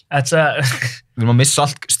keyra bíl. Við erum að missa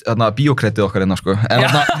allt bíókredið okkar hérna, sko.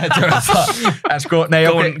 En sko, nei,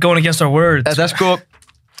 ok. Going against our words. Þetta er sko,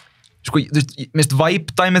 þú veist, minnst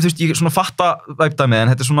vibe-dæmið, þú veist, ég svona fatta vibe-dæmið, en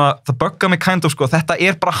þetta er svona, það buggar mig kind of, sko, þetta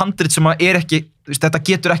er bara handrit sem að ekki, þú veist, þetta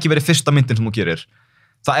getur ekki verið fyrsta myndin sem þú gerir.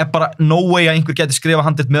 Það er bara no way að einhver geti skrifa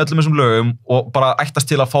handrit með öllum þessum lögum og bara ættast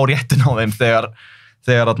til að fá réttin á þeim þegar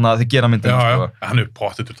þið gera myndin. Já, hann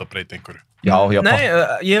pottið til að breyta einhverju. Já, Nei,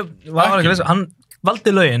 ég var ekki að lesa, hann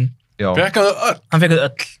valdi lögin. Fekkaðu öll? Hann fekkaðu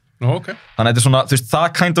öll. Nú, ok. Þannig að þetta er svona, þú veist, það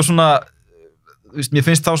kind of svona, þú veist, mér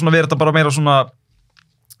finnst þá svona verið þetta bara meira svona,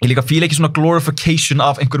 ég líka fíla ekki svona glorification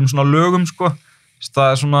af einhverjum svona lögum, sko. Það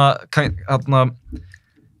er svona,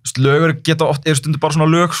 lögur geta oft, stundu bara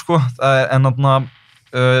svona lög, sko, en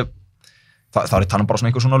það er tannan bara svona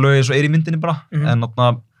einhver svona lög eins og í myndinni bara, en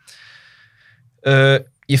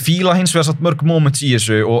ég fíla hins vegar satt mörg moments í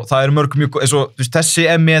þessu og það eru mörg mjög, eins og, þú veist, þessi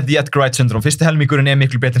er með the Edgar Wright syndrom, fyrsti helmingurinn er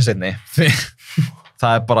miklu betri en seinni.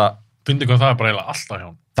 Það er bara... Fyndi hvað það er bara eiginlega alltaf hjá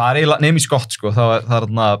hann. Það er eiginlega, nefnir Scott, sko, það er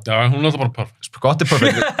Já, hún er alltaf bara perfect. Scott er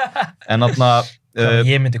perfect, en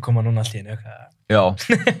Ég myndi koma núna allt í henni, Já,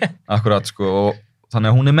 akkurat, sko, og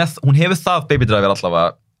þannig að hún hefur það Baby Driver allavega,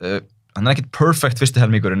 hann er ekkert perfect fyrsti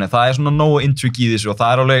helmingurinn, en það er svona nógu intrigue í þessu og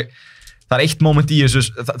það er eitt moment í þessu,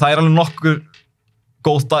 það er alveg nokkur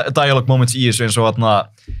góð dialogue moments í þessu eins og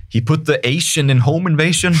he put the Asian in home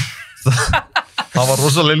invasion, það var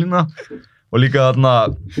rosalega lína og líka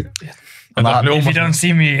If you don't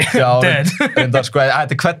see me dead. Sko,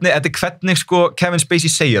 þetta er hvernig sko, Kevin Spacey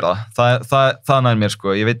segir það nær mér,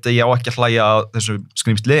 sko. Ég veit að ég á ekki að hlæja á þessu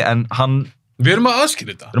skrýmsli, en Við erum að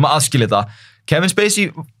aðskilja þetta. Kevin Spacey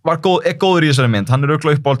er góður í þessari mynd, hann er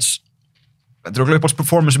örugglega uppáhalds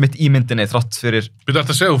performance mitt í myndinni þrátt fyrir... Við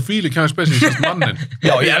ætlum að segja þú fíli Kevin Spacey í sérst mannin.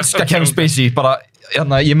 Já, ég elska Kevin Spacey, bara,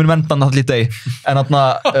 ég mun venda hann allir deg, en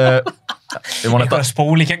Eitthvað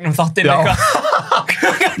spóli gegnum þáttinn eitthvað.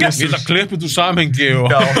 Ég ætla að klippa út úr samhengi og...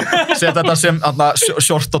 Já, setja þetta sem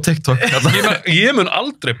short á TikTok. Ég mun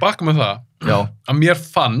aldrei bakka með það að mér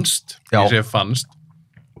fannst,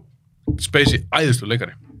 Spacey æðislu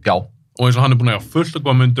leikari. Já. Og eins og hann er búin að hafa fullt að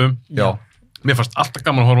góða myndum. Já. Mér fannst alltaf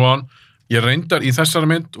gaman að horfa á hann. Ég reyndar í þessari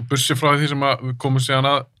mynd og bussi frá því sem við komum síðan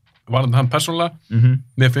að varðandi hann persónulega.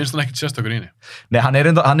 Mér finnst hann ekkert sérstakur í henni. Nei, hann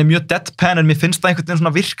er mjög deadpan, en mér finnst það einhvern veginn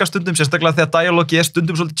svona virka stundum, sérstaklega þegar dialogi er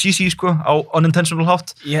stundum svolítið cheesy, sko, á unintentional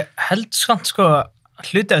hátt. Ég held samt, sko,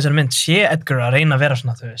 hluti af þessari mynd sé Edgar að reyna að vera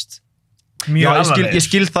svona, þú veist. Mjög alvarleg. Ég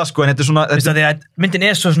skil það, sko, en þetta er svona... Þú veist að myndin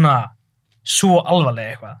er svo alvarleg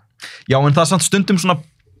eitthvað. Já, en það er samt stundum svona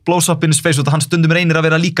blows up in his face og hann stundum reynir að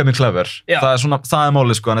vera líka mjög clever. Það er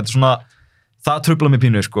málið, sko, en þetta er svona, það truflar mig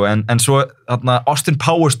pínu, sko, en svo, Austin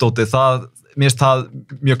Powers dótið, mér finnst það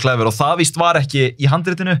mjög clever og það víst var ekki í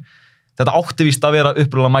handritinu, þetta átti víst að vera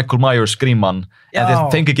upprunalega Michael Myers gríman, en þeir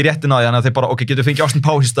fengi ekki réttin á því, þannig að þeir bara, ok, getur fengið Austin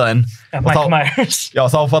Powers í staðinn. Mike Myers. Já,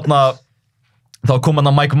 þá kom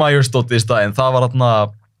hann að Mike Myers dótið í staðinn, það var þarna,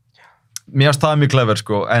 mér finnst það mjög clever,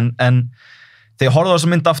 sko, en þegar ég horfði á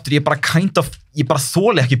þessa mynd aftur, ég bara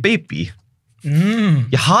þoli ekki Baby.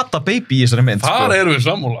 Ég hata Baby í þessari mynd, sko. Þar erum við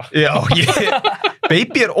sammála. Já,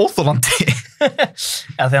 Baby óþolandi.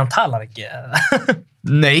 Eða þegar hann talar ekki, eða?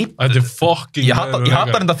 Nei. Þetta fucking... Ég hata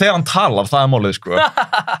þetta þegar hann talar, það málið, sko.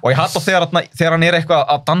 Og ég hata þegar hann eitthvað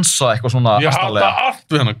að dansa eitthvað svona astalega. Ég hata allt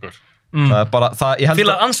við hann okkur. Það bara, ég held að...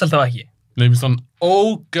 Fílar Ansel þá ekki? Nei, minnst hann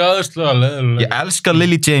ógæðislega leðilega. Ég elska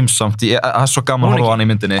Lily James samt, það svo gaman að horfa á hann í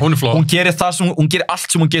myndinni. Hún flott. Hún gerir allt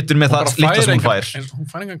sem hún getur með það litla sem hún fær. Hún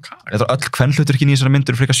fær engan karakter. Þetta öll kvenhluturkin í þessari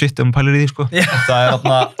myndir frekar shit ef hún pælir í því, sko. Það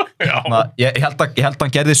þarna, ég held að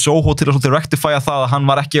hann gerði Soho til að rectifya það að hann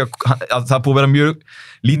var ekki, að það búið að vera mjög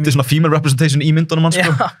lítið svona female representation í myndunum hans,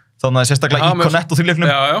 sko. Þannig að sérstaklega í Connect og þvíleiknum.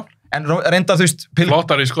 En reynda, þú veist...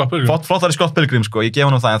 Flottari Scott Pilgrim, sko, ég gef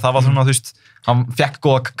hann það, en það var svona, þú veist, hann fekk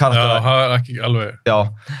góða karaktera. Já, það er ekki alveg... Já,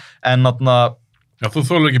 en þarna... Já, þú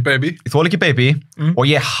þolir ekki Baby. Ég þoli ekki Baby, og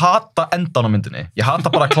ég hata endan á myndinni. Ég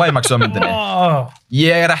hata bara climaxið á myndinni.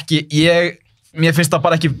 Mér finnst það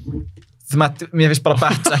bara ekki... Mér finnst bara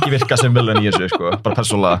Bats ekki virka sem villain í þessu, sko, bara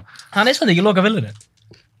persónulega. Hann er svolítið ekki loka villainin.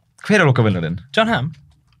 Hver er loka villainin? John Hamm.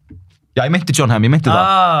 Já, ég meinti John Hamm, ég meinti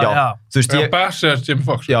það. Já. Þú veist, Bass er Jimmy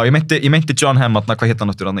Fox. Já, ég meinti John Hamm, hvað hétt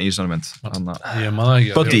hann aftur í þessari mynd? Ég man það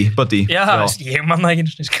ekki. Buddy. Já, ég man það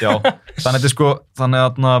ekki. Já, þannig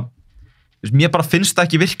að mér bara finnst það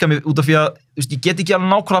ekki virka mig út af því að, þú veist, ég get ekki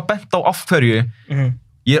alveg nákvæmlega bent á af hverju.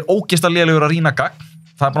 Ég er ógeðslega lélegur að rýna gagn,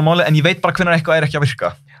 það er bara málið, en ég veit bara hvenær eitthvað er ekki að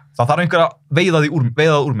virka. Það þarf einhver að veiða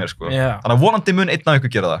það úr mér, sko. Þannig að vonandi mun einn af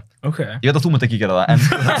ykkur gera það. Okay. Ég veit að þú munt ekki gera það, en...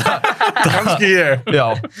 Kannski ég. Já.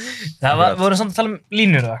 Það voru samt að tala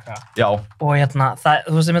línur eða eitthvað. Já. Og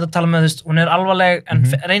þú veist, ég myndi að tala með, þú veist, hún er alvarleg, en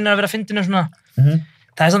reynir að vera fyndinu svona.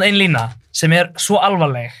 Það er samt ein lína sem er svo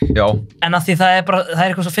alvarleg. Já. En að því það er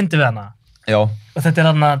eitthvað svo fyndið við hana. Já. Og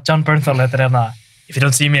þetta er John Bernthal, þetta er If you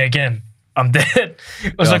don't see me again, I'm dead.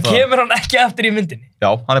 Og svo kemur hann ekki aftur í myndinni.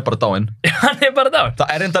 Já, hann er bara dáinn. Hann er bara dáinn.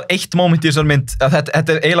 Það er reyndar eitt moment í þessar mynd, þetta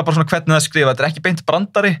er eiginlega bara svona hvernig það er skrifað, þetta er ekki beint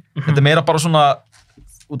brandari, þetta er meira bara svona,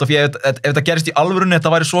 út af því ef þetta gerist í alvörunni,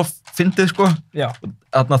 þetta væri svo fyndið, sko. Já.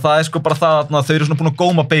 Það er sko bara það að þau eru svona búin að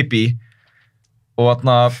góma Baby, og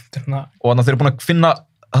þau eru búin að finna,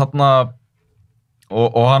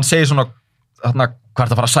 og hann segir svona, hvað er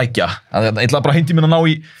það að fara að sækja? Ég ætlaði bara heimti mín að ná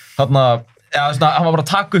í, hann var bara að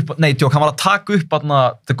taka upp, hann var að taka upp,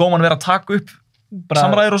 þegar góman verið að taka upp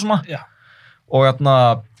samræður og svona. Já. Og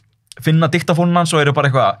finna diktafónin hans og eru bara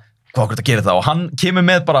eitthvað, hvað okkur þetta gerir það? Og hann kemur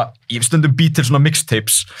með bara, ég stundum bý til svona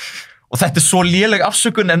mixtapes. Og þetta er svo léleg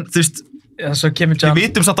afsökun, en þú veist, við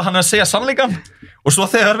vitum samt að hann er að segja sannleikan. Og svo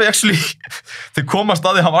þegar þeir komast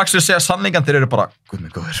að því, hann var actually að segja sannleikan, þeir eru bara, guð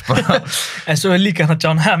minn góður. En svo er líka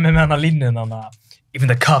John Hamm með hann að línu, Even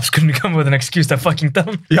the cops couldn't come with an excuse they're fucking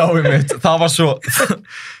dumb. Já, ég veit, það var svo,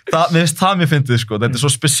 mér finnst það mér fyndið, sko, þetta er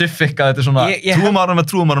svo specific að þetta er svona,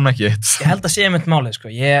 trúum árum ekki eitt. Ég held að segja mitt málið, sko,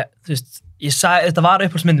 þú veist, ég sagði, þetta var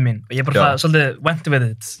uppáhaldsmyndin mín og ég bara svolítið went with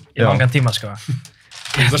it í langan tíma, sko.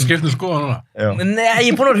 Það skiptir skoða núna? Nei,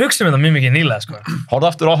 ég er búin að vera að hugsa um þetta mjög mikið nýlega, sko. Horfðu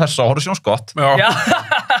aftur á þessa, horfðu síðan Scott. Já.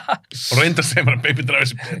 Og reynda að segja mér að Baby drive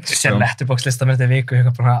sér betur. Sér letterbox-lista mér þetta viku,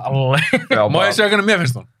 eitthvað bara alveg. Má ég segja hvernig mér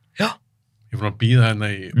finnst hún? Já. Ég er búin að býða hérna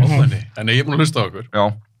í ofnæni, en ég er búin að hlusta á okkur. Já.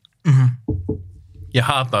 Ég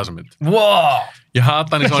hata þessa mynd. Wow! Ég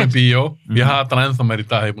hata hann í svona í bíó, ég hata hann ennþá meir í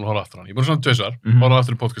dag þegar ég er búin að horfa aftur hann. Ég er búin svona tvisvar, horfa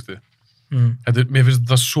aftur í podcastið. Mér finnst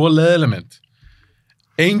þetta svo leiðileg mynd.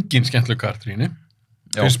 Engin skemmtileg karakter í henni,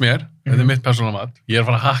 finnst mér. Þetta er mitt persónulega mat. Ég er að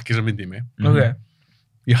fara að hakka þessa mynd í mig. Okay.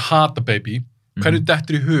 Ég hata Baby. Hverju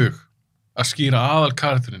dettur í hug að skýra aðal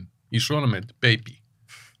karakterinn í svona mynd, Baby?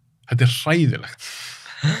 Þetta er hræðilegt.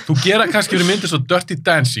 Þú gera kannski fyrir myndir svo Dirty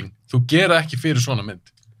Dancing, þú gera ekki fyrir svona mynd.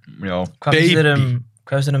 Já. Hvað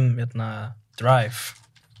finnst þér Drive?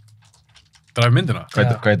 Drive myndina?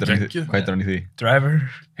 Hvað heitir hann í því? Driver.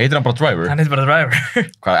 Heitir hann bara Driver? Hann heitir bara Driver.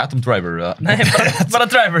 Hvað, Adam Driver? Nei, bara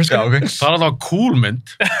Driver, sko. Já, ok. Það er alveg cool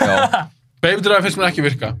mynd. Já. Baby Drive finnst mér ekki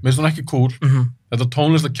virka, mér finnst hún ekki cool. Þetta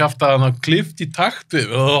tónlist að kjafta að hann klift í takt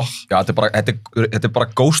við. Já, þetta er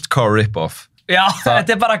bara Ghost Car rip-off. Já,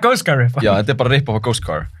 þetta er bara Ghost Car rip-off. Já, þetta er bara rip-off af Ghost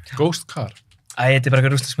Car. Ghost Car? Þetta er bara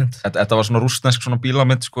eitthvað rússnesk mynd. Þetta var svona rússnesk svona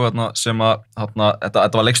bílamynd, sko, sem að,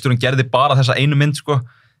 þetta var leikstjórinn gerði bara þessa einu mynd, sko.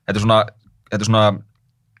 Þetta er svona,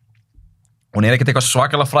 hún er ekkert eitthvað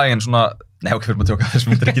svakalega fræg, en svona, nei, ok, fyrir maður tjóka, þessi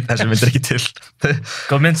mynd er ekki til.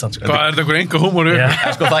 Góð mynd sann, sko. Hvað er þetta einhver enga húmóru?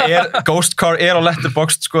 Sko, Ghost Car er á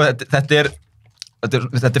Letterboxd, sko, þetta er,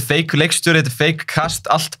 þetta fake leikstjóri, þetta fake cast,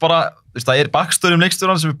 allt bara, það backstory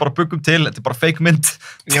leikstjóran sem við bara byggum til, þetta bara fake mynd.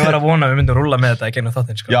 Ég var að vona að við myndum rúlla með þetta í gegnum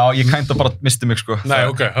þáttinn, sko. Já, ég kænta bara misti mig, sko. Nei,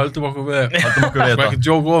 ok, höldum okkur við þetta. Ekki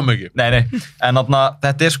djóka of mikið. Nei, en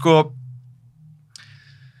þetta sko...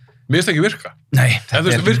 Mér finnst ekki virka. Nei,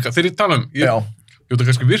 þetta virka, þegar ég tala þetta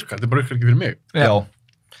kannski virka, þetta bara virkar ekki fyrir mig. Já.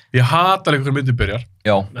 Ég hatar einhverjum myndibyrjar.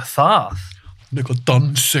 Já. Það? Eitthvað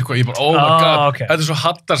dans, eitthvað, ég bara, oh my god, okay. Þetta svo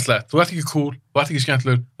hattarslegt, þú ert ekki cool, þú ert ekki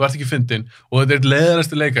skemmtlur, þú ert ekki fyndinn og þetta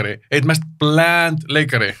leiðarasti leikari, eitt mest bland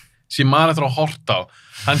leikari sem maður eftir að horta á.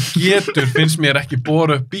 Hann getur, finnst mér, ekki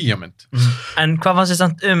bora upp bíómynd. En hvað fannst þið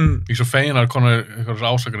samt Ég svo feinar konar eitthvað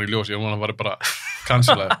ásakar í ljós, ég vona að það var bara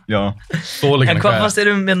cancelaði. Já. En hvað fannst þið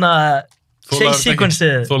chase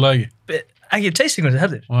sequence-ið? Þólaði ekki. Ekki chase sequence-ið,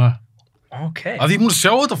 heldur? Ok. Að ég múið að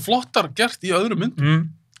sjá þetta flottar gert í öðrum myndum.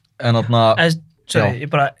 En sorry, ég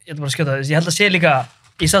bara skjóta þess, ég held að sé líka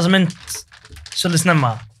ég sá þessa mynd svolítið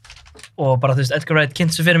snemma og bara þú veist, Edgar Wright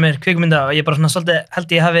kynnti sig fyrir mér kvikmynda og ég bara svona svolítið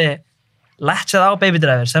held ég hafi latchað á Baby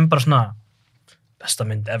Driver sem bara svona besta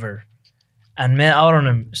mynd ever en með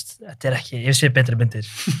árunum, þetta ekki ég sé betri myndir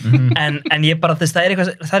en ég bara þess,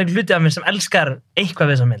 það er hluti af mér sem elskar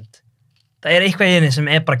eitthvað við þessa mynd það eitthvað í henni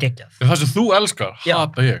sem bara geggjað það sem þú elskar,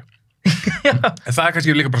 hata ég en það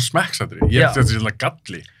kannski líka bara smekksattri ég þetta er svona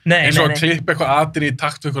galli eins og að klippa eitthvað atriði í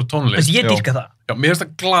takt við eitthvað tónlist ég dýrka það mér finnst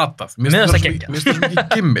það glatað mér finnst það svona ekki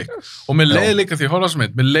gimmick og mér leið líka því að horfa þessum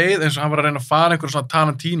mynd mér leið eins og hann var að reyna að fara einhverjum svona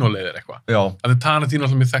Tarantino-leiðir eitthvað að Tarantino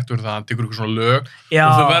alltaf mér þekktu fyrir það hann tekur eitthvað svona lög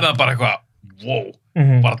og þau verða bara eitthvað wow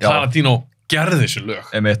bara Tarantino gerði þessi lög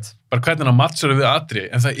bara hvernig hann matchar við atriði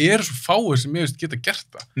en það eru svo fáir sem mér finnst geta gert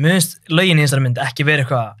það mér finnst lögin í þessari mynd ekki verið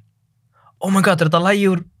eitthvað oh my god, þetta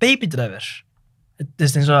lagið úr Baby Driver þetta er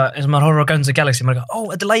eins og maður horfir á Guardians of the Galaxy maður er eitthvað,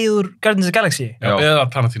 þetta er lagið úr Guardians of the Galaxy eða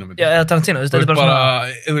Tarantino myndi eða Tarantino, þetta er bara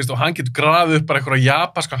svona og hann getur grafið upp bara einhverja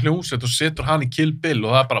japanska hljómsveit og setur hann í Kill Bill og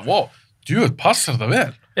það er bara, wow, djúið, passar þetta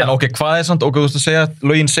vel ok, hvað er samt, þú veist að segja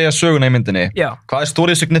lögin segja söguna í myndinni hvað er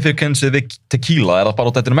story significance við tequila, er það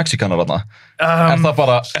bara þetta eru mexikanar þarna er það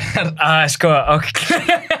bara sko, ok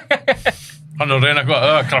hann er að reyna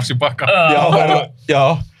eitthvað, krafs í bakka já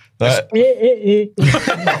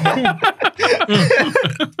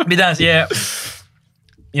Býta þess,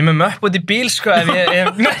 ég með möpp út í bíl, sko, ef ég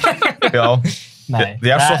Já,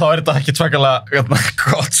 því ef svo þá er þetta ekki tvakalega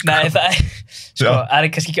gott, sko Nei, það er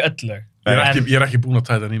kannski ekki öll lög Ég er ekki búin að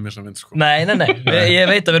tæta nýmið sem mynd, sko Nei, ég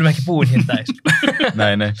veit að við erum ekki búin hér í dag, sko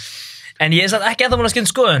Nei En ég er satt ekki ennþá búin að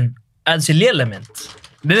skynna skoðun að þessi léleg mynd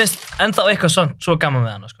Mér finnst ennþá eitthvað svo gaman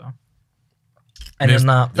við hana, sko En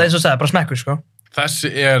það er svo að segja, bara smekkur, sko Þessi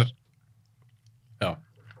er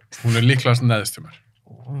hún er líklegast neðst til mér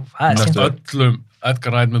öllum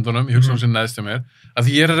Edgar Wright myndunum ég hugsa sem neðst til mér að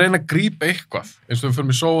því ég er að reyna að grípa eitthvað eins og við fyrir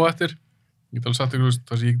mig Soho eftir ég get alveg sagt ykkur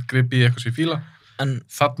þess að ég get gripið í eitthvað sem ég fíla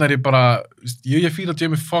þannig er ég bara ég fíla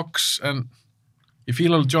Jamie Foxx en ég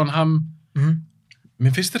fíla alveg John Hamm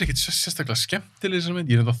mér finnst þetta ekkert sérstaklega skemmtileg þessar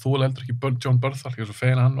mynd ég er enda þóla heldur ekki John Bernthal ég er svo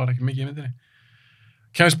fegin að hann var ekki mikið í myndinni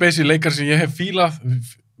Kevin Spacey leikar sem ég hef fílað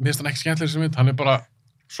mér finnst hann ekki skemmtileg þessar mynd hann er bara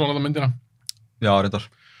svona það myndina Já, reyndar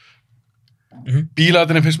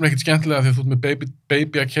Bílaðinni finnst mér ekkert skemmtilega því að þú ert með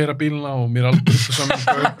baby að keyra bíluna og mér er alveg upp saman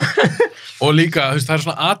og líka, þú veist, það er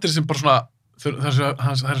svona atrið sem bara svona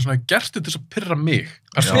það er svona gertu til þess að pirra mig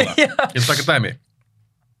persónulega, ég vil taka dæmi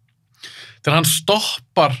þegar hann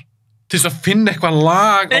stoppar til þess að finna eitthvað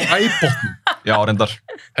lag á iPodnum Já, reyndar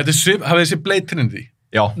hafið þessi Blade Trinity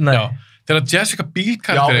Já þegar Jessica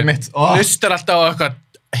Biel-karakterinn hlustar alltaf á eitthvað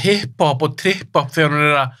hip-hop og trip-hop þegar hún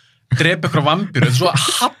er að drepa ykkur vampíru, þetta er svo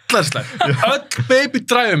hallarslegt öll Baby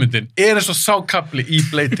Driver myndin er eins og sákabli í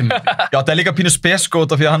Blade Trinity Já, það er líka pínu spesko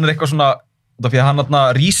út af því að hann er eitthvað svona út af því að hann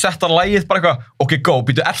resetar lagið bara eitthvað ok, go,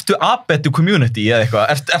 býtu, ertu abetu community eða eitthvað,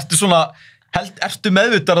 ertu svona ertu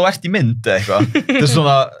meðvitað og ert í mynd eða eitthvað þetta er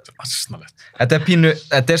svona þetta er pínu,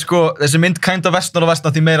 þetta er sko, þessi mynd kænda vestnar og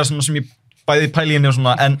vestnar því meira svona sem ég bæði pæli henni og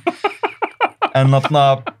svona en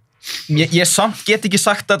ég samt get ekki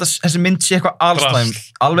sagt að þessi mynd sé eitthvað allslæm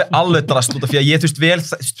alveg drast út af því að ég þú veist vel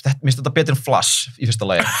minnst þetta betur en Flash í fyrsta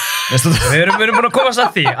lagi Við erum búin að komast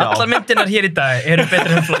að því allar myndirnar hér í dag eru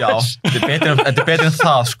betur en Flash Já, þetta er betur en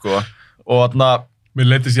það sko og mér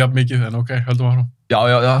leittist jafn mikið en ok, höldum áfram Já,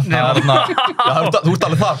 þú ert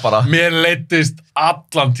alveg þar bara Mér leittist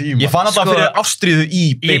allan tíma Ég fann þetta fyrir ástríðu í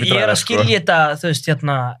Baby Driver Ég er að skilja þetta, þú veist,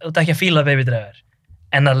 þú ert ekki að fíla Baby Driver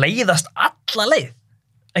en að leiðast alla leið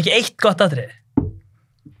ekki eitt gott atrið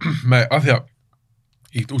Nei, af því að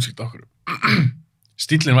ég get útsýkt okkur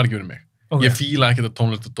stíllinn var ekki verið mig ég fíla ekki þetta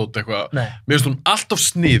tónlist og dót eitthvað mér finnst hún alltaf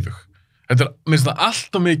sniðug mér finnst það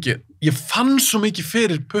alltaf mikið ég fann svo mikið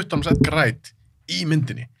fyrir puttanum Edgar Wright í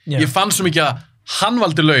myndinni. Ég fann svo mikið að hann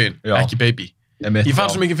valdi lögin, ekki Baby. Ég fann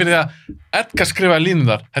svo mikið fyrir því að Edgar skrifaði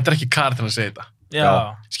línundar, þetta ekki Kári að segja þetta.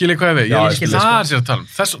 Skiljið hvað ég við? Það sér að tala um,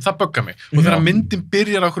 það böggar mig. Og þegar myndin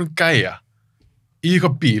byrjar á okkur gæja í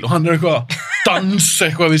eitthvað bíl og hann eitthvað að dansa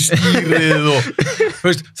eitthvað við stýrið og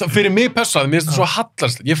veist, fyrir mig passaði, mér finnst það svo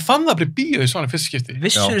hallarslegt. Ég fann það bara í bíó í svona fyrsta skipti.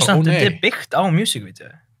 Vissur samt að þetta byggt á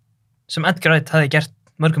music-vídeó sem Edgar Wright hafði gert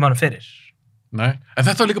mörgum árum fyrir. Nei, en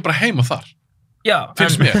þetta var líka bara heima þar. Já.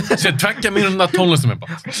 Finnst mér. Sér 2 mínútna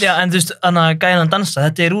tónlistarmyndband. Já, en þú veist, gæjan hann dansa,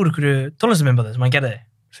 þetta úr einhverju tónlistarmyndbandi sem hann gerði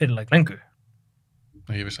fyrir lengd.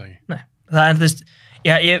 Nei, ég vissi það ekki. Nei, það er, þú veist,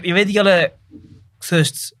 ég veit ekki alveg, þú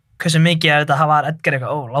veist, hversu mikið að þetta var Edgar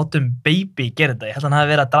eitthvað, látum Baby gera þetta. Ég held að hann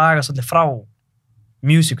hafi verið að draga svolítið frá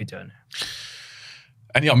music-vídeóinu.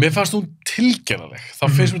 En já, mér fannst hún tilgerðaleg. Þá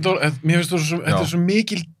finnst mér þetta er svo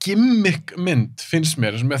mikil gimmick mynd, finnst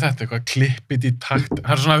mér, eins og með þetta, eitthvað klippið í takt.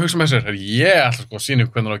 Það er svona að hugsa með sér, ég ætla sko að sýna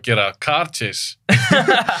ykkur hvernig að gera car chase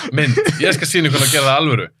mynd. Ég skal sýna ykkur hvernig að gera það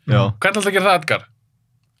alvöru. Hvernig ætla að gera það, Edgar?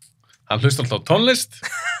 Hann hlustar alltaf á tónlist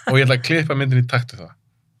og ég ætla að klippa myndin í takt við það.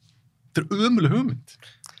 Þetta er ömuleg hugmynd.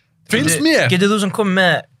 Finnst mér. Getur þú sem komið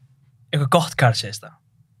með eitthvað gott car chase það?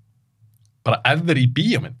 Bara ever í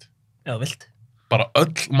bíómynd. Já, vilt. Bara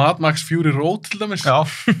öll Mad Max Fury Road til dæmis. Já.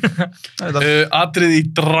 Atrið í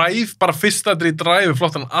Drive, bara fyrsta atrið í Drive,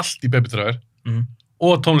 flott hann allt í Baby Driver.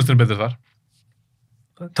 Og tónlistin betur þar.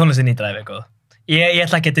 Tónlistin í Drive er góð. Ég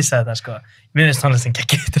ætla ekki að dissa þetta, sko. Mér finnst tónlistin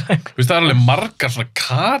ekki í Drive. Það er alveg margar svona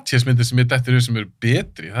kartjæsmyndir sem ég dettur sem eru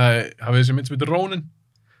betri. Hafið þessi mynd sem heitir Ronin.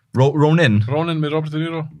 Ronin með Robert De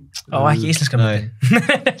Niro. Ekki íslenska myndin.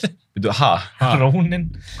 Veitu, Ronin.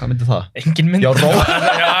 Hvað myndi það? Engin mynd. Já, Ronin.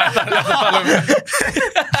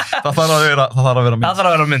 Það þarf að vera mynd. Það þarf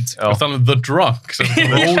að vera mynd. Það þarf að The Drunk.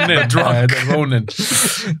 Ronin.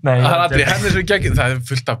 Það er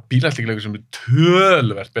fullt af bílættingleikur sem er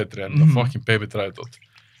töluvert betri en fucking Baby Driver.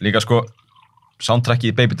 Líka sko,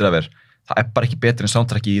 soundtracki í Baby Driver, það er bara ekki betri en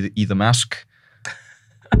soundtracki í The Mask.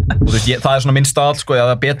 Og þú veist, það er svona minn stað, sko,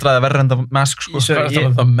 það er betra eða verra en The Mask, sko. Það er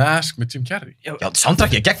það The Mask með Jim Carrey. Já,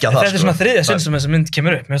 soundtracki er geggjað það, sko. Þetta er svona þriðja sinn sem þessi mynd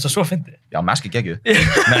kemur upp, mér finnst það svo fyndið. Já, Mask er geggjuð.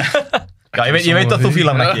 Já, ég veit að þú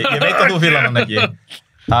fílar hann ekki.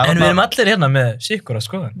 En við erum allir hérna með síkur að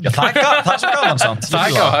skoða. Já, það er svo gaman samt. Það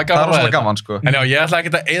er rosalega gaman, sko. En já, ég ætla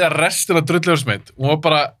ekki að eyða restina drulluversmynd. Hún var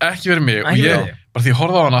bara ekki verið mig. Og ég, bara því ég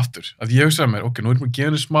horfði á hann aftur, að ég hugsaði mér, ok, nú erum við að gefa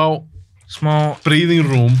henni smá breathing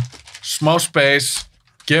room, smá space,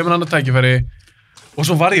 gefa henni annað tækifæri, og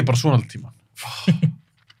svo var ég bara svona alltaf tíman.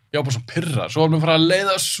 Ég var bara svo pirrað, svo var mér að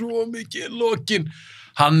leiða svo mikið í lokin.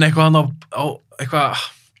 Hann eitthvað á eitthvað,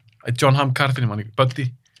 John Hamm Carfinni,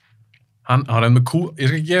 Buddy. Hann reyndi með cool, ég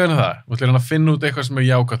skal ekki gefa henni það, þú ætlir hann að finna út eitthvað sem er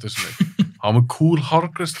jákvæmt þessu leik. Hann var með cool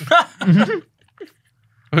hárgreiðslu.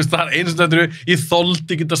 Þú veist, það er einu sem þetta ég þoldi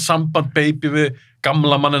ekki þetta samband Baby við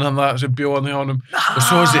gamla mannin hann sem bjóð hann hjá honum.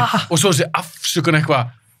 Og svo þessi afsökun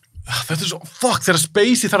eitthvað, þetta er svo, þegar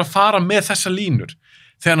Spacey þarf að fara með þessa línur.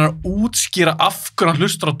 Þegar hann er að útskýra af hverju hann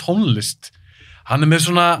hlustar á tónlist. Hann er með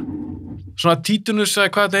svona títunus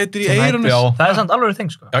eða hvað þetta heitir í eyrunus. Það er samt alveg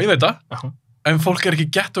þing, sko. Já, ég veit það. En fólk er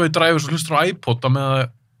ekki getaway driver sem hlustar á iPod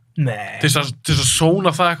til þess að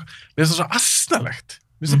sóna það eitthvað. Mér finnst það svo asnalegt.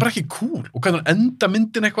 Mér finnst það bara ekki cool. Og hvernig hann enda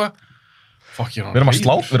myndin eitthvað. Fuck, ég er hann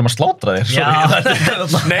Við erum að slátra þér. Já.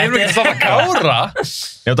 Nei, við erum ekki það að Kára.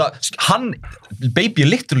 Hann, Baby er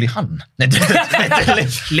literally hann.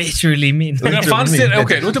 Literally mín. Fannst þér,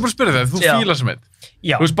 ok, nú ætlum ég bara að spyrja þig, þú fílar sem einn.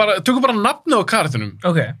 Já. Þú veist, tökum bara nafnið á karakterunum.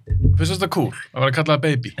 Ok. Finnst þetta cool að vera kallaði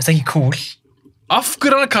Baby? Finnst það ekki cool? Af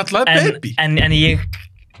hverju hann kallaði Baby? En ég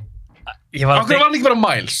var... Af hverju var hann ekki bara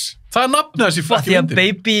Miles? Það er nafnið þessi fokki myndin. Því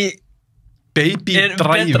að Baby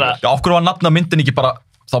Driver. Já, af hverju var nafnið myndin ekki bara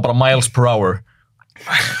miles per hour?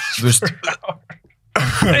 Þú veist...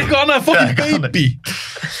 Eitthvað annað fokki Baby.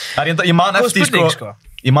 Ég man eftir,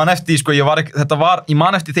 ég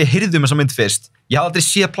man eftir þegar ég heyrði þessa mynd fyrst. Ég hafði aldrei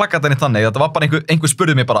séð plakatann í þannig. Þetta var bara einhver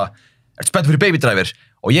spurði mig bara, ertu spennt fyrir Baby Driver?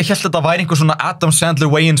 Og ég held þetta væri einhver svona Adam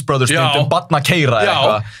Sandler Wayans Brothers mynd barna keira eða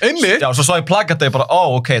eitthvað. Já, einmitt. Já, svo sá ég plakata og ég bara,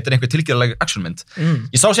 ok, þetta er einhver tilgerðarleg actionmynd.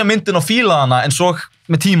 Ég sá sér myndin og fílaði hana, en svo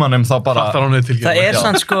með tímanum þá bara... Það er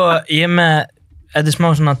svona, sko, ég er með, þetta er smá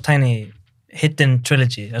svona tiny hidden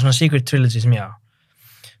trilogy, það er svona secret trilogy sem ég á.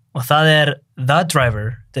 Og það er The Driver,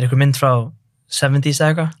 þetta er einhver mynd frá 70s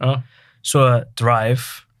eða eitthvað. Svo Drive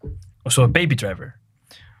og svo Baby Driver.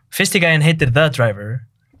 Fyrsti gæinn heitir The Driver,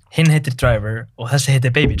 hinn heitir Driver og þessi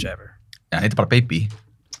heitir Baby Driver. Já, hann heitir bara Baby.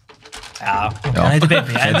 hann heitir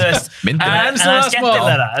Baby, en þú veist, Myndir. en það er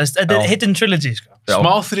skemmtilegra, þetta er hidden trilogy, sko.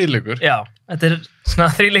 Smá þríleikur. Já, þetta er svona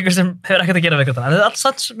þríleikur sem hefur ekkert að gera við eitthvað, en þetta er allt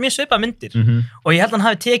satt mjög svipað myndir, og ég held að hann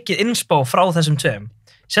hafi tekið innspá frá þessum tveim,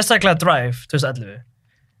 sérstaklega Drive 2011,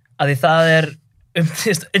 að því það er,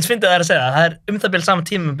 eins fyndið það er að segja, það er það bil sama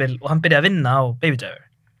tímabil og hann byrjaði að vinna á Baby Driver.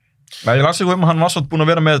 Ég las ekki hann var svo búinn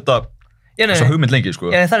að vera með þetta, þessa hugmynd lengi,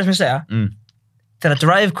 sko. Já, það er sem ég segja, þegar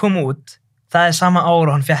Drive kom út, það er sama ár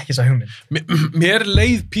og hann fekk þessa hugmynd. Mér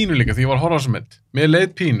leið pínu líka því ég var að horfa á þessa mynd. Mér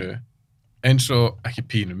leið pínu eins og, ekki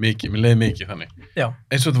pínu, mikið, mér leið mikið þannig. Já.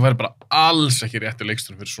 Eins og þetta væri bara alls ekki réttu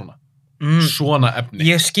leikstjórn fyrir svona efni.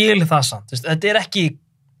 Ég skil það samt, þetta er ekki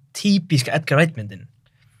típiska Edgar Wright myndin.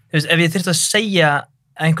 Ef ég þyrfti að segja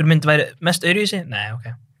að einhver mynd væri mest öðruvísi, nei,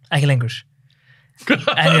 ok, ekki lengur.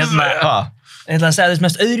 En ég ætla að segja þess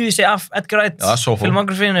mest öðruvísi af Edgar Wright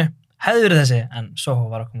filmografíinu hefði verið þessi, en Soho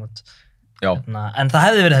var að koma út. En það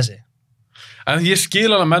hefði verið þessi. En ég skil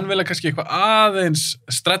alveg að menn vilja kannski eitthvað aðeins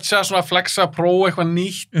stretcha, svona flexa, prófa eitthvað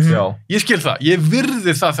nýtt. Ég skil það. Ég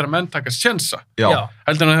virði það þegar menn taka sjensa.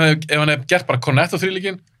 Heldur en ef hann hef gert bara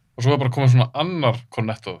Cornetto-þrílíkin og svo var bara komið svona annar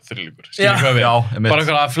Cornetto-þrílíkur. Skilur hvað við? Bara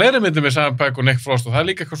eitthvað fleiri myndir með Simon Pegg og Nick Frost og það er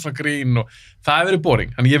líka eitthvað svona grín og það hefur verið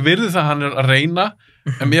boring. Þannig ég virði það að hann er að reyna,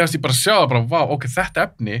 en mér finnst ég bara að sjá það bara, vá, ok, þetta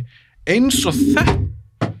efni, eins og þetta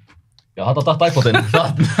Já, þetta datt iPodinn.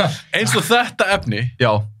 Eins og þetta efni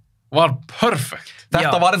var perfect.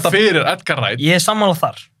 Þetta var enda fyrir Edgar Wright. Ég er sammála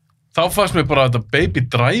þar. Þá fannst mér bara þetta Baby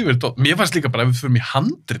Driver, mér fannst líka bara ef við förum í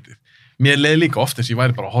handritið. Mér leið líka oft eins ég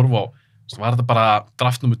væri bara að horfa á, var þetta bara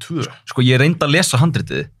draft nummer 2. Sko, ég reyndi að lesa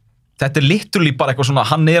handritið. Þetta er literally bara eitthvað svona,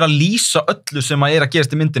 hann er að lýsa öllu sem að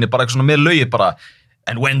gerast í myndinni, bara eitthvað svona með lögið bara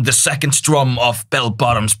and when the second strum of bell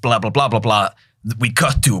bottoms bla bla bla bla bla we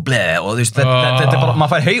cut to, bleh, og þú veist, þetta er bara,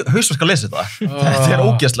 maður fær hausverk að lesa þetta. Þetta er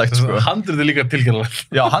ógeðslegt, sko. Handritið er líka tilgerðarlegt.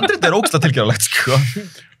 Já, handritið er ógeðslega tilgerðarlegt, sko.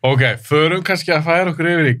 Ok, förum kannski að færa okkur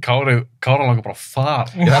yfir í Kára langar bara far.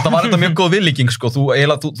 Þetta var þetta mjög góð viðlíking, sko. Þú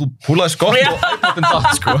púlaði skott og iPodinn datt,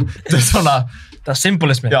 sko. Þetta er svona... Það er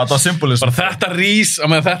symbolismi. Já, það var symbolismi. Bara þetta rís, að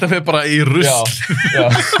með þetta fyrir bara í rusl. Já,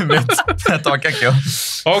 þetta var geggjó.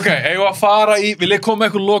 Ok, eigum að fara í, vil ég koma með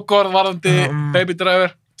eitthvað lokaorð varðandi Baby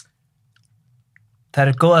Driver? Það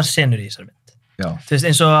eru góðar senur í þessari mynd. Já. Þú veist,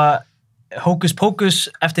 eins og Hókus Pókus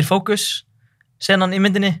eftir Fókus senan í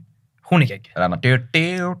myndinni, hún ekki. Er það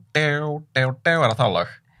þá lag?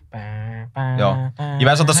 Já. Ég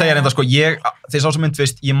veist að segja reynda, sko, þegar sá sem mynd,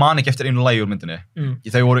 veist, ég man ekki eftir einu lagi úr myndinni. En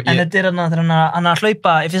þetta er hann að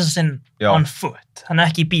hlaupa í fyrsta sinn on foot. Hann er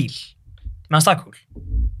ekki í bíl. Men hann stakk cool.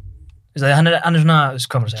 Hann er svona,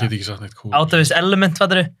 hvað maður að segja? Get ekki sagt neitt cool. Átöfis element,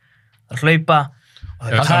 fattur þú? Það er hlaupa.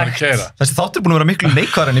 Þessi þáttur er búin að vera miklu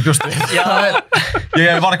neikvæðar enn í brjóstu. Já,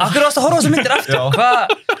 ég var ekki... Akkur varst að horfa á þessar myndir aftur? Hvað?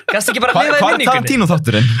 Gæst ekki bara að lifa í minningunni? Hvað er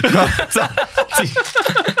Tarantino-þátturinn?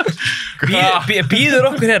 Býður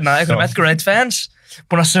okkur hérna, einhverjum Edgar Wright fans,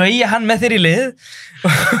 búin að sveigja hann með þér í lið.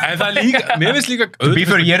 En það er líka, mér finnst líka...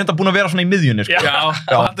 Ég er enda búin að vera svona í miðjunni, sko. Já,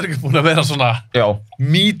 það er ekki búin að vera svona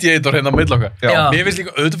mediator hérna á milli okkar. Mér finnst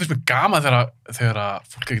líka, auðvitað finnst mér gaman þegar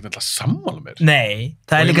fólk er ekki nefnilega sammála mér. Nei,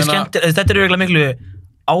 það er líka skemmt, þetta er eiginlega miklu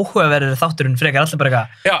áhugaverður þátturinn frekar allir bara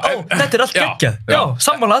eitthvað, þetta er allt geggjað, já,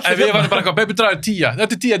 sammála allir. Ef ég var bara eitthvað, Baby Driver 10,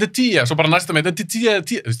 þetta er 10, svo bara næsta með, þetta er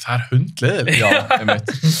 10, það er hundleðileg. Já, einmitt.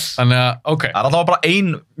 Þannig að, ok. Það er alltaf bara ein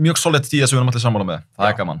mjög solid 10 sem við erum allir sammála með, það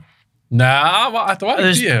er gaman. Þetta var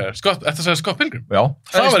ekki 10, þetta sagði Scott Pilgrim. Já.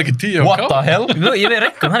 Það var ekki 10 What the hell? Ég veit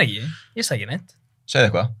reynkum hann ekki, ég sagði ekki neitt. Segðu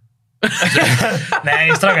eitthvað. Nei,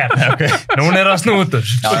 strákar, núna er það snútur.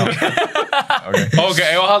 Ok,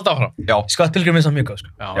 ef að halda áfram. Já. Scott Pilgrim er svo mjög góð, sko.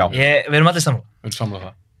 Já. Við erum allir sammála. Við erum sammála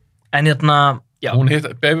það. En hérna, já.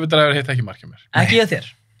 Baby Driver hitt ekki markið mér. Ekki ég þér.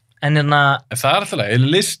 En hérna... En það er alltaf leið,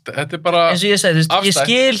 list, þetta er bara... Eins og ég segi, ég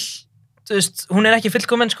skil, þú veist, hún er ekki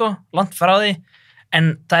fullkomin, sko, langt frá því, en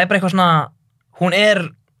það er bara eitthvað svona, hún er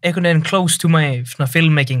einhvern veginn close to my svona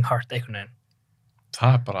filmmaking heart, einhvern veginn.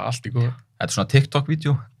 Það er bara allt í góð. Þetta er svona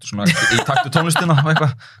TikTok-vídeó, þetta er svona í takt við tónlistina og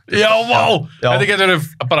eitthvað. Já, vá! Þetta getur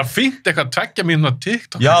bara fínt eitthvað 2 mínútna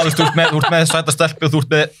TikTok. Já, þú ert með sæta stelpu og þú ert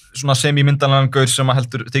með svona semi-myndanlegan gaur sem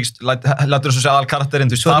heldur, lætur þess að segja aðal karakterinn,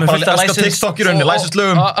 þú veist, það er bara að elska TikTok í rauninni,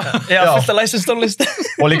 læsislögum. Já, fullt af læsistónlist.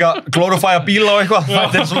 Og líka glorifya bíla og eitthvað,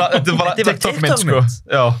 þetta er bara TikTok-mynd, sko.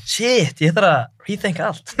 Shit, ég þarf að rethinka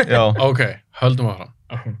allt. Já. Ok, höldum áfram.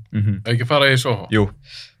 Ekki fara í Soho. Jú.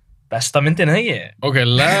 Besta myndin, eða ekki? Ok,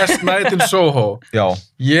 Last Night in Soho. Já.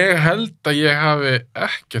 Ég held að ég hafi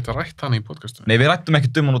ekkert rætt hana í podcastunum. Nei, við rættum ekki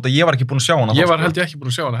um hana út að ég var ekki búin að sjá hana. Ég var held ég ekki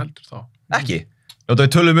búin að sjá hana heldur þá. Ekki? Já, það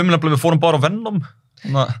við tölum við fórum bara á Venom.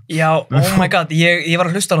 Já, oh my god, ég var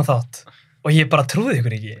að hlusta hana þátt og ég bara trúði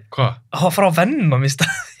ykkur ekki. Hvað? Það var frá Venom í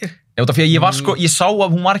stað. Já, það fyrir að ég var sko, ég sá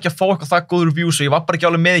að hún var ekki að fá eitthvað það góður reviews og ég var bara ekki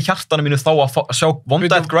alveg með í hjartanu mínu þá að sjá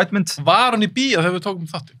vonda Edgar Wright mynd. Var hún í bíó þegar við tókum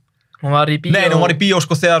þáttinn? Hún var í bíó... Nei, hún var í bíó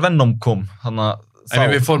sko þegar Venom kom, þannig að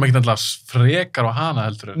En við fórum ekkert alltaf frekar á hana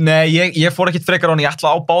heldur. Nei, ég fór ekkert frekar á hana, ég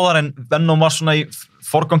ætla á báðar en Venom var svona í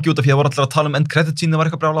forgangi út af því að voru allir að tala end credit scene var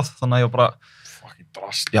eitthvað brjálað, þannig að ég var bara... Fucking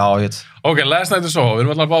drast. Já, ég veit. Ok, Last Night in Soho, við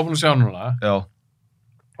erum alltaf búin að sjá núna. Já.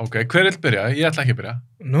 Ok, hver vill byrja? Ég ætla ekki að byrja.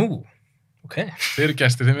 Nú, ok. Þið eru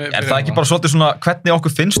gestir, þið byrja. Er það ekki bara svolítið svona hvernig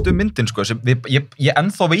okkur finnst myndin, sko? Ég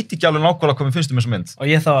ennþá veit ekki alveg nákvæmlega hvað mér finnst þessa mynd. Og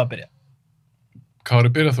ég þá að byrja.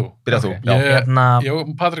 Kári, byrjað þú? Byrjað þú, já. Ég og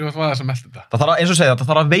Patrekur var það sem meldi þetta. Það þarf, eins og segja, það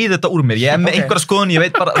þarf að veiða þetta úr mér. Ég er með einhverja skoðun, ég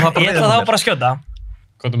veit bara, það bara ég ætla þá bara að skjóta.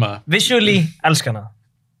 Hvað með það? Visually, elskana.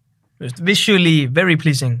 Visually, very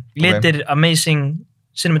pleasing. Litir, amazing.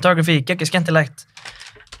 Cinematography, geggja skemmtilegt.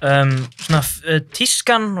 Svona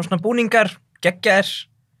tískan og svona búningar, geggjar.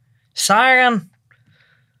 Sagan.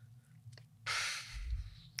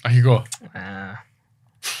 Ekki góð.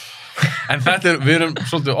 En við erum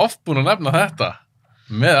svolítið oft búin að nefna þetta.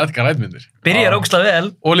 Með Edgar Wright myndir. Byrjar ógeðslega vel.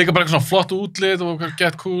 Og líka bara eitthvað svona flott útlit og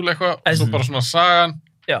get cool eitthvað. Og svo bara svona sagan.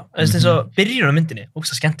 Já, eins og byrjun á myndinni.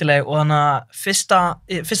 Ógeðslega skemmtileg. Og þannig að fyrsta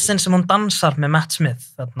sinn sem hún dansar með Matt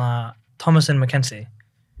Smith. Þarna Thomasin McKenzie.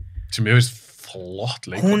 Sem ég veist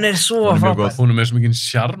flott leikona. Hún svo frábær. Hún með svo mikið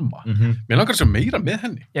sjarma. Mér langar að sjá meira með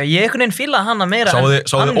henni. Já, ég einhvern veginn fílaði hana meira.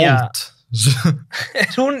 Sáðu Old. Er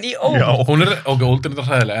hún í Old? Já, hún er, ok, Old er þetta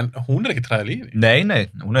hræðilega, en hún er ekki hræðileg í því. Nei,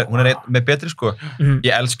 hún er með betri sko.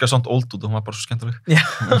 Ég elska samt Old út og hún var bara svo skemmtileg. Já,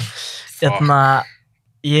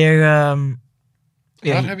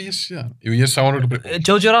 Hvar hef ég séð hann? Jú, ég sá hann bara...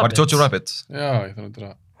 Jojo Rabbit. Var Jojo Rabbit? Já, ég þarf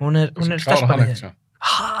að... Hún er stelpan í því.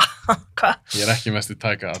 Hvað? Ég er ekki mest í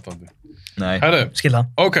tæka aðdándi. Nei. Herru. Skil það.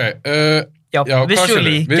 Ok, já,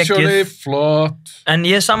 visually, flott. En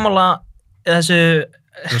ég sammála þessu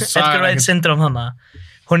Edgar Wright syndrom þannig.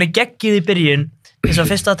 Hún er geggjuð í byrjun, eins og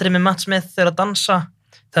fyrsta atriði með Matt Smith þegar að dansa.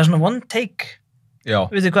 Það er svona one take. Já.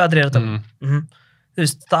 Veitu hvað atriði þetta? Þú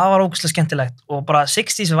veist, það var ógeðslega skemmtilegt og bara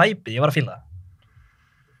 60s vibe, ég var að fíla það.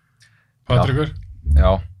 Patrekur?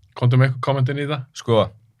 Já. Komdu með eitthvað kommentin í það? Sko,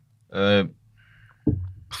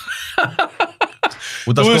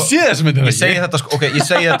 Þú hefur séð þessu myndina? Ég segi þetta, sko, ok, ég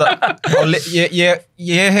segi þetta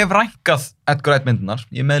ég hef rankað Edgar Wright myndirnar,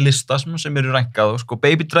 ég er með lista sem eru rankað og sko,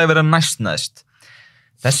 Baby Driver er næst neðst.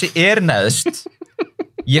 Þessi er neðst.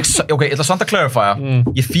 Ok, ég ætla samt að clarifya,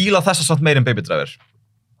 ég fíla þessa samt meir en Baby Driver.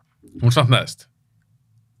 Hún er samt neðst?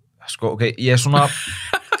 Sko, ok, ég er svona...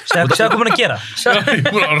 Segðu hvað búin að gera. Ég er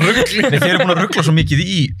búin að ruggla. Nei, þið eru búin að ruggla svo mikið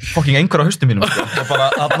í fucking einhverja haustum mínum, sko. Það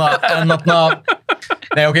bara,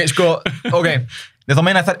 Nei, ok, sko, ok. Nei, þá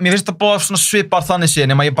meina ég það, mér finnst þetta bara svona svipar þannig séð,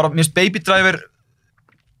 nema ég bara, mér finnst Baby Driver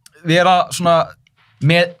vera svona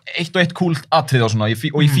með eitt og eitt coolt atrið og svona,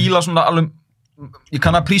 og ég fíla svona alveg, ég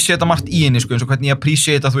kann að appreciata margt í henni, sko, eins og hvernig ég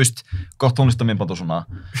appreciata, þú veist, gott tónlistarmyndband og svona.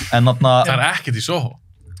 En þarna... Það er ekkert í Soho.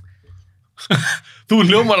 Þú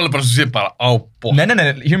hljómar alveg bara sem sé bara á bótt. Nei,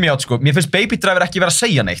 hear me out, sko. Mér finnst Baby Driver ekki vera að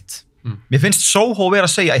segja neitt. Mér finnst Soho vera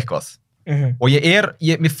að segja eitthvað. Og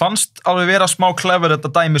mér fannst alveg vera smá clever þetta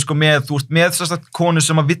dæmi, sko, með, þú veist, með þess að konu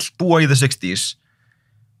sem að vill búa í the 60s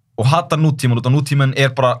og hatar nútíman, og nútíman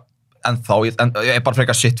er bara ennþá, ég er bara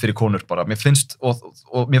frekar shit fyrir konur bara. Mér finnst,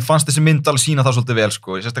 og mér fannst þessi mynd alveg sína það svolítið vel,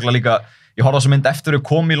 sko. Ég sérstaklega líka, ég horfði á þessu mynd eftir að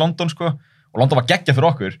kom í London, sko. Og London var geggjað fyrir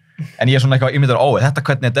okkur, en ég er svona eitthvað ímyndar þetta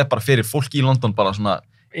hvernig þetta er bara fyrir fólk í London bara svona,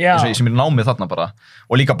 sem er námið þarna bara,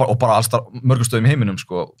 og líka bara alls þar mörgum stöðum í heiminum,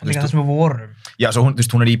 sko. Líka það sem við vorum. Já, svo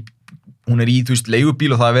hún er í, þú veist,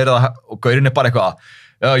 leigubíl og það er verið að, og gaurinn er bara eitthvað,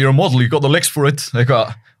 you're a model, you got the legs for it,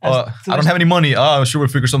 eitthvað, I don't have any money, I'm sure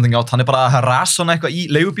we'll figure something out, hann er bara að harassa hana eitthvað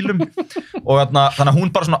í leigubílum, og þannig að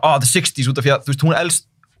hún bara svona, the 60s, út af því að, þú veist,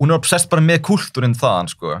 hún er obsessed bara með kultúrinn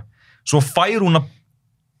þaðan, sko. Svo fær hún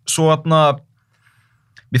að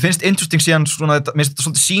mér finnst interesting síðan svona þetta, mér finnst þetta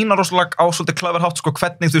svolítið sína rosalega á svolítið clever hátt, sko,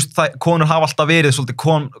 hvernig, þú veist, konur hafa alltaf verið svolítið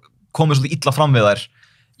komið svolítið illa fram við þær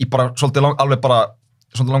í bara svolítið alveg bara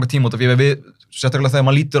svolítið langa tíma út af því við sérstaklega þegar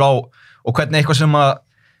maður lítur á og hvernig eitthvað sem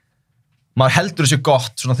maður heldur þessi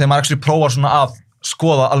gott, svona þegar maður actually prófar svona að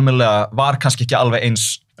skoða almennilega var kannski ekki alveg eins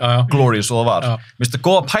glorious og það var. Mér finnst þetta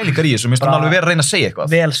góða pælingar í þessu, mér finnst það alveg verið að reyna að segja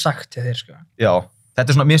eitthvað. Vel sagt til þér, sko. Já, þetta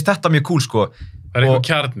er svona, mér finnst þetta mjög cool, sko. Það er einhver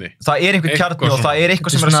kjarni. Það er einhver kjarni og það er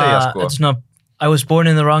eitthvað sem er að segja, sko. Þetta er svona, I was born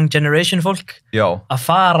in the wrong generation fólk. Já. Að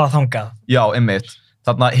fara þangað. Já, einmitt.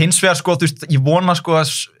 Þarna hins vegar, sko, þú veist, ég vona, sko,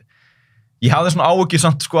 að ég hafði svona áhyggjur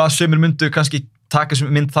samt, sko, að sumir myndu kannski taka sem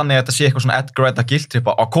mynd þannig að þetta sé eitthvað svona Edgar Wright að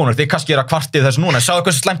guilt-trippa á konur. Þið kannski eru að kvartið þessu núna. Sjáðu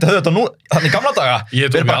hversu slæmt að höfðu þetta nú, þannig í gamla daga.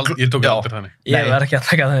 Ég tók aldrei þannig. Ég var ekki að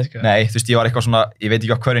taka það, sko. Nei, þú veist, ég var eitthvað svona, ég veit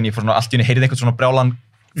ekki á hverjum, ég fór svona allt í henni heyrið eitthvað svona brjálan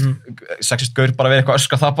sexist gaur bara verið eitthvað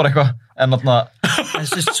öskra það bara eitthvað, en þarna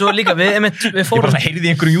svo líka, við ég fórum bara heyrði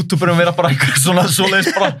í einhverjum youtuberum vera bara eitthvað svona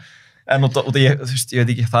svoleiðis bara, en út af ég, þú veist, ég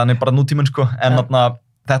veit ekki, það er bara nútíminn, sko, en þarna,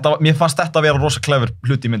 mér fannst þetta að vera rosa clever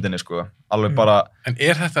hlut í myndinni, sko, alveg bara. En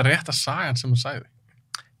þetta rétta sagan sem hún sagði?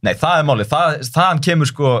 Nei, það er málið, þaðan kemur,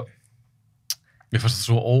 sko. Mér fannst þetta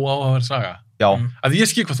svo óáhugaverð saga. Já. Að ég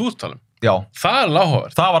skil hvað þú ert að tala um. Já. Það er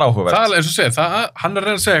áhugavert. Það var áhugavert. Það er eins og segir, hann er að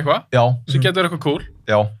reyna að segja eitthvað. Já. Sem getur eitthvað cool.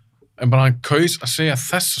 Já. En bara hann kaus að segja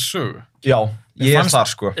þessa sögu. Já, ég er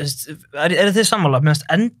þar, sko. Er þið sammála? Mér finnst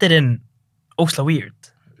endirinn ógeðslega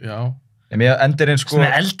weird. Já. Mér endirinn, sko.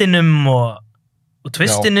 Með eldinum og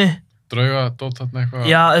tvistinu. Drauga, dótatna eitthvað.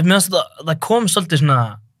 Já, mér finnst það kom svolítið svona.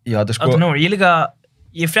 Já, þetta er sko.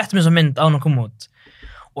 Ég frétti mér svo mynd án að koma út.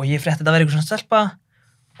 Og ég frétti þetta að vera eitthvað svona stelpa.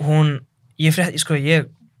 Og ég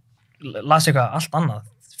las eitthvað allt annað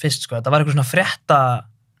fyrst, sko. Það var eitthvað svona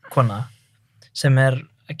fréttakona sem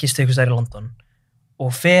gisti eitthvað stær í London og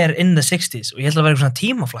fer in the 60s og ég held að það var eitthvað svona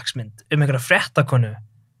tímaflagsmynd einhverja fréttakonu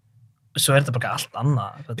og svo þetta bara allt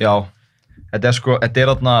annað. Já, þetta er sko, þetta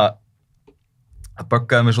er þarna að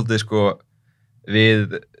buggaði mig svolítið, sko,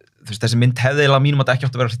 við, þú veist, þessi mynd hefði eiginlega mínum að þetta ekki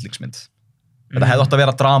átt að vera hryllingsmynd. Þetta hefði átt að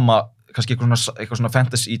vera drama, kannski eitthvað svona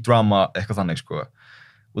fantasy drama, eitthvað þannig, sko.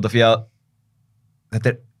 Út af því að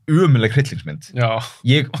þetta er umuleg hryllingsmynd. Já.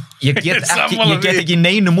 Ég get ekki í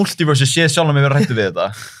neinu multiverse séð sjálf mig vera hrættu við þetta.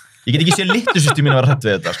 Ég get ekki séð litlu systur mín að vera hrættu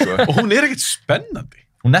við þetta, sko. Og hún er ekkert spennandi.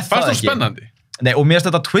 Hún er það ekki. Fannst hún spennandi? Nei, og mér finnst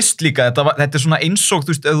þetta twist líka, þetta er svona einsog,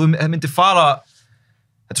 þú veist, ef þú myndir fara,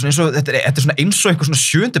 þetta er svona einsog eitthvað svona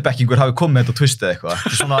sjöndibekkingur hafi komið með þetta twist eða eitthvað.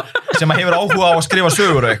 Þetta er svona, sem að hefur áhuga á að skrifa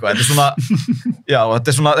sögur og eitthvað. Þetta er svona, já,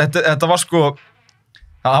 þetta var sko,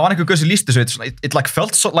 það var einhver gauð sem lýsti þessu, svona, it like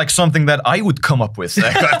felt like something that I would come up with,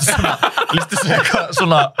 eitthvað, þetta svona, lýsti þessu eitthvað,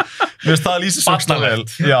 svona, mér finnst það lýsti svo vel,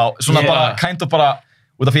 já, svona bara, kind of bara,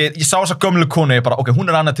 út af því ég sá þessa gömlu konu, ég bara, ok, hún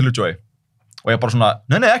er Anna Taylor-Joy, og ég bara svona,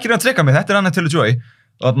 nei, ekki reyna að treka mig, þetta er Anna Taylor-Joy,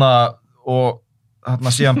 og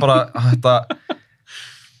þarna síðan bara, þetta,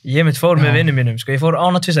 ég mitt fór með vinnum mínum, sko, ég fór á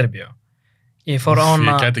hana tvisar í bíó, ég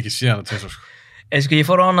gæti ekki síðan að tvisar, sko, ég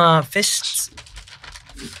fór á hana fyrst.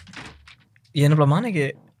 Ég nefnilega man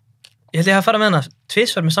ekki, ég held ég að fara með hana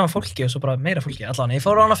tvisvar með sama fólki og svo bara meira fólki, allavega. Ég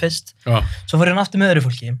fór á hana fyrst, svo fór ég hana aftur með öðru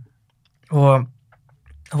fólki og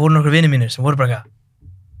það voru nokkur vinir mínir sem voru bara eitthvað,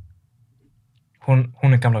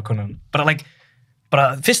 hún er gamla konan,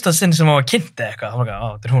 bara fyrsta sinn sem hún var kynnt eitthvað, það var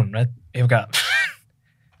eitthvað, þetta er hún, right? Ég var eitthvað,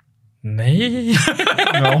 nei,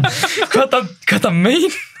 hvað það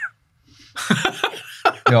mein?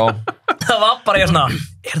 Já. Það var bara ég svona,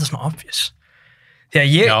 er þetta svona obvious? Því að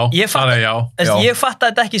ég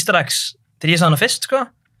fattaði þetta ekki strax þegar ég sá hana fyrst, sko.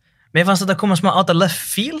 Mér fannst þetta að koma smá out of left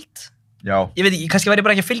field. Já. Ég veit ekki, kannski var ég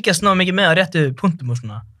bara ekki að fylgjast ná mikið með á réttu punktum og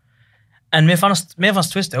svona. En mér fannst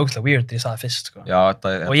twistið ógeðslega weird þegar ég sá það fyrst, sko. Já, þetta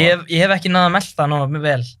er... Og ég hef ekki náða að melta ná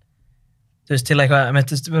vel. Þú veist, til eitthvað,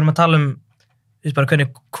 við vorum að tala þú veist bara hvernig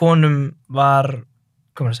konum var,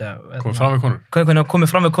 hvað maður að segja? Komið fram við konur. Hvernig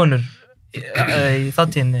komið fram við konur í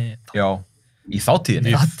þáttíðinni. Já. Í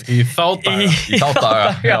þáttíðinni? Í þá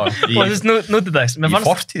daga. Já. Og þessi nútidags. Í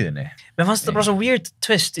fortíðinni? Mér fannst þetta bara svo weird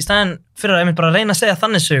twist í staðinn fyrir að ég bara reyna að segja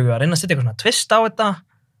þannig sögu, að reyna að setja eitthvað svona twist á þetta.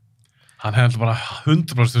 Hann hefði bara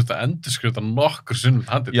 100% þurft að endurskrifa nokkur sinnum.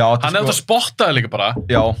 Hann hefði að spottaði líka bara.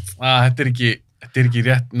 Já. Þetta er ekki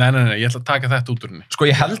rétt, nei, ég ætla að taka þetta út úr henni. Sko,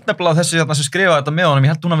 ég held nefnilega að þessi sem skrifaði þetta með honum,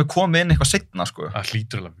 ég held hún hafi komið inn eitthvað seinna, sko. Það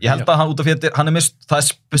hlýtur alveg. Ég held að hann út af því að það er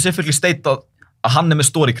specifically stated að hann er með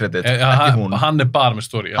story credit, ekki hún. Hann er bara með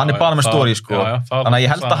story. Hann er bara með story, sko. Þannig að ég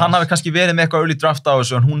held að hann hafi kannski verið með eitthvað early draft á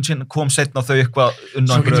þessu, en hún kom seinna þau eitthvað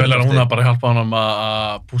Svo getur vel að hún hafi bara hjálpað honum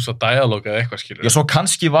að pússa dialog eða eitthvað, skilur. Já, svo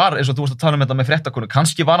kannski var, eins og þú varst að tala um þetta með fréttakonu,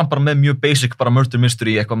 kannski var hann bara með mjög basic, bara murder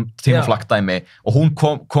mystery, eitthvað tímaflakk dæmi, og hún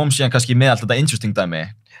kom síðan kannski með allt þetta interesting dæmi.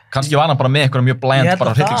 Kannski var hann bara með eitthvað mjög bland,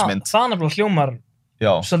 bara hryllingsmynd. Það nefnilega hljómar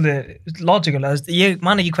svolítið logical, ég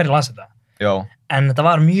man ekki hverju las þetta. Já. En þetta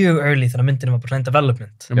var mjög early þegar myndinu var bara svona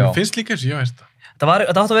development. Mér finnst líka eins og ég veist það. Þetta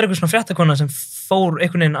átti að vera eitthvað svona fréttakona sem fór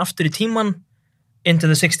einhvern veginn aftur í tíman into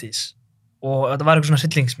the 60s og þetta var eitthvað svona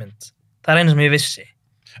hryllingsmynd. Það er eina sem ég vissi.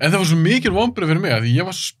 En það var svo mikil vonbrigði fyrir mig að ég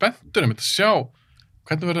var svo spenntur að sjá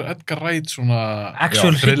hvernig verður Edgar Wright svona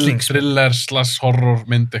actual thriller / horror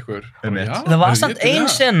mynd eitthvað. Það var samt ein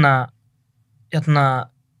sena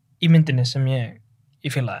í myndinni sem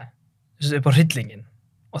ég fílaði. Þessu upp á hryllingin.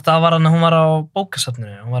 Og það var hún var á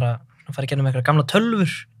bókasafninu, hún var að fara í gennum eitthvað gamla tölvur.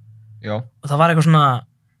 Já. Og það var eitthvað svona...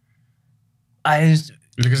 Ég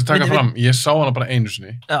vil ekki taka fram, ég sá hana bara einu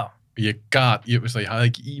sinni. Já. Ég veist að ég hafði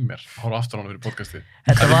ekki í mér að horfa aftur á hana fyrir podcastið.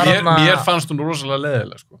 Mér fannst hún rosalega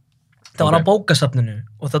leiðilega, sko. Það var á bókasafninu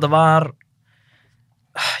og þetta var...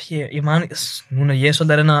 Ég man, núna ég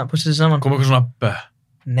svolítið að reyna að pússa þessu saman. Kom eitthvað svona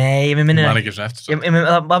Nei, mér minnir Man ekki svona eftir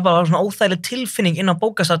það var bara svona óþægileg tilfinning inn á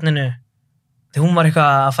bókasafninu þegar hún var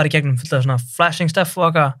eitthvað að fara í gegnum fullt af svona flashing stuff og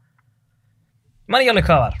eitthvað ég man ekki alveg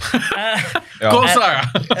hvað var Góð saga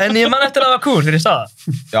en ég man eftir að það var cool þegar ég sá það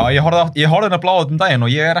Já, ég horfði hérna bláa daginn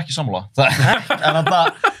og ég ekki sammála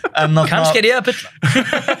kannski ég að bylla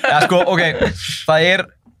Já, sko, ok,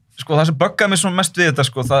 það sem buggaði mig svona mest við þetta,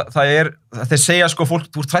 sko, það er, þeir segja, sko, fólk,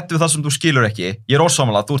 þú ert hræddur við það sem þú skilur ekki. Ég er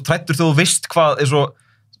ósammála, þú ert hræddur þegar þú veist hvað, þegar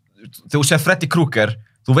þú segir Freddy Krueger,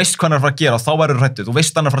 þú veist hvað hann er að fara að gera og þá verður hræddur. Þú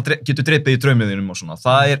veist hann er að fara að getur drepið í draumum og svona.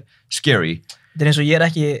 Það er scary. Þetta er eins og ég er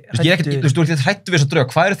ekki hræddur. Þú ert hræddur við þessa draug.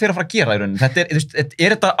 Hvað eru þeir að fara að gera í rauninni?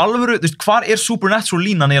 Er þetta alvöru, hvar er supernatural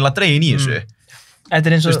línan eiginlega dregin í þessu?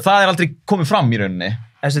 Það er aldrei komið fram í rauninni.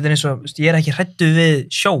 Þetta er eins og, ég er ekki hræddur við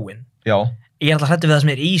sjóinn. Já. Ég er alltaf hræddur við það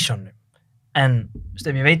sem er í sjónum. En ef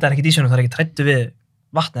ég veit að það er ekkert í sjónum, það er ekkert hræddur við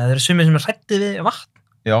vatni. Það eru sumir sem er hræddur við vatn.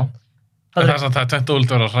 Já. Það er tvennt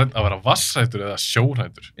ólíkt að vera vatnsræddur eða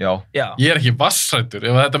sjóræddur. Já. Ég er ekki vatnsræddur.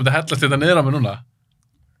 Ef þetta myndi hellast þetta niður á mig núna,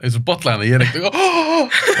 eins og botlæðina, ég er ekki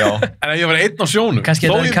Já. En ef ég var einn á sjónum kannski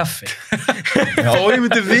þetta er kaffi þó ég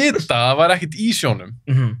myndi vita að það var ekkert í sjónum.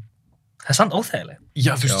 Það er samt óþægilegt.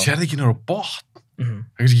 Já, þú veist, sérði ekki niður á botn. Það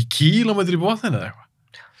er kannski kílómetri í botninu eða eitthvað.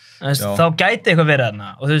 Þá gæti eitthvað verið þarna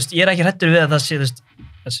og þú veist, ég er ekki hræddur við að það sé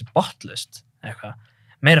það sé botnlaust eitthvað.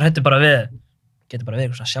 Meira hræddur bara við getur bara verið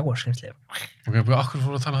eitthvað svona sjávarskrimsli. Ok, akkur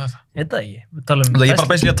fóru að tala um þetta? Ég veit það ekki. Við tala um ég er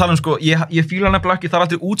bara basically að tala um, sko, ég fíla nefnilega ekki, það er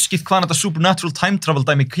aldrei útskipt hvaðan þetta supernatural time travel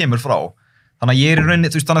dæmi kemur frá. Þannig að ég er í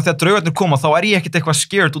rauninni, þú veist, þannig að þegar draugarnir koma, þá er ég ekkert eitthvað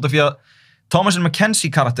scared út af því að Thomasin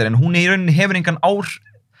McKenzie karakterinn, hún í rauninni hefur engan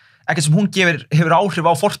ekkert sem hún hefur áhrif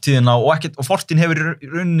á fortíðina og fortíðin hefur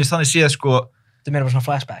í rauninni þannig séð, sko. Þetta er meira bara svona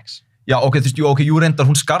flashbacks. Já, ok, þú veist, jú reyndar,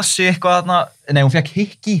 hún skar sig eitthvað þarna, nei, hún fékk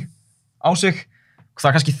hikki á sig. Það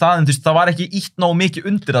er kannski það, en þú veist, það var ekki ítt nógu mikið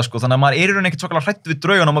undir það, sko, þannig að maður er í rauninni ekkert svakalega hræddur við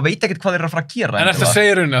draugana og maður veit ekkert hvað þeir eru að fara að gera. En þetta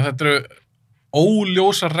segir rauninni að þetta eru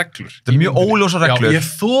óljósar reglur. Þetta er mjög óljósar reglur. Já, ég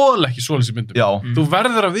þol ekki svoleiðis í myndum. Já. Þú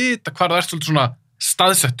verður að vita hvað það er svolítið svona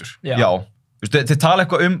staðsettur. Já. Þú veist, þeir tala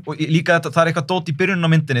eitthvað og líka þetta, það er eitthvað dót í byrjunum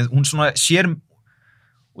á myndinni, hún svona sér,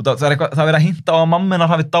 það er verið að hinta á að mamma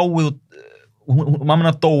hennar hafi dáið og mamma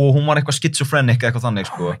hennar dó og hún var eitthvað schizophrenic eitthvað þannig,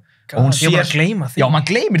 sko. Og hún sér, ég bara gleyma því. Já, maður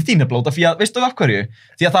gleymir því nefnilega, því að, veistu af hverju?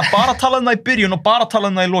 Því að það er bara talað um það í byrjun og bara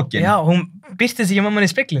talað um það í lokin. Já, hún birtist ekki mamman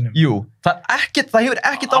í speglinum. Jú, það hefur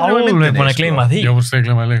ekkert áhrif á myndinni. Alveg búin að gleyma því. Já, hún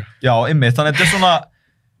gleyma því líka. Já, einmitt, þannig að þetta er svona,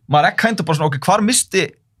 maður er kind of bara svona, ok, hvar misti,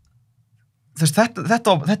 þetta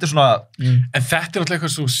er svona... En þetta er alltaf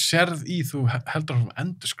eitthvað sem þú sérð í, þú heldur að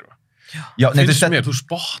endurskrifa. Já, nei, þú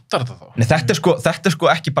spottar þetta þá. Nei, þetta er sko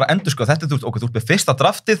ekki bara endurskrifa, þetta er, þú ert með fyrsta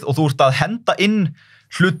draftið og þú ert að henda inn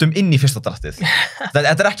hlutum inn í fyrsta draftið.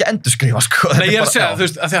 Þetta er ekki endurskrifa, sko. Nei, ég er að segja, þú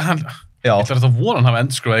veist, að því að hann, ég ætla að það vona hann hafa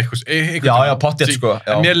endurskrifað eitthvað. Já, pottþétt, sko.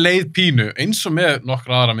 En mér leið pínu, eins og með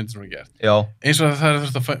nokkra aðra myndir sem hann gert. Já. Eins og það er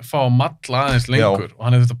þurft að fá að malla aðeins lengur og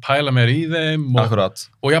hann hefur þurft að pæla meira í þeim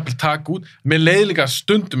og jafnvel taka út. Mér leið líka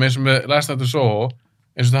stundum eins og með Last Night in Soho,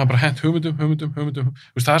 eins og það er bara hent hugmyndum. Þú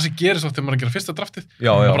veist, það sem gerist oft þegar maður er að gera fyrsta draftið.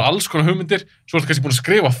 Það er bara alls konar hugmyndir, svo er það kannski búin að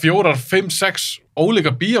skrifa 4, 5, 6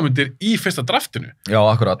 ólíka bíómyndir í fyrsta draftinu. Já,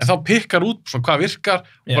 akkurat. En þá pikkar út svona hvað virkar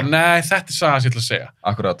og bara, nei, þetta er sagan sem ég ætla að segja.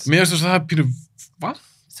 Akkurat. Mér finnst þess að það er pínu vant.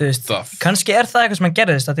 Þú veist, kannski er það eitthvað sem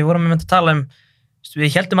gerðist, að því vorum við myndið að tala um,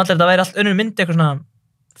 við heldum allir að það væri allt önnur myndi, eitthvað svona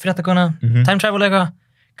fréttakona, time travel eitthvað.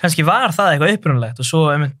 Kannski var það eitthvað upprunalegt og svo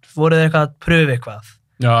voru þeir eitthvað að pröfu eitthvað.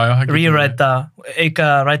 Rewrite, auka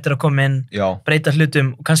writer að koma inn, breyta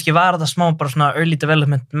hlutum og kannski var þetta smá bara svona early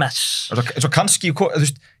development mess. Svo kannski, þú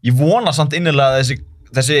veist, ég vona samt innilega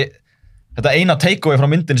þetta eina takeaway frá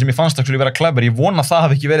myndin sem ég fannst að vera clever, ég vona það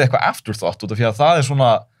hafi ekki verið eitthvað afterthought út af því að það er svona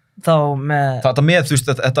þetta með, þú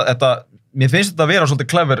veist, mér finnst þetta að vera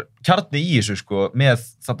svolítið clever kjarni í þessu, sko, með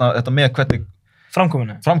þetta með hvernig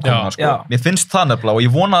framkomuna, sko. Mér finnst það nefnilega og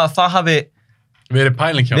ég vona að það hafi verið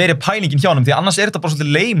pælingin hjá honum, því annars er þetta bara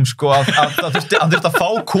svolítið lame, sko, að þurft að fá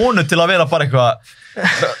konu til að vera bara eitthvað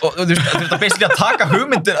og þú veist að basically að taka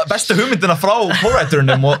bestu hugmyndina frá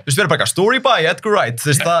co-writernum og þú veist, vera bara eitthvað story by Edgar Wright,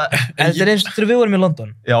 þú veist það. Þetta er eins og þegar við vorum í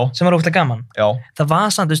London, sem var ógeðslega gaman. Það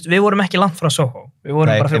var samt, þú veist, við vorum ekki langt frá Soho, við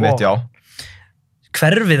vorum bara fyrir ofan.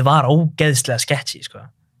 Hverfið var ógeðslega sketchy, sko,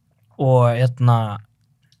 og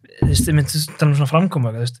þú veist, ég myndi tala um svona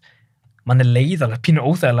framkomu, þú veist, mann er leiðarlega, pínu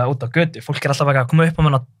óþægilega út á götu, fólk er alltaf að koma upp á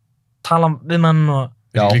mann og tala við mann og...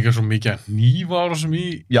 Það er líka svo mikið að hnífa ára sem í...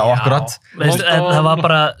 Já, akkurat. Það var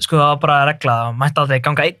bara, sko, það var bara regla, það mætti aldrei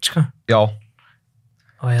ganga einn, sko. Já.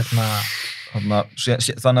 Og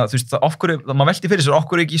þannig að, þú veist, maður velti fyrir sér,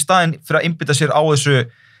 okkur ekki í staðinn fyrir að einbytta sér á þessu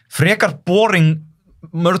frekar boring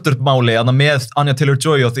murdermáli með Anya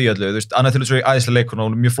Taylor-Joy og því öllu, þú veist, Anya Taylor-Joy æðislega leikona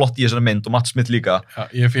og mjög flott í þessari mynd og Matt Smith líka. Já,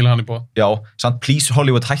 ég fíla hann í bóð. Já, samt please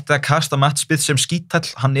Hollywood, hætti að kasta Matt Smith sem skítall,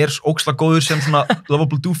 hann ógeðslega góður sem svona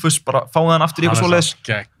lovable doofus, bara fáið hann aftur í eitthvað svoleiðis.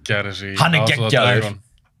 Hann geggjaður,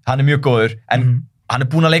 hann mjög góður, en hann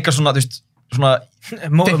búinn að leika svona, þú veist, svona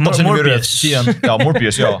 15 sinnum í röð síðan, já,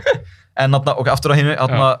 Morbius, já. En aftur á hinu,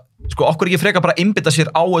 sko, okkur ekki frekar bara einbytta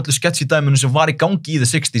sér á öllu sketchy dæmunum sem var í gangi í the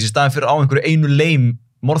 60s í staðin fyrir á einhverju einu lame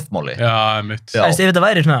morðmáli. Já, mitt. Ef þetta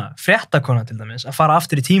væri svona fréttakona til dæmis, að fara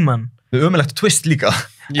aftur í tíman. Það ömurlegt twist líka.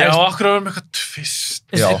 Já, okkur var með eitthvað twist.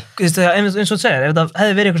 Já. Eins og þú segir, ef þetta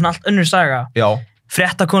hefði verið eitthvað svona allt önnur saga,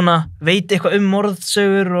 fréttakona, veit eitthvað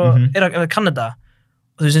morðsögur og kann þetta.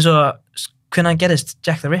 Og þú veist eins og, hvenær gerðist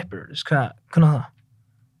Jack the Ripper? Hvernig það?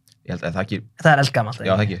 Ég held að það ekki... Það er eldgamalt.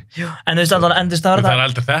 Já, það ekki. En þú veist alltaf... Það er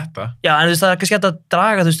eldur þetta. Já, en þú veist það er kannski hægt að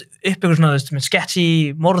draga, þú veist, upp ykkur svona, þú veist, með sketchy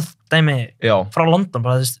morðdæmi frá London,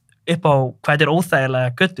 bara, þú veist, upp á hvað þetta er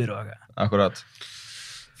óþægilega göttur og eitthvað. Akkurat.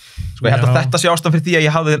 Sko, ég held að þetta sé ástæðan fyrir því að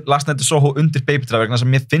ég hafði last night Soho undir Baby Driver, vegna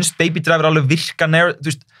sem mér finnst Baby Driver alveg virka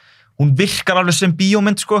þú veist, hún virkar alveg sem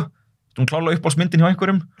bíómynd, sko. Hún klála uppáhaldsmyndin hjá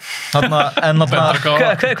einhverjum.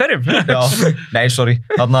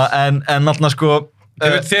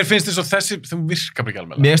 Þér finnst þess að þessi, þeim virkar ekki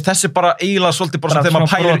alveg. Mér finnst þessi bara eiginlega svolítið bara þegar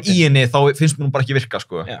maður pælir í henni, þá finnst mér hún bara ekki virka,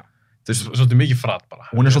 sko. Svolítið mikið frat bara.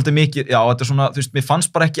 Hún er svolítið mikið, já, þetta er svona, þú veist, mér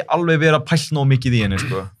fannst bara ekki alveg vera pælt nóg mikið í henni,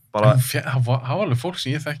 sko. Það var alveg fólk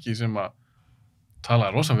sem ég þekki sem að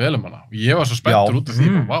talaði rosa vel hana. Ég var svo spenntur út af því,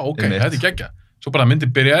 ok, þetta er geggjað. Svo bara myndi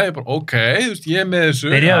byrjaði, bara ok, þú veist, ég er með þessu.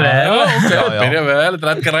 Byrja vel, þetta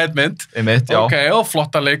er Edgar Wright mynd. Ok, og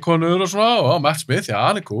flotta leikonur og svona, og Matt Smith, já,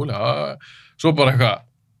 hann er cool, já. Svo bara eitthvað,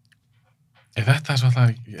 er þetta svo alltaf,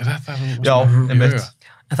 Já, einmitt.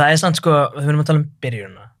 En það er samt sko, við verðum að tala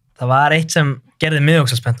byrjunna. Það var eitt sem gerði mig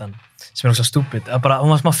ógeðslega spenntan, sem ógeðslega stúpid.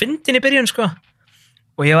 Hún var smá fyndin í byrjun, sko.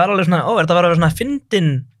 Og ég var alveg svona, þetta var alveg svona fyndin,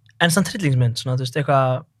 en samt hryllingsmynd, svona, þú veist,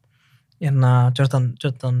 eitthvað,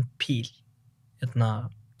 Jordan Peele,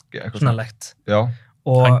 svona legt. Já.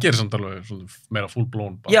 Hann gerir samt alveg meira full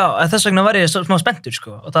blown. Já, þess vegna var ég smá spenntur,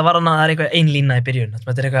 sko. Og það var það er eitthvað ein lína í byrjun.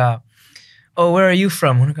 Þetta er eitthvað, oh, where are you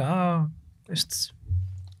from? Hún er eitthvað, veist,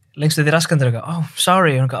 lengstu því raskandur eitthvað, oh,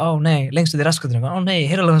 sorry, hún er eitthvað, nei, lengstu því raskandur eitthvað, nei,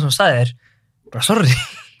 heyrðu alveg það sem sagði þér, bara sorry.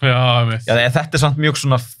 Já, mitt. Já, þetta er samt mjög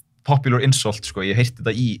svona popular insult, sko, ég held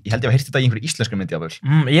ég að heyrti þetta í einhverju íslenskri myndi, jafnvel.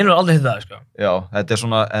 Ég hef aldrei hitt það, sko. Já, þetta er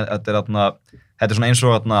svona eins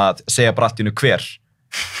og að segja bara allt í hennu hver,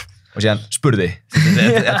 og síðan spurði.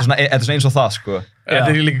 Þetta er svona eins og það, sko. Þetta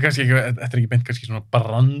er líka kannski ekki, þetta er ekki beint kannski svona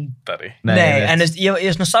brandari. Nei, en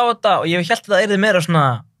ég svona sá þetta og ég held að það yrði meira svona,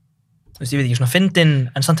 þú veist, ég veit ekki, svona fyndin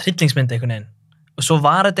en samt hryllingsmynd einhvern veginn. Og svo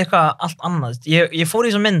var þetta eitthvað allt annað. Ég fór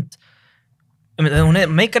í þessa mynd, hún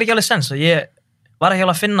meikar ekki alveg sens og ég var ekki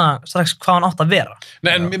alveg að finna strax hvað hann átt að vera.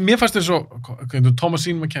 Nei, en mér fannst þetta svo,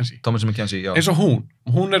 Thomasine McKenzie, já. Eins og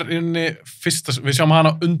hún er inni fyrsta, við sjáum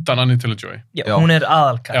hana undan Anya Taylor-Joy. Já, hún er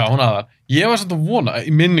aðalkart. Já, hún aðal. Ég var samt að vona,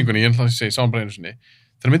 í minningunni, ég ætla að segja, sáum bara einu sinni,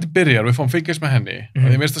 þegar myndi byrjar og við fáum fylgjast með henni, og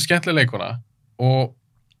ég veist það skemmtilega leikona, og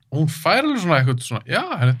hún fær alveg svona eitthvað svona, já,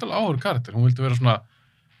 henni er alveg áhugur karakter, hún vildi vera svona,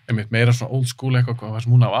 meira svona old school eitthvað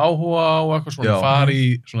sem hún hafa áhuga á eitthvað svona, fari í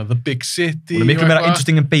svona the big city. Hún er miklu meira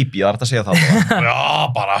interesting en Baby, það er hægt að segja það bara. Já,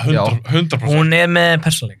 bara 100%. Hún er með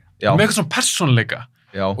persónleika. Með eitthvað svona persónleika.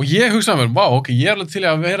 Og ég hugsaði mér, ok, ég er alveg til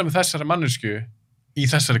að vera með þessari mannesku í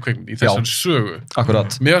þessari kvikmynd, í þessari sögu.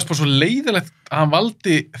 Akkurat. Mér varst bara svo leiðilegt að hann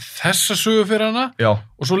valdi þessa sögu fyrir hana. Já.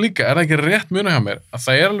 Og svo líka, er það ekki rétt muna hjá mér, að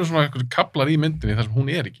það er alveg svona eitthvað kaplar í myndinni þar sem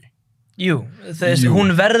hún er ekki. Jú,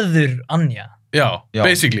 hún verður Anja. Já,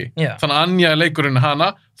 basically. Já. Þannig að Anja er leikurinn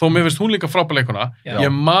hana, þó mér finnst hún líka frábær leikuna. Ég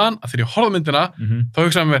man að þegar ég horfði myndina, þá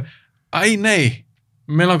hugsaði mér,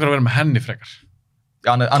 mér langar að vera með henni frekar.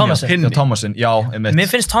 Thomasin, já, einmitt. Mér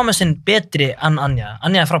finnst Thomasin betri en Anja.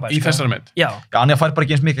 Anja er frábær. Í þessari mynd? Já. Anja fær bara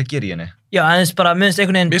ekki eins mikið að gera í henni. Já, en þess bara, mér finnst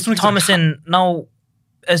einhvern veginn Thomasin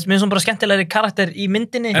mér finnst hún bara skemmtilegri karakter í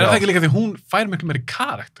myndinni. En það ekki líka því hún fær miklu meiri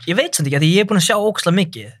karakter? Ég veit samt ekki, því ég er búin að sjá ógeðslega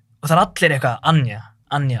mikið og það er allir eitthvað Anja.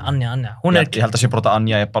 Ég held að sé bara að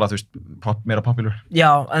Anja er bara, þú veist, meira popular. Já,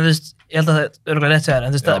 en þú veist, ég held að það er örgulega rétt sér,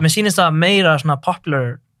 en þú veist, mér sýnist að meira svona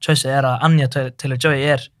popular choice er að Anya Taylor-Joy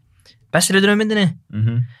er besti hlutur um myndinni.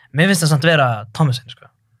 Mér finnst það samt vera Thomasin,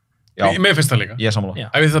 sko. Já, mér finnst það líka. Ég er sammála.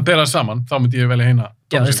 Ef við það bera það saman, þá myndi ég velja hérna.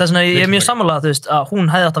 Já, þess vegna ég er mjög sammála, þú veist, að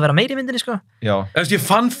hún hefði átt að vera meiri í myndinni, sko. Já. Ég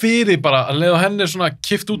fann fyrir bara að leiða henni svona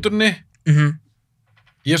kift út úr henni.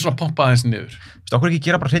 Ég er svona pompað aðeins niður. Þú veist, okkur ekki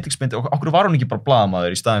gera bara hryllingsmyndi, okkur var hún ekki bara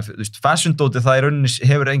blaðamaður í staðin fyrir, þú veist, fashion-dótið það í rauninni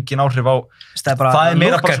hefur engin áhrif á, það er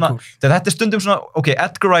meira bara svona, þetta er stundum svona, ok,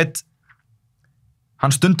 Edgar Wright,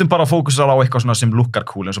 hann stundum bara fókusar á eitthvað svona sem lukkar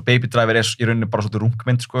cool, eins og Baby Driver í rauninni bara svolítið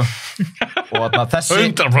rungmynd, sko. Og þessi,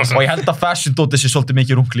 100%. og ég held að fashion dótið sé svolítið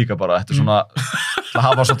mikið rung líka bara. Þetta svona, það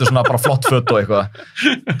hafa svolítið svona bara flott föt og eitthvað.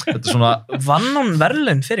 Þetta svona... Vann hún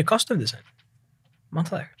verðlaun fyrir costume design? Man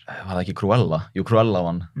það ekkert? Var það ekki Cruella? Jú, Cruella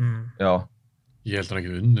vann. Já. Ég held hann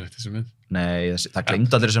ekki unnið þessi mynd. Nei, það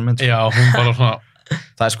gleymdi allir þessar mynd. Já, hún bara svona...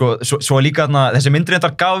 Það sko, svo líka þessi myndir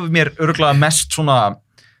reyndar gaf mér örugglega mest svona,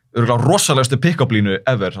 örugglega rosalegustu pick-up-línu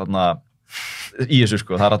ever, í þessu,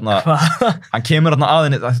 sko. Það hann kemur að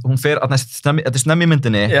henni, hún fer, þetta snemmi í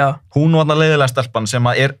myndinni, hún og leiðilega stelpan sem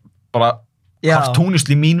er bara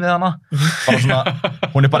cartoonistly mín við hana. Bara svona,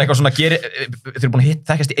 hún bara eitthvað svona, þeir eru búin að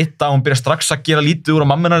þekkjast í 1 dag, hún byrjar strax að gera lítið úr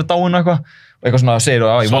að mamma hennar dáin og eitthvað. Og eitthvað svona segir,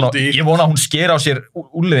 ég vona að hún skera á sér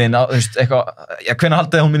úlliðin, þú veist, eitthvað, hvenær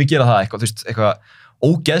haldið að hún muni gera það, eitthvað, þú veist, eitthvað,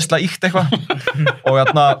 ógeðslega íkt eitthvað.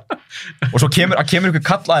 Og svo kemur ykkur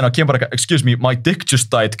kall að henni og kemur bara, excuse me, my dick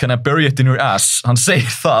just died, can I bury it in your ass? Hann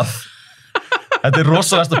segir það. Þetta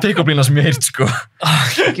rosalegasta pick-up-lína sem ég heirt, sko.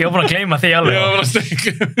 Ég var bara að gleyma því alveg.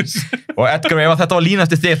 Og Edgar, ef þetta var lína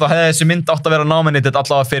eftir þig, þá hefði þessi mynd átt að vera nominated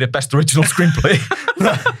allavega fyrir Best Original Screenplay.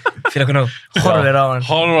 Fyrir okkur nú, horfir á hann.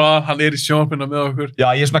 Hann í sjónvarpinu með okkur. Já,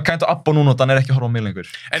 ég kind of up á núna, þannig ekki að horfa á mig lengur.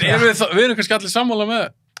 En við erum kannski allir sammála með...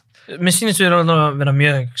 Mér sýnist við erum að vera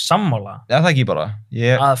mjög sammála. Já, það ekki bara.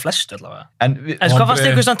 Að flestu allavega. En hvað fannst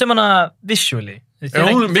ykkur samt hana visually? Þið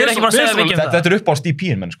er ekki bara að segja mikið það. Þetta er upp á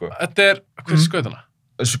Steve menn, sko. Þetta er, hvað skaut hana?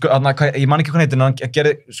 Ég man ekki hvað heitir, en hann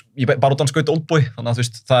gerði, bara út hann skaut Oldboy, þannig að þú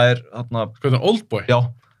veist, það er... Skaut hann Oldboy? Já.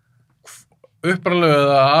 Upprunalegu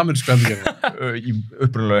eða amerísku endurgerð?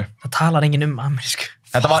 Upprunalegu. Það talar enginn amerísku.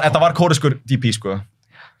 Þetta var kóreskur DP, sko.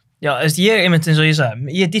 Já, ég einmitt eins og ég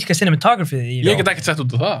sagði, ég dýrka cinematography í. Ég get ekkert sett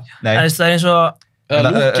út af það. Nei. Það er eins og...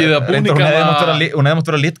 Lúkið að búningarna... Hún hefði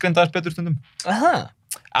mátt vera litgreind aðeins betur stundum.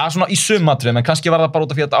 Svona í sumatriðum, en kannski var það bara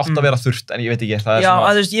út af því að þetta átt að vera þurrt, en ég veit ekki, það er svona... Já,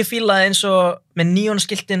 þú veist, ég fílaði eins og með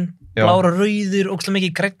neonskiltin, blár og rauður, ógeðslega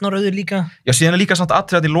mikið grænn og rauður líka. Já, síðan líka samt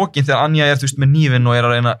atriðat í lokin þegar Anja þú veist, með hnífinn og er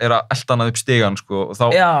að elda hana upp stigann, sko, og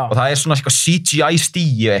það er svona eitthvað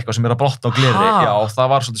CGI-stigi eitthvað sem er að blotta á gleri. Já,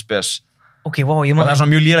 það var svolítið spes. Ok, wow, og það er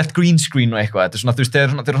svona mjög lélegt green screen og eitthvað, þetta er svona, þú veist, þeir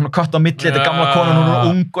eru svona kött á milli, þetta er gamla konan, hún er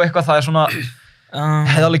ung og eitthvað, það er svona,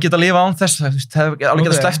 hefði alveg getað að lifa án þess, hefði alveg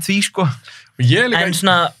getað sleppt því, sko. En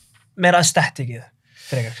svona meira aestheticið,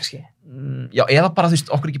 frekar, kannski. Já, eða bara, þú veist,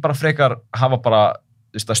 okkur ekki bara frekar hafa bara,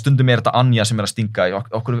 þú veist, að stundum er þetta Anja sem er að stinga,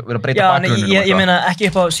 okkur vera að breyta bakgrunnum. Já, ég meina ekki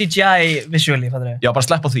upp á CGI visually, fattur þau? Já, bara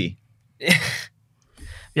sleppa því.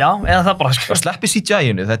 Já, eða það bara, sko. Bara sleppi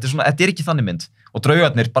CGI-inu, þetta er ekki þannig mynd. Og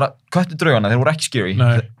draugarnir, bara köttu draugana, þeir voru ekki scary.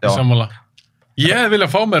 Nei, sammála. Ég hefði viljað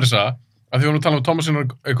fá mér þessa, að því hún tala um Thomasin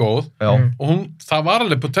er góð, og það var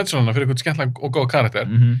alveg potential hana fyrir eitthvað skemmtilega og góð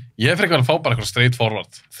karakter. Ég hef frekar að fá bara eitthvað straight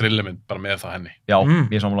forward thrillermynd bara með það henni. Já,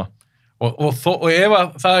 ég er sammála. Og ef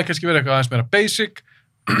það er kannski verið eitthvað aðeins meira basic,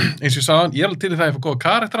 eins og ég sagði hann, ég er alveg til í það að ég fá góða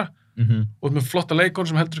karaktera, og með flotta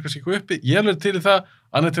leikon sem heldur kannski eitthvað uppi, ég er alveg til í það,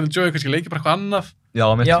 annað til að Joey kannski leiki bara eitthvað annað. Já,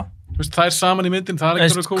 mitt. Það er saman í myndin, það er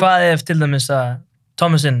ekki cool. Hvað ef til dæmis að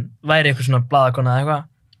Thomasin væri eitthvað svona blaðakona eða eitthvað,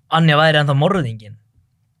 Anja væri ennþá morðingin?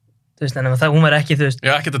 Þú veist, en hún væri ekki, þú veist...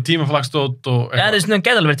 Já, ekki þetta tímaflagstótt og eitthvað. Já, þú veist, hún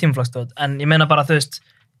gæti alveg verið tímaflagstótt, en ég meina bara, þú veist,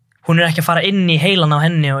 hún er ekki að fara inn í heilan á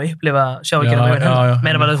henni og upplifa sjávíkjörnum yfir henni.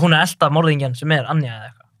 Meina bara að hún er elda morðingin sem er Anja eða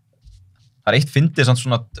eitthvað. Það er eitt fyndið samt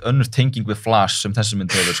svona önnur tenging við Flash sem þessi mynd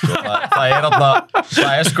hefur, sko.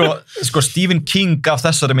 Það er sko Stephen King gaf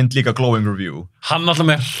þessari mynd líka glowing review. Hann alltaf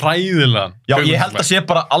með hræðilegan. Já, ég held að sé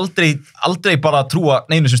bara aldrei bara trúa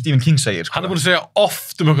neinu sem Stephen King segir, sko. Hann er búin að segja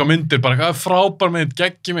oft eitthvað myndir, bara eitthvað frábær mynd,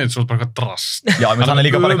 geggjumynd, svo bara eitthvað drast. Já, hann er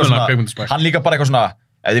líka bara eitthvað svona,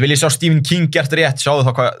 ef þið viljið sjá Stephen King gert rétt, sjáðu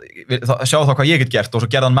þá hvað ég get gert, og svo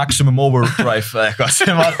gerði hann Maximum Overdrive eða eitthvað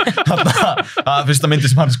sem var það fyrsta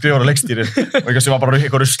myndi sem hann skrifar á leikstýri og eitthvað sem var bara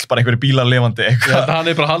eitthvað rusl, bara einhverju bílar lifandi eitthvað.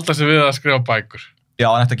 Hann er bara að halda sig við að skrifa bækur.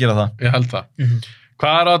 Já, hann ætti að gera það. Ég held það.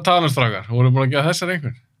 Hvað er að tala um strákar? Voru búin að gera þessar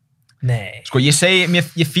einhvern? Nei. Sko,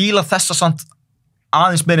 ég fíla þessa samt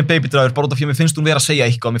aðeins meirinn Baby Driver, bara út af því að mér finnst hún vera að segja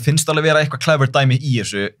eitthvað, mér finnst alveg vera eitthvað clever dæmi í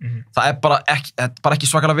þessu. Það er bara ekki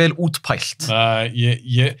svakalega vel útpælt.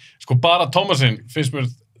 Nei, sko bara Thomasin finnst mér...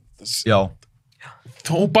 Já.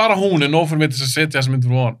 Bara hún er nóg fyrir mig til að setja þessa mynd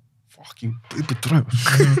fyrir ofan. Fucking Baby Driver.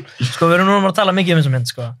 Sko, við erum núna að tala mikið um þessa mynd,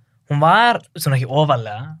 sko. Hún var, svona ekki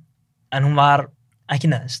ofalega, en hún var ekki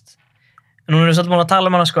neðst. En hún er svolítið búin að tala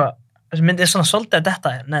um hana, sko, þessi mynd er svona svolítið að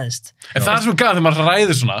detta neðst. En það er svona gæð þegar maður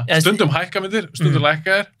ræðir svona, stundum hækka myndir, stundum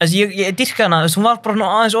lækka þér. Ég dýrka hana, hún var bara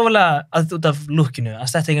aðeins ofalega út af lookinu,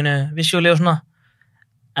 aestheticinu, visually og svona.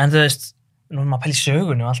 En þú veist, nú er maður að pæla í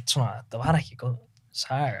sögunni og allt svona, þetta var ekki góð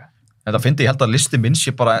saga. Þetta fyndi, ég held að listi minn sé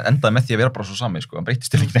bara endaði með því að vera bara svo sami, sko, hann breytist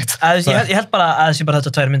til ekki neitt. Ég held bara að það sé bara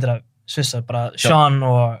þetta 2 myndir af Svissa, bara Sean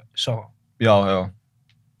og Soho. Já.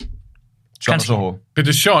 Sean og Soho.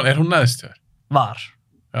 Byrju, Sean, hún neðst þér? Var.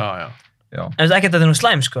 Já. En þetta er ekkert að þetta er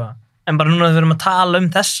slæm, sko. En bara núna þegar við erum að tala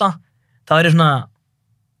þessa, þá er ég svona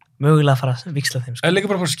mögulega að fara að víxla þeim, sko. Það er líka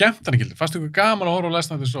bara skemmtan ekki, fannst ykkur gaman að horfa og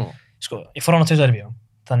lesna þetta Soho? Sko, ég fór hana 2 bíó,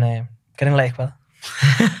 þannig greinilega eitthvað.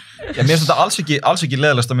 Já, mér finnst þetta alls ekki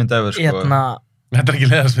leiðilegsta mynd ever, sko. Þetta er ekki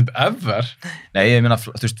leiðilegsta mynd ever? Nei, ég meina,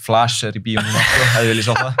 þú veist, Flash er í bíó núna, sko, hefði viljað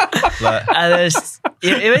sjá það.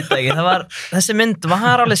 Ég veit ekki, þessi mynd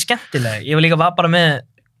var alveg skemmtileg. Ég var líka bara með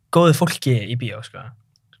góðu fólki í bíó, sko.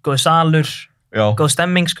 Góðu salur, góð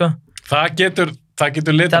stemming, sko. Það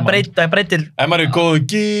getur lita mann. Það breytir. Ef maður er góðu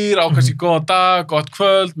gýr, ákvæmst í góða dag, gott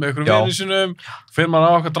kvöld, með ykkur vinni sinum, fyrir maður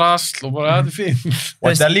á okkar drasl og bara, þetta er fín. Og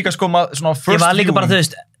þetta er líka sko, svona first viewing. Ég var líka bara, þú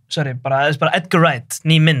veist, bara Edgar Wright,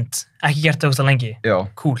 ný mynd, ekki gert það lengi. Já.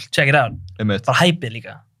 Cool, check it out. Bara hæpið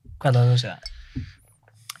líka. Hvað er það að segja?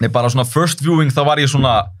 Nei, bara svona first viewing, þá var ég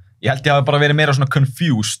svona, ég held ég hafi bara verið meira svona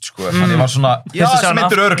confused, sko. Þannig ég var svona, já, þessi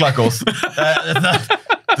mynd er örugglega góð.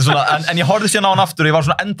 Svona, en ég horfði síðan á hann aftur og ég var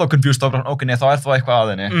svona enda confused og bara, ok, nei, þá er það eitthvað að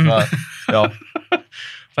henni.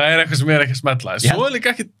 Það er eitthvað sem er ekki að smetla. Svo er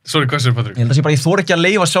líka ekki... Sorry, hvað sér, Patrik? Ég þori ekki að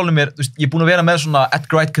leyfa sjálfum mér, þú veist, ég er búin að vera með svona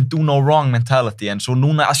Edgar Wright can do no wrong mentality, en svo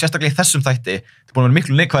núna, sérstaklega í þessum þætti, það er búin að vera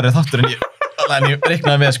miklu neikvæðri þáttur en ég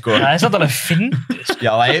reiknaði með, sko. Það er samt alveg fyndið, sko.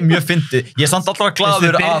 Já, það er mjög fyndið. Ég er samt alltaf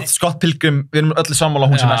glaður að Scott Pilgrim, við erum öllu sammála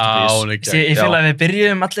hún sem masterpiece. Ég feel að við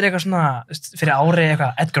byrjum allir eitthvað svona, fyrir ári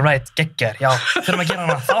eitthvað, Edgar Wright, gegger, já, þurfum að gera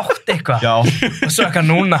hana þátt eitthvað. Já. Og svo eitthvað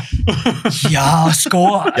núna. Já, sko.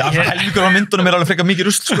 Já, helmingur af myndunum er alveg frekar mikið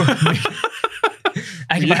rusl, sko.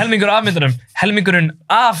 Ekki bara helmingur af myndunum, helmingurinn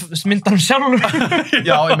af myndunum sjálfur.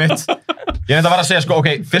 Já, ég mitt. Ég nefndi að vera að segja, sko, ok,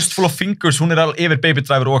 Fistful of Fingers, hún er alveg yfir Baby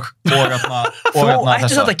Driver og þessa. Þú ætti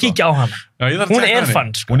satt að kíkja á hana. Hún er fun,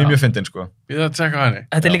 sko. Hún er mjög fyndin, sko. Ég þarf að tjekka henni.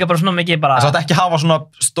 Þetta er líka bara svona mikið bara... Það sátt ekki hafa svona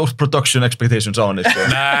stórt production expectations á henni, sko.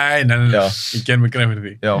 Nei, ég ger mig grein fyrir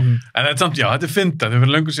því. Já. En þetta er samt, já, þetta er fyndað, þau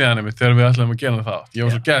fyrir löngu síðan einmitt þegar við ætlaðum að gera það. Ég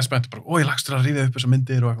var svo geðið spennt, bara, ég lagst að ríða upp þessar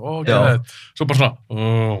myndir og geðið. Svo bara svona,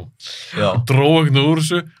 dró ekkert úr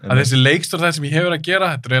þessu, að þessi leikstur það sem ég hefur að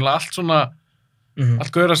gera, þetta er eiginlega allt svona,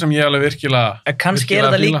 allt gauðra sem ég alveg virkilega kannski er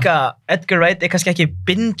þetta líka, Edgar Wright er kannski ekki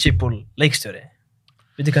bingeable leikstjóri.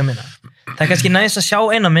 Veitu hvað ég meina? Það er kannski næst að sjá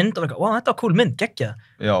eina mynd og vera, wow, þetta var cool mynd, geggja.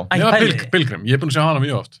 Já, Pilgrim, ég er búin að sjá hana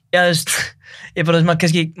mjög oft. Já, þú veist, ég bara,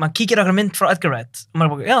 maður kíkir okkur mynd frá Edgar Wright og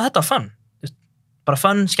maður bara, já, þetta var fun. Bara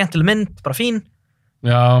fun, skemmtileg mynd, bara fín.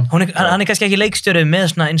 Já. Hann er kannski ekki leikstjóri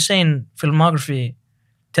með svona insane filmography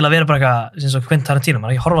til að vera bara eitthvað, eins og Quentin Tarantino,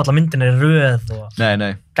 maður ekki horfa allar myndina í röð og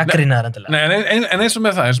gagnrýna þær endilega. Nei, en eins og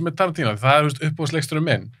með það, eins og með Tarantino, það er uppáhaldsleiksturinn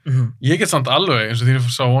minn. Ég get samt alveg, eins og því ég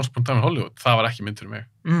sá Once Upon a Time in Hollywood, það var ekki mynd fyrir mig.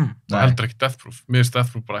 Og heldur ekki Death Proof. Mér finnst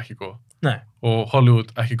Death Proof bara ekki góð. Nei. Og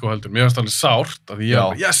Hollywood ekki góð heldur. Mér finnst alveg sárt, að ég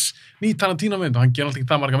bara, yes, ný Tarantino mynd, og hann ger alltaf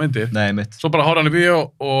ekki það marga myndir. Nei, mitt. Svo bara horfði hann í bíó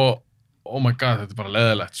og, oh my god, þetta er bara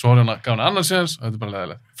leiðilegt. Svo horfði hann, gaf hann annan séns, og þetta er bara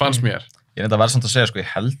leiðilegt. Fannst mér. Ég reyndi að vera samt að segja, sko,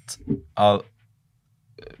 ég held að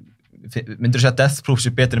myndirðu segja Death Proof sé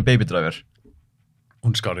betur en Baby Driver?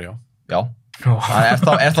 Hún skári, já. Já. Er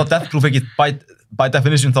þá Death Proof ekki by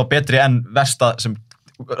definition þá betri en versta sem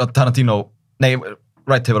Tarantino, nei,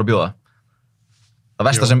 Wright hefur að bjóða? Það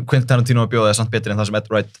versta sem Quentin Tarantino hefur að bjóða er samt betri en það sem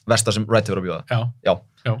versta sem Wright hefur að bjóða? Já,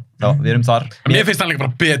 við erum þar. En mér finnst hann líka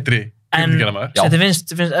bara betri kvikmyndagerðarmaður. En þetta finnst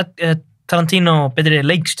Tarantino betri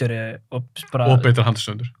leikstjóri og betri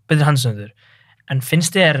handstöndur. Betri handstöndur. En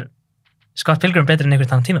finnst þér Scott Pilgrim betri en einhver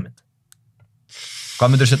Tarantino mynd? Hvað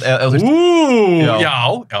myndur þú setja, eða þú veist? Já.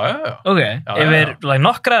 Ok, yfir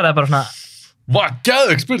nokkrar eða bara svona... Vá,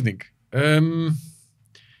 geðveik spurning.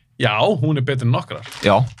 Já, hún er betri en nokkrar.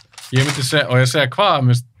 Já. Ég myndi segja, og ég segja hvað,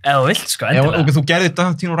 eða þú vilt, sko, endilega. Ok, þú gerði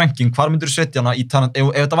Tarantino ranking, hvað myndur þú setja hana í Tarantino,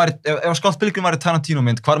 ef Scott Pilgrim væri Tarantino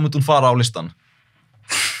mynd, hvað myndi hún fara á listan?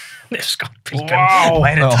 Scott Pilgrim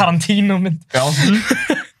væri Tarantino mynd. Já.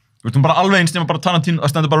 Þú veist, hún bara alveg eins nema bara Tarantino, að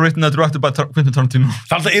stendur bara written and directed by Quentin Tarantino.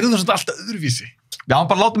 Það eru það svona alltaf öðruvísi. Já, hann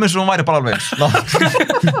bara láta mig eins og hún væri bara alveg eins.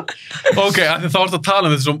 Ok, þá ertu að tala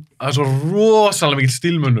um þetta það er svo rosalega mikill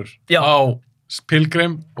stílmunur á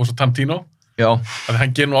Pilgrim og svo Tarantino. Já.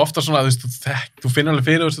 Hann gerir nú ofta svona, þú finnir alveg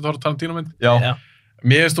fyrir þú horfður Tarantino mynd. Já.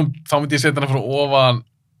 Mér veist þá myndi ég setja hana frá ofan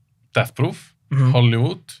Death Proof,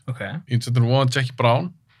 Hollywood. Ok. Ég setja hana ofan Jackie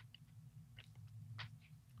Brown.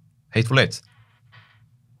 Hateful Eight.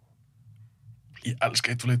 Ég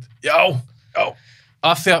elska Hateful Eight. Já.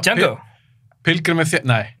 Af því að... Django? Pilgrim er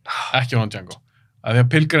nei, ekki hún Django. Af því að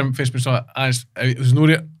Pilgrim finnst mér svona aðeins, þú veist, nú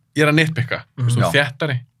er ég að nitpicka, þú veist, þú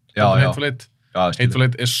þéttari. Já. Hateful Eight. Hateful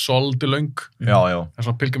Eight svolítið löng. Já. En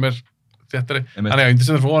svona Pilgrim þéttari. Þannig að ég myndi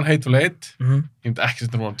setja fyrir ofan Hateful Eight. Ég myndi ekki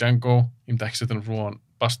setja fyrir ofan Django. Ég myndi ekki setja fyrir ofan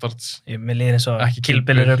Bastards. Mér líður eins og Kill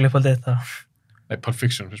Bill uppáldið þá. Nei, Pulp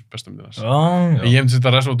Fiction finnst besta myndin hans. Ég myndi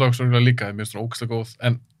setja Reservoir Dogs líka, það er mjög svona ógeðslega góð.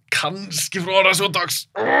 En kannski frá Reservoir Dogs.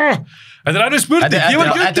 Þetta er erfið spurning.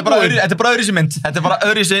 Þetta er bara öðruvísi mynd. Þetta er bara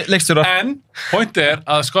öðruvísi leikstjóra. En pointið er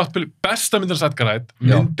að Scott Pilgrim, besta myndin hans Edgar Wright,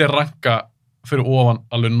 myndi ranka fyrir ofan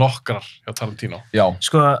alveg nokkrar hjá Tarantino. Já.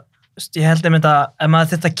 Sko, ég held að ef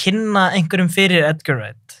maður þurft að kynna einhverjum fyrir Edgar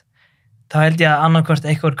Wright, þá held ég að annarkvort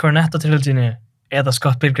eitthvað Cornetto-trilogínu eða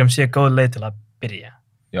Scott Pilgrim sé góð leið til að byrja.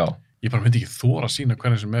 Já. Ég bara myndi ekki þora að sína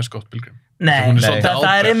hvernig sem með Scott Pilgrim. Nei, það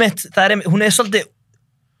er einmitt, hún er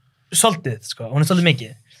svolítið, sko, hún er svolítið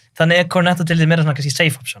mikið. Þannig er Cornetto-trilogínu meira svona kannski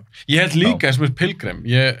safe option. Ég held líka eins og með Pilgrim,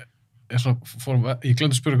 ég glemdi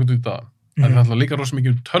að spyrja hvað út í dag, en það er líka rosa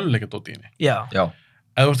mikið tölvuleikjadót í henni. Já.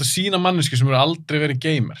 Ef þú ert að sína manneski sem eru aldrei verið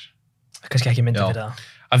gamer. Kannski ekki myndið fyrir það.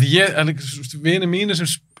 Af því vinir mínir sem,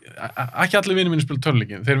 ekki allir vinir mínir spila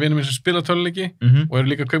töluleiki, þeir vinir mínir sem spila töluleiki og eru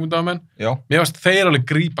líka kvikmyndagerðarmenn. Mér varst þeir alveg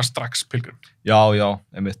grípa strax Pilgrim. Já,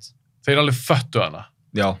 einmitt. Þeir alveg föttu hana.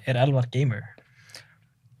 Já. Er Elvar gamer?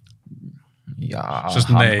 Já,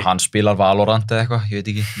 hann spilar Valorant eða eitthvað, ég veit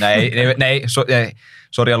ekki. Nei,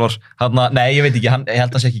 sorry Elvar. Nei, ég veit ekki, ég held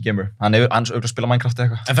að hann sé ekki gamer. Hann spila Minecraft eða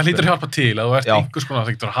eitthvað. En það hlýtur að hjálpa til, að þú ert einhvers konar,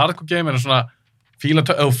 það getur hardcore gamer en svona fíla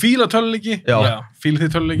töluleiki, fíla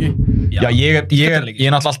þið töluleiki. Já, ég er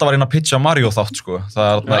náttúrulega alltaf að reyna að pitcha Mario þátt, sko. Það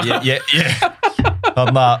er Mario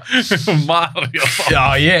þátt. Já,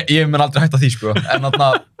 ég mun aldrei hætta því, sko. En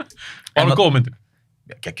var það góð myndin?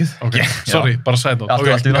 Geggjuð. Sorry, bara sæt á.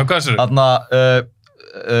 Hvað er það?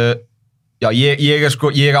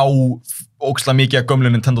 Ég á ógeðslega mikið af gömlu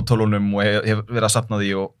Nintendo-tölunum og hef verið að safna því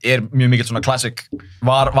og er mjög mikill svona classic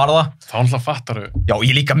var það. Þá alltaf fattar þau. Já, ég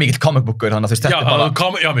er líka mikill comic book-gur, þannig að þetta er bara...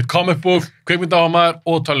 Já, mitt comic book, kvikmyndagerðarmaður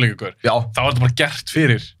og töluleikjagur. Já. Þá er þetta bara gert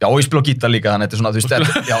fyrir. Já, og ég spila gítar líka, þannig að þetta er svona,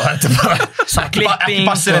 þetta er bara... Ekki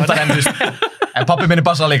bassir enda henni, en pabbi minn er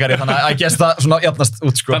bassaleikari, þannig að ég gæst það svona jafnast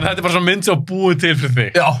út, sko. Þannig að þetta er bara svona mynd sem búið til fyrir þig.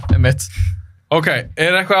 Já, einmitt. Ok,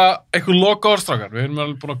 er eitthvað lokaorðstrákar? Við erum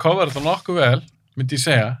alveg búin að cover þetta nokkuð vel, myndi ég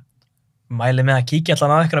segja. Mæli með að kíkja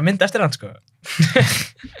allan á einhverja mynd eftir hann, sko.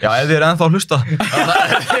 Já, ef þið eru ennþá að hlusta. En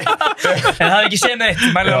það er ekki séð neitt,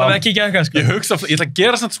 mæli með að kíkja eitthvað, sko. Ég ætla að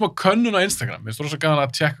gera svona smá könnun á Instagram. Mér stóð svo gaman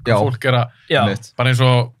að tjekka hvað fólk gera. Bara eins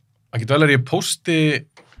og, ekki dælar ég posti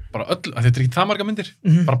bara öll, að þetta er ekki það marga myndir,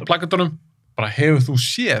 bara plakatunum, bara hefur þú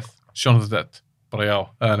séð Shaun of the Dead? Bara já,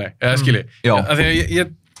 eða nei, eða skilji.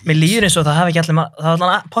 Mér líður eins og það hafi ekki allir, það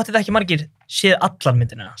var pottið ekki margir séð allar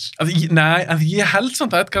myndina hans. Nei, en ég held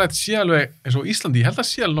samt að Edgar Wright sé alveg, eins og Íslandi, ég held að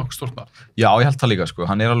sé alveg nokkuð stórt nafn. Já, ég held það líka, sko,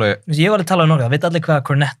 hann er alveg... Ég var að tala um nokkuð, það veit allir hvað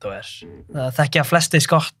Cornetto er. Það þekkja flesti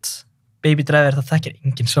Scott, Baby Driver, það þekkir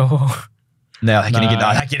enginn Soho. Nei,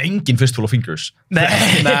 það þekkir enginn Fistful of Fingers. Nei,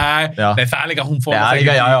 það er líka hún fór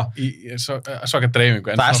í svaka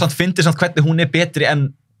dreifingu. Það er samt, fyndið samt hvernig hún er betri en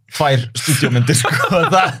 2 stúdíómyndir, sko.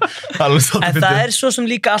 En það er svo sem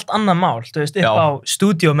líka allt annað mál, þú veist, upp á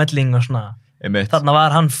stúdíómelling og svona. Þarna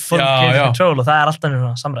var hann full creative control og það er alltaf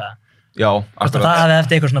svona samræða. Já, akkurat. Það hefði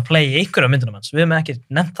eftir eitthvað svona play í einhverju af myndunum hans. Við hefum ekki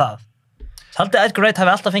nefnt það. Haldið að Edgar Wright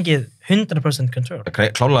hefði alltaf fengið 100% control.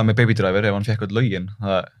 Klálaði með Baby Driver ef hann fekk öll lögin.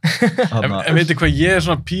 En veitir hvað ég er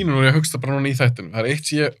svona pínur og ég hugsta bara núna í þættinu. Það er eitt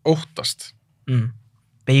sem ég óttast.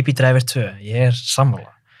 Baby Driver 2, ég er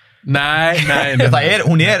sammála. Nei.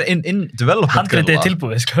 Hún er in development. Handritið er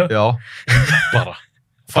tilbúið, sko. Já. Bara.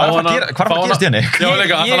 Hvað er að gerast í henni? Já,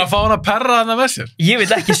 líka, þannig að fá hann að perra hana með sér. Ég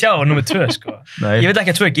vil ekki sjá nummer 2, sko. Ég vil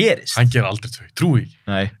ekki að 2 gerist. Hann ger aldrei 2, trúi ekki.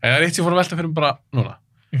 Nei. Það er eitt sem ég fór að velta fyrir bara núna.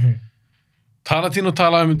 Tarantino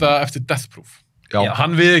talaði um þetta eftir Death Proof. Já.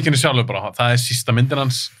 Hann viðurkenni sjálfur bara, það er sísta myndin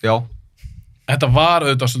hans. Já. Þetta var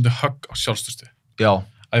auðvitað svolítið högg á sjálfstöðstu. Já.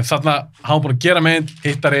 Þarna, hann var búin að gera mynd,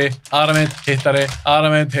 hittari, aðra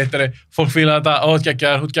mynd, hittari, fólk fílaði þetta,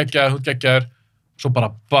 hútt svo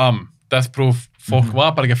bara bam, Death Proof, fólk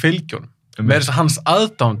var bara ekki að fylgja honum. Með þess að hans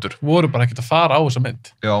aðdándur voru bara ekkert að fara á þessa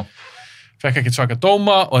mynd. Já. Fekk ekkert svaka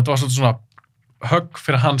dóma og þetta var svona högg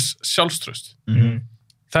fyrir hans sjálfstraust.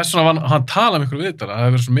 Þess vegna hann talaði um ykkur viðtala, það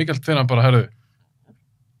hefur verið svo mikilvægt fyrir hann bara, herru,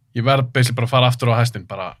 ég verð basically bara að fara aftur á hestinn,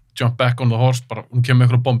 bara jump back on the horse, bara hún kemur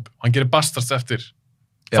með ykkur bomb. Hann gerir Bastards eftir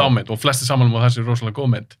þá mynd og flesti samanlum á þessi rosalega góð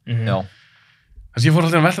mynd. Já. Þess að ég fór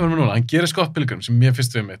alltaf að velta mér núna, hann gerir Scott Pilgrim sem mér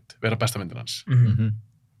finnst við mitt vera besta myndin hans.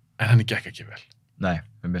 En henni gekk ekki vel. Nei,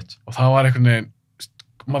 við mitt. Og það var einhvern veginn,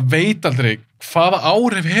 maður veit aldrei hvaða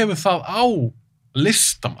áhrif hefur það á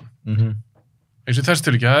listamann. Eins og þess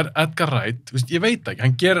til ekki, það er Edgar Wright, ég veit ekki,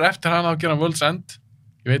 hann gerir eftir hana að gera World's End.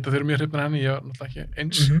 Ég veit að þeir eru mjög hrifnir henni, ég var náttúrulega ekki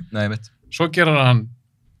eins. Nei, mitt. svo gerir hann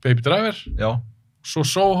Baby Driver, Já. svo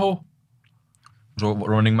Soho, Svo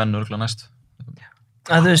Running Man örgulega næst.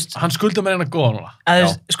 Að þú veist, hann skuldar mér eina góða núna. að þú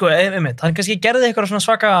veist, sko, einmitt, hann kannski gerði eitthvað svona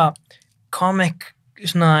svaka comic,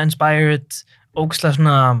 svona inspired, ógeðslega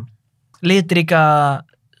svona litríka,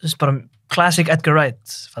 þú veist, bara classic Edgar Wright,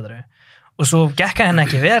 fattar við. Og svo gekk hann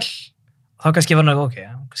ekki vel, þá kannski var hann ok,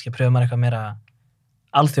 kannski pröfum maður eitthvað meira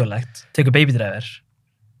alþjóðlegt, tekur Baby Driver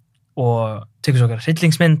og tekur svo okkar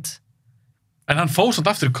hryllingsmynd. En hann fóð samt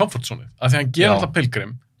aftur í comfort zone, af því hann gerir alltaf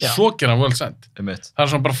Pilgrim, Já. svo gerir hann World's End. Einmitt. Það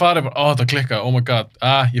svona bara farið, þetta klikka, oh my god,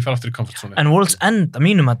 ég fer aftur í comfort zone. En World's End, að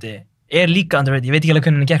mínum mati, líka underrated. Ég veit ekki alveg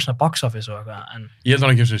hvernig hann gekk svona box office og eitthvað, en... Ég held að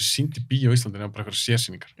hann ekki eins og sýndi bíó í Íslandi, en bara eitthvað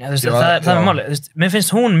sérsýningar. Já, þú veist, það er málið. Þú veist, mér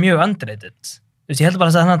finnst hún mjög underrated. Þú veist, ég held bara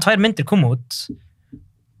að þannig að 2 myndir kom út,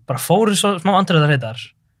 bara fóru svo smá underrated reytar.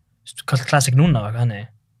 Classic núna og eitthvað þannig.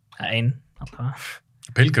 Það er ein, alltaf.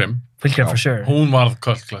 Pilgrim For sure. Hún var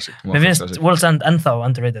cult classic. Mér finnst World's End ennþá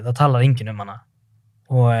underrated, það talar enginn hana.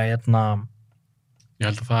 Og ég held að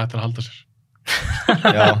það ætti að halda sér.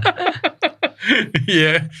 Já.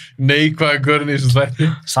 Ég neikvæði görn í þessu þætti.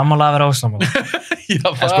 Sammála að vera ósammála. Já,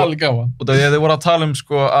 það er alveg gaman. Og það þið voru að tala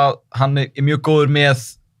sko að hann er mjög góður með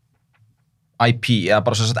IP, eða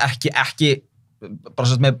bara svo að ekki bara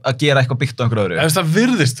svo með að gera eitthvað byggt á einhverju öðru. Það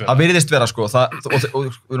virðist vera. Það virðist vera sko, og við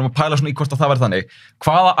erum að pæla svona í hvort að það verði þannig.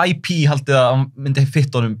 Hvaða IP haldið að myndi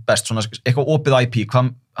fitt honum best, svona eitthvað opið IP, hvað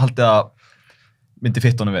haldið að myndi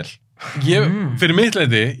fitt honum vel? Fyrir mitt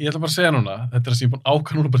leiti, ég ætla bara að segja núna, þetta er að ég er búin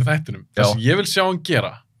ákvæða núna bara í þættinum. Þess að ég vil sjá hann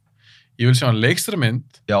gera. Ég vil sjá hann leikstýra mynd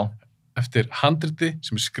eftir handriti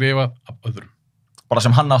sem er skrifað af öðrum. Bara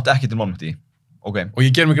sem hann átti ekki til málmyndi í. Okay. Og ég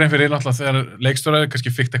ger mig grein fyrir náttúrulega þegar leikstjórar kannski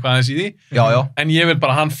fikkt eitthvað aðeins í því. En ég vil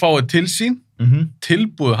bara að hann fái til sín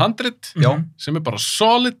tilbúið handrit sem er bara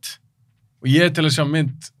solid og ég er til að sjá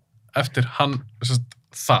mynd eftir hann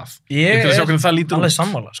það. Ég til að sjá hvernig það lítur út. Alveg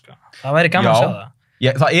sammála, sko. Það væri gaman að sjá það.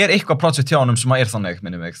 Það er eitthvað projekt hjá honum sem er þannig,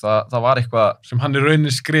 minnum mig. Það var eitthvað... Sem hann í rauninni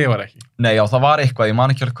skrifar ekki. Nei, já, það var eitthvað, ég man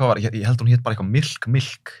ekki alveg hvað var. Ég held hún hétt bara eitthvað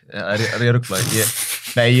Milk. Er ég ruglað?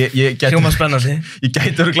 Nei, ég gæti... Hljóma spennandi. Ég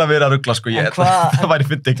gæti ruglað verið að rugla, sko. Það væri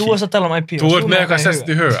fyndið ekki. Þú varst að tala um IP. Þú ert með eitthvað sest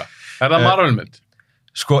í huga. Er það Marvel-mynd?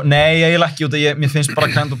 Sko, nei, ég lakki út að mér finnst bara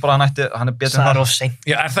kænt og bara hann er betur en það. Það er of seint.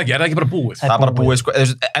 Já, er það ekki bara búið? Það er bara búið, sko.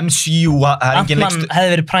 MCU, það er engin leikstjóri. Ant-Man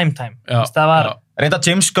hefði verið primetime. Það var... Reynda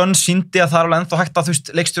James Gunn sýndi að það er alveg ennþá hægt að,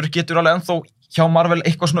 leikstjóri getur alveg ennþá hjá Marvel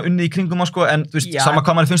eitthvað svona unnið í kringum, sko, en, sama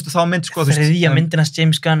hvað maður finnst þá mynd, sko. Þriðja myndinast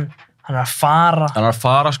James Gunn, hann er að fara.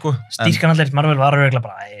 Sko. Stýrkan allir Marvel var örugglega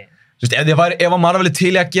bara, ef Marvel er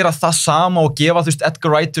til í að gera það sama og gefa,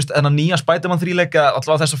 Edgar Wright, þennan nýja Spider-Man 3-leika,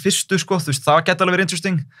 allavega þessa fyrstu, sko, það geti alveg verið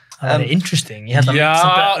interesting. Það verið interesting, ég held að það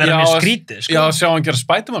verið mjög skrítið, sko. Já, sjá hann gera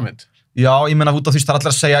Spider-Man mynd. Já, ég meina út af það er allir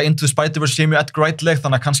að segja Into the Spider-Verse sé mjög Edgar Wright-leg,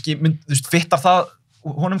 þannig að kannski, fittar það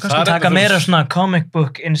honum kannski. Það taka meira svona comic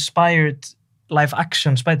book inspired live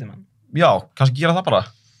action Spider-Man. Já, kannski gera það bara.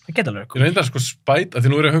 Það geta alveg. Ég reyndar sko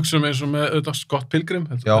því nú er ég að hugsa eins og með Scott Pilgrim,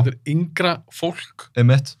 þetta er yngra fólk.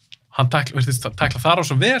 Hann tækla þar á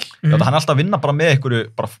svo vel. Já, hann er alltaf að vinna bara með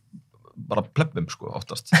einhverju, bara plebbum, sko,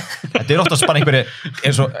 oftast. Þetta er oftast bara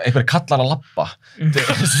einhverju kallar að labba.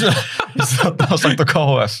 Það var sagt á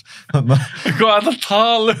KHS. Hvað er það að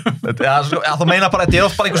tala um? Það meina bara, þetta er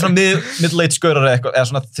oft bara einhver svona middle-age skaurar eða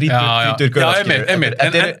svona 30 gaurar. Já,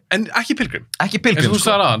 en ekki Pilgrim. Ekki Pilgrim, sko. Eins og þú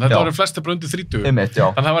sagði aðan, þetta voru flestir bara undir 30. Þannig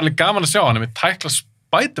að það var alveg gaman að sjá hann með tækla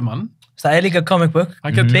Spider-Man. Það er líka comic book.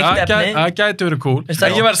 Það gæti verið cool.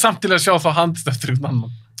 En ég verði samt til að sjá þá handist eftir einhvern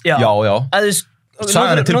annan. Já.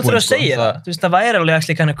 Sagan er tilbúin, sko. Það væri alveg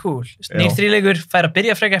actually kind of cool. Nýr 3-leikur fær að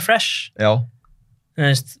byrja frekar fresh. Já.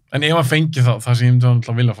 En ef hann fengi það sem ég myndi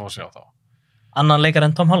að vilja fá að sjá þá. Annan leikar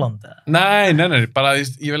en Tom Holland? Nei, bara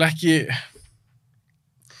ég vil ekki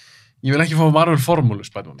fá Marvel-formúlu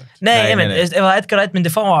Spider-Man. Nei, ég mynd, ef Edgar Wright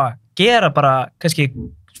myndi fá að gera bara, kannski,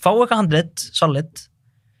 fá eitthvað handrit, solid,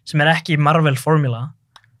 sem er ekki Marvel-formúla.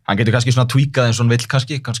 Hann getur kannski svona tweakað eins og hann vill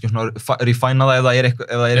kannski svona refina það ef það er eitthvað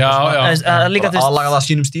aðlaga það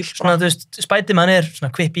sínum stíl. Svona, Spider-Man er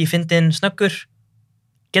svona quippy, fyndinn, snöggur.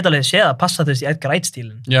 Geta alveg séð að passa í Edgar Wright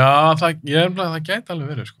stílinn. Já, það geta alveg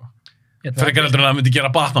verið, sko. Frekar heldur en að það myndi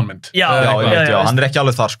gera Batman-mynd. Já, hann er ekki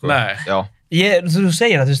alveg þar, sko. Nei. Þú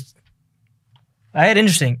segir það, það er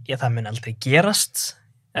interesting. Það mun aldrei gerast.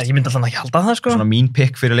 Ég myndi alltaf ekki halda það, sko. Svona mín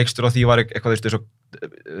pick fyrir leikstjóra því var eitthvað,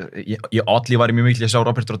 ég allir var mjög mikil, ég sá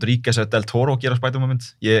Robert Rodriguez eða Del Toro gera Spider-Man-mynd.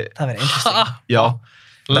 Það verið interesting. Já.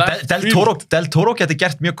 Del Toro geti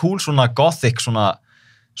gert mjög cool, svona gothic, svona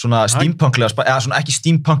svona steampunklega, eða svona ekki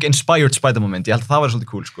steampunk-inspired Spider-Man-mynd, ég held að það væri svolítið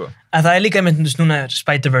cool, sko. En það líka einmitt núna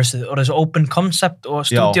Spider-Verse og þessu open concept og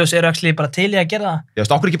studios eru actually bara til í að gera það. Já,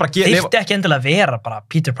 okkur ekki bara þyrfti ekki endilega vera bara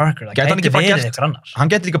Peter Parker, það gæti verið ykkur annars.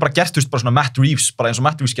 Hann gæti líka bara gert, bara svona Matt Reeves, bara eins og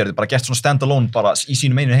Matt Reeves gerði, bara gert svona stand-alone bara í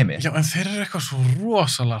sínum einu heimi. Já, en þeir eru eitthvað svo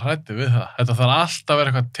rosalega hræddir við það. Þetta þarf alltaf að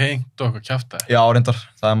vera eitthvað tengt og eitthvað kjaftaði. Já, reyndar,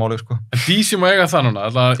 það málið, sko. En DC má eiga það núna,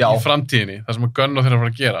 alltaf í framtíðinni, það sem að Gunn og þeir að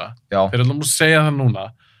fara að gera. Þeir ætla að segja það núna,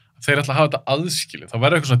 þeir ætla að hafa þetta aðskilið. Það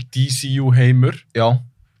verður eitthvað svona DCU heimur. Já.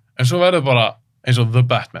 En svo verður bara eins og The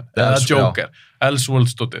Batman, eða Joker,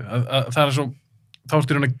 Elseworlds dótið. Það er svo, þá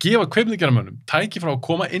ertu að gefa kvikmyndagerðarmönnum tæki frá að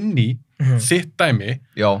koma inn í þitt dæmi,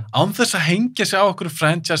 án þess að hengja sig á okkur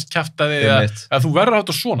franchise kjaftaði eða þú verður á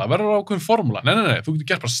þetta svona, verður á okkur formúla. Nei, þú getur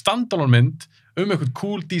gert bara standalone mynd eitthvað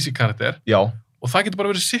cool DC karakter og það getur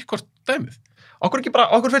bara verið sikkort dæmið. Okkur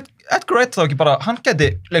fyrir Edgar Wright þá ekki bara, hann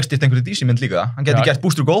geti leikstýrt einhverju DC-mynd líka, hann geti gert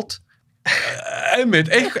Booster Gold. Einmitt,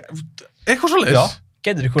 eitthvað svo leiðis.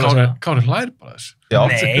 Getur þið kúla Kári hlær bara þessu.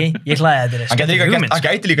 Nei, ég hlæði þetta. Hann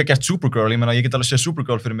geti líka gert Supergirl, ég get alveg séð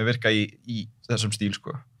Supergirl fyrir mig virka í þessum stíl,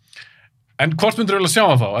 sko. En hvort myndir þú vilja sjá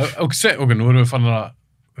hann þá? Ok, nú erum við farin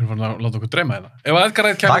að láta okkur dreyma hérna. Ef Edgar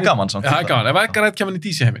Wright kemur... Það er gaman samt. Ef Edgar Wright kemur í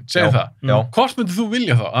DC-heiminn, segðu það. Hvort myndir þú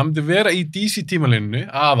vilja þá? Hann myndi vera í DC-tímalínunni,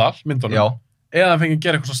 aðal, myndunum, eða hann fengi að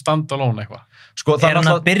gera eitthvað svona stand-alone eitthvað. Sko, er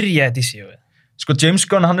hann að byrja í DC-ið? Sko, James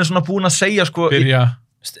Gunn, hann er svona búinn að segja, sko... Byrja...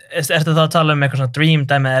 Ertu þá að tala eitthvað svona dream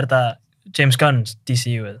dæmi, er þetta James Gunn's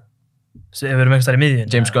DCU-ið? Ef við erum eitthvað þar í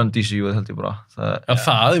miðjun? James Gunn DCU-ið held ég bara.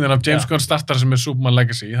 Ég meina, James Gunn startar sem er Superman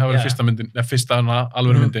Legacy, það verður fyrsta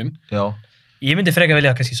alvöru myndin. Já. Ég myndi freka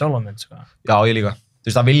vilja kannski solo-mynd, sko. Já, ég líka.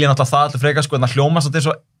 Þú veist, það vilja náttúrulega það allir freka, sko, en það hljómast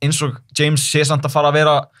þetta eins og James sé samt að fara að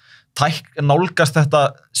vera nálgast þetta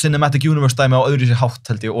Cinematic Universe dæmi á öðru sér hátt,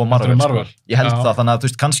 held ég, og Marvel, sko. Ég held það, þannig að,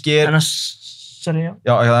 þú veist, kannski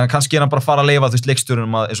kannski er hann bara að fara að leifa, þú veist,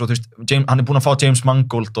 leikstjórunum að, eins og, þú veist, hann er búinn að fá James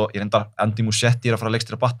Mangold og ég reyndar Andy Muschietti að fara að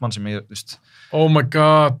leikstjóra Batman sem ég, þú veist. Oh my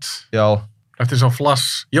god. Já. Eftir svo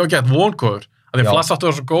Flash. Ég var gett vonkóður. Því Flash áttu að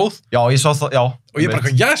vera svo góð. Já, ég sá það, já. Og ég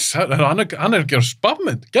bara, yes, hann er að gera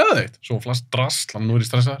spafmynd, geða þeitt. Svo Flash drasl, hann nú er í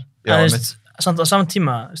stressaðar. Já, þú veist, samt á saman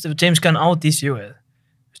tíma, þú veist, James Gunn á DCU-ið.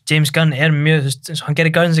 James Gunn er mjög, þú veist, hann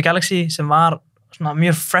gerir Guardians of the Galaxy sem var svona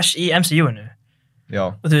mjög fresh í MCU-inu. Já.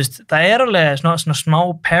 Og þú veist, það er alveg svona smá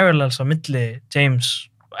parallels á milli James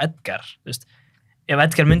og Edgar, þú veist. Ef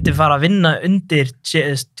Edgar myndi fara að vinna undir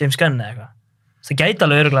James Gunn eða eitthvað, það gæti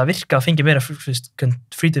alveg örugglega að virka og fengi meira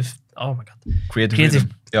creative, oh my god. Creative.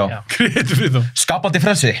 Já. Creative freedom. Skapandi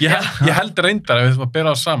frelsi. Ég held reyndar að við þurfum að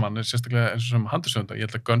bera það saman, sérstaklega eins og sem handriðshöfundar, ég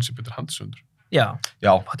held að Gunn sé betur handriðshöfundur. Já.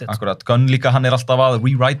 Já, akkurat. Gunn líka, hann er alltaf að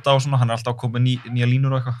rewrite og svona, hann er alltaf að koma nýja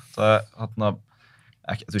línur og eitthvað. Það er þarna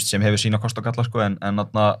ekki, þú veist, sem hefur sína kost og galla, sko, en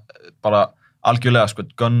þarna bara algjörlega, sko,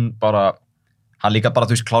 Gunn bara, hann líka bara,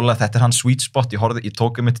 þú veist, klárlega, þetta er hans sweet spot, ég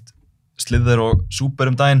tók mitt Slither og Super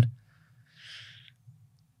daginn.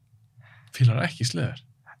 Fílar ekki Slither?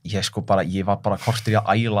 Ég var bara kortir í að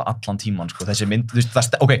æla allan tíman, sko, þessi mynd, þú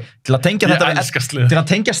veist, ok, til að tengja þetta til að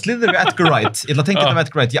tengja Slither við Edgar Wright, ég ætla að tengja þetta við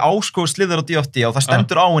Edgar Wright, ég ásko Slither á DFD og það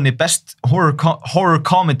stendur á henni best horror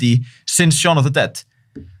comedy since Shaun of the Dead.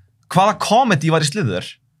 Hvaða comedy var í Slither?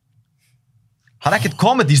 Hann er ekkert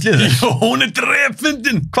comedy í Slither. Jó, hún er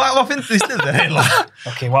drepfyndin. Hvað var fyndið í Slither heila?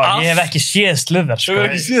 Ok, wow, ég hef ekki séð Slither, sko.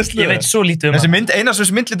 Ég veit svo lítið þessi mynd, eina sem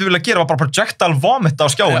þessi mynd lítið vilja gera var bara projectile vomit á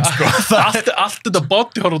skjáin, sko. Allt þetta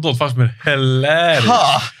body horror dót fannst mér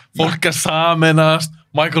hilarious. Fólk að sameinast,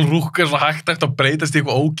 Michael Rooker svona hægt að breytast í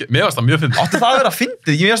eitthvað ógeð. Mér varst það mjög fyndið. Átti það að vera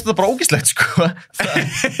fyndið? Ég veist þetta bara ógeðslegt, sko.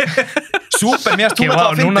 Super, mér varst þú með það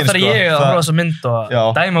að fyndið, sko. Núna þarf ég að horfa þessa mynd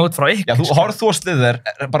og dæma út frá ykkur. Já, horfð þú á Slither,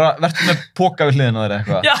 bara verður með póka við hliðina þér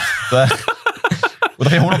eitthvað. Já. Og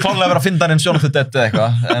það er hún að klálega að vera að finna hann en Shaun of the Dead eða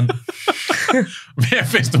eitthvað. Mér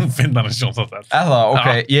finnst hún finna hann en Shaun of the Dead. Eða, ok.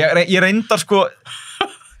 Ég reyndar, sko,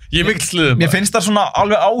 ég mikil Slither. Mér finnst það svona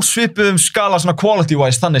alveg ásvipuðum skala svona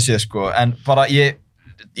quality-wise þannig séð, sko, en bara mér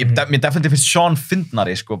definitív finnst Sean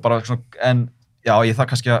fyndnari, sko, bara svona, en já, það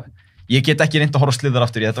kannski að, ég get ekki reynd að horfa Slither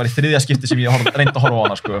aftur, þetta var í 3. skipti sem ég reynd að horfa á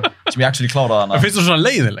hana, sko, sem ég actually kláraði hana. En finnst þú svona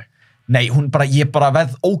leiðileg? Nei, ég bara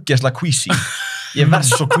verð ógeðslega queasy. Ég verð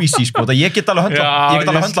svo queasy, sko, það ég get alveg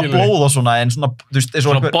höndla blóð og svona, en svona, þú veist,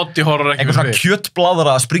 svona body horror eitthvað svona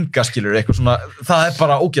kjötblaðra að springa, skilur, eitthvað svona, það er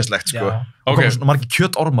bara ógeðslegt, sko. Ok. Svona margir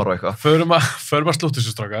kjötormar og eitthvað. Förum að slúta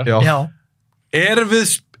þessu, strákar. Já.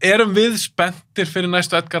 Erum við spenntir fyrir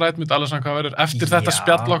næstu Edgar Wright mynd, alveg saman hvað verður, eftir þetta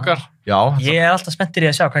spjall okkar? Já. Ég er alltaf spenntir í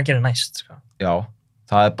að sjá hvað hann gerir næst, sko. Já.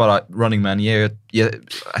 Það bara Running Man,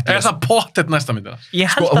 Er það pottet næsta myndina?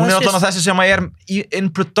 Ég held Hún allan þessi sem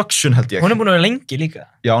in production, held ég. Hún búin að vera lengi líka.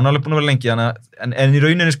 Já, hún alveg búin að vera lengi, en í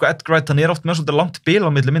rauninni, Edgar Wright, hann oft með svolítið langt bil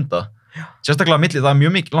á milli mynda. Sérstaklega milli, það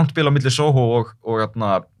mjög mikið langt bil á milli Soho og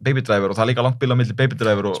Baby Driver, og það líka langt bil á milli Baby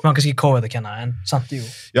Driver og... Sem hann kannski COVID að kenna, en samt jú.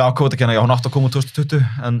 Já, COVID að kenna, já, hún átti að koma 2020,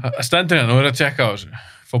 en... Stendur hérna, nú að tjekka á þessu.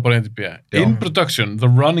 Fór bara IMDb. In production,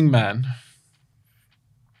 The Running Man.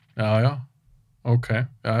 Já. Okay,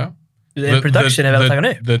 já. In production vel að taka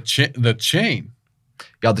niður. The Chain.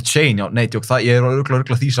 Já, The Chain, já, nei, tjók, ég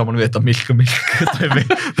örgulega því saman við þetta milk.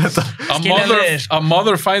 A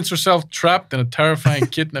mother finds herself trapped in a terrifying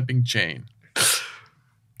kidnapping chain.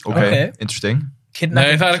 Okay. Interesting.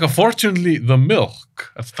 Nei, það eitthvað Fortunately the Milk.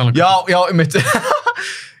 Já, einmitt.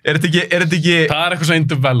 Er þetta ekki... Það eitthvað svo in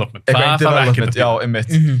development. Já, einmitt.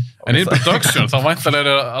 En in production, þá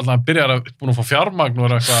væntanlega alltaf byrjar að búin að fá fjármagn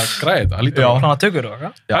og eitthvað að græða þetta. Já, plana tökur og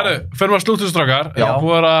eitthvað. Herru, fyrir maður slúttustrákar.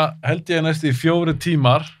 Búið að held ég næst í 4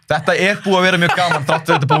 tímar. Þetta búið að vera mjög gaman,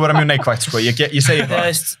 þáttur þetta búið að vera mjög neikvægt, sko. Ég segi það.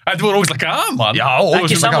 Þetta búið ógeðslega gaman. Já,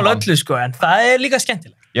 ekki sammála öllu, sko, en það líka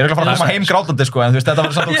skemmtilegt. Ég að fara að koma heim grátandi, sko, en þú veist, þetta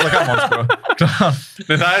var samt ógeðslega gaman, sko.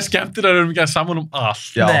 Nei, það skemmtilega að við erum ekki að sammála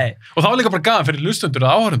allt. Og það var líka bara gaman fyrir hlustendur og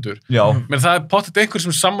áhorfendur. Men það pottet einhver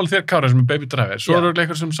sem sammála þér, Kára, sem Baby Driver. Svo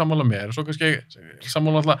einhver sem sammála mér, og svo kannski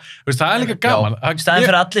sammála alltaf. Það líka gaman. Staðin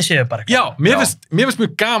fyrir allir séu bara. Já, mér finnst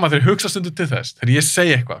mjög gaman þegar ég hugsa stundu til þess. Þegar ég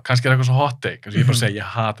segi eitthvað, kannski eitthvað svo hot take, ég bara segi, ég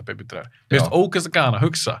hata Baby Driver. Mér finnst ógeðslega gaman að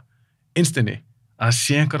hugsa innstinni að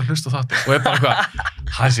sé einhver að hlusta á þáttu og bara eitthvað,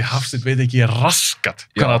 þessi Hafsteins veit ekki ég raskat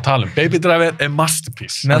hvað það að tala Baby Driver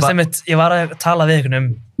masterpiece. Ég var að tala við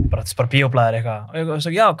einhvern bara Bíóblaður eitthvað og ég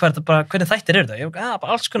sagði, já, hvernig þættir þetta? Ég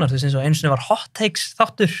bara alls konar, þú veist, eins og einu sinni var hot takes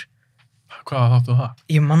þáttur. Hvað þáttu það?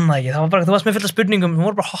 Ég manna ekki, það var bara, þú varst með fullt af spurningum, það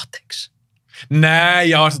voru bara hot takes.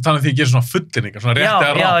 Nei, já, það tala um því að gera svona fulleringar, svona rétt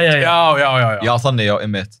eða rátt. Já, þannig, já,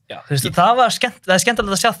 einmitt. Þú veist, það er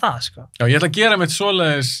skemmtilegt að sjá það, sko. Já, ég ætla að gera mitt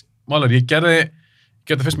svoleiðis málur, ég gerði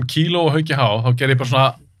fyrst með kíló og hauki há, þá gerði ég bara svona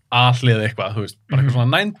allið eitthvað, þú veist, bara eitthvað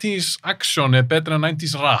svona 90s action eða betur en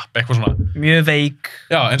 90s rap, eitthvað svona. Mjög veik.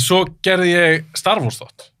 Já, en svo gerði ég Star Wars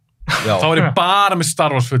þátt. Þá var ég bara með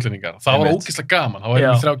Star Wars fulleringar. Það var ógeðslega gaman, þá var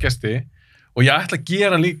ég með 3 gesti og ég ætla að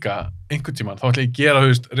gera líka einhvern tímann, þá ætla ég að gera, þú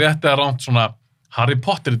veist, rétt eða ránt svona Harry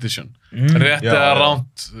Potter edition, rétt eða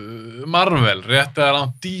ránt Marvel, rétt eða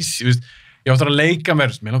ránt DC, þú veist, ég áttur að leika mér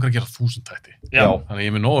langar að gera 1000 þætti. Þannig að ég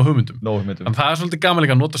er með nógu hugmyndum. En það er svolítið gaman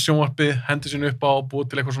líka að nota sjónvarpið, hendi sín upp á og búið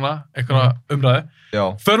til eitthvað svona, eitthvað umræði.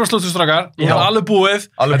 Förum að slúttustrákar, þú var alveg búið.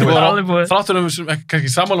 Þátturinn sem kannski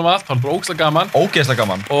sammála um allt, það var bara ógeðslega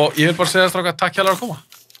gaman. Og ég vil bara segja strákar, takk hérlega að koma.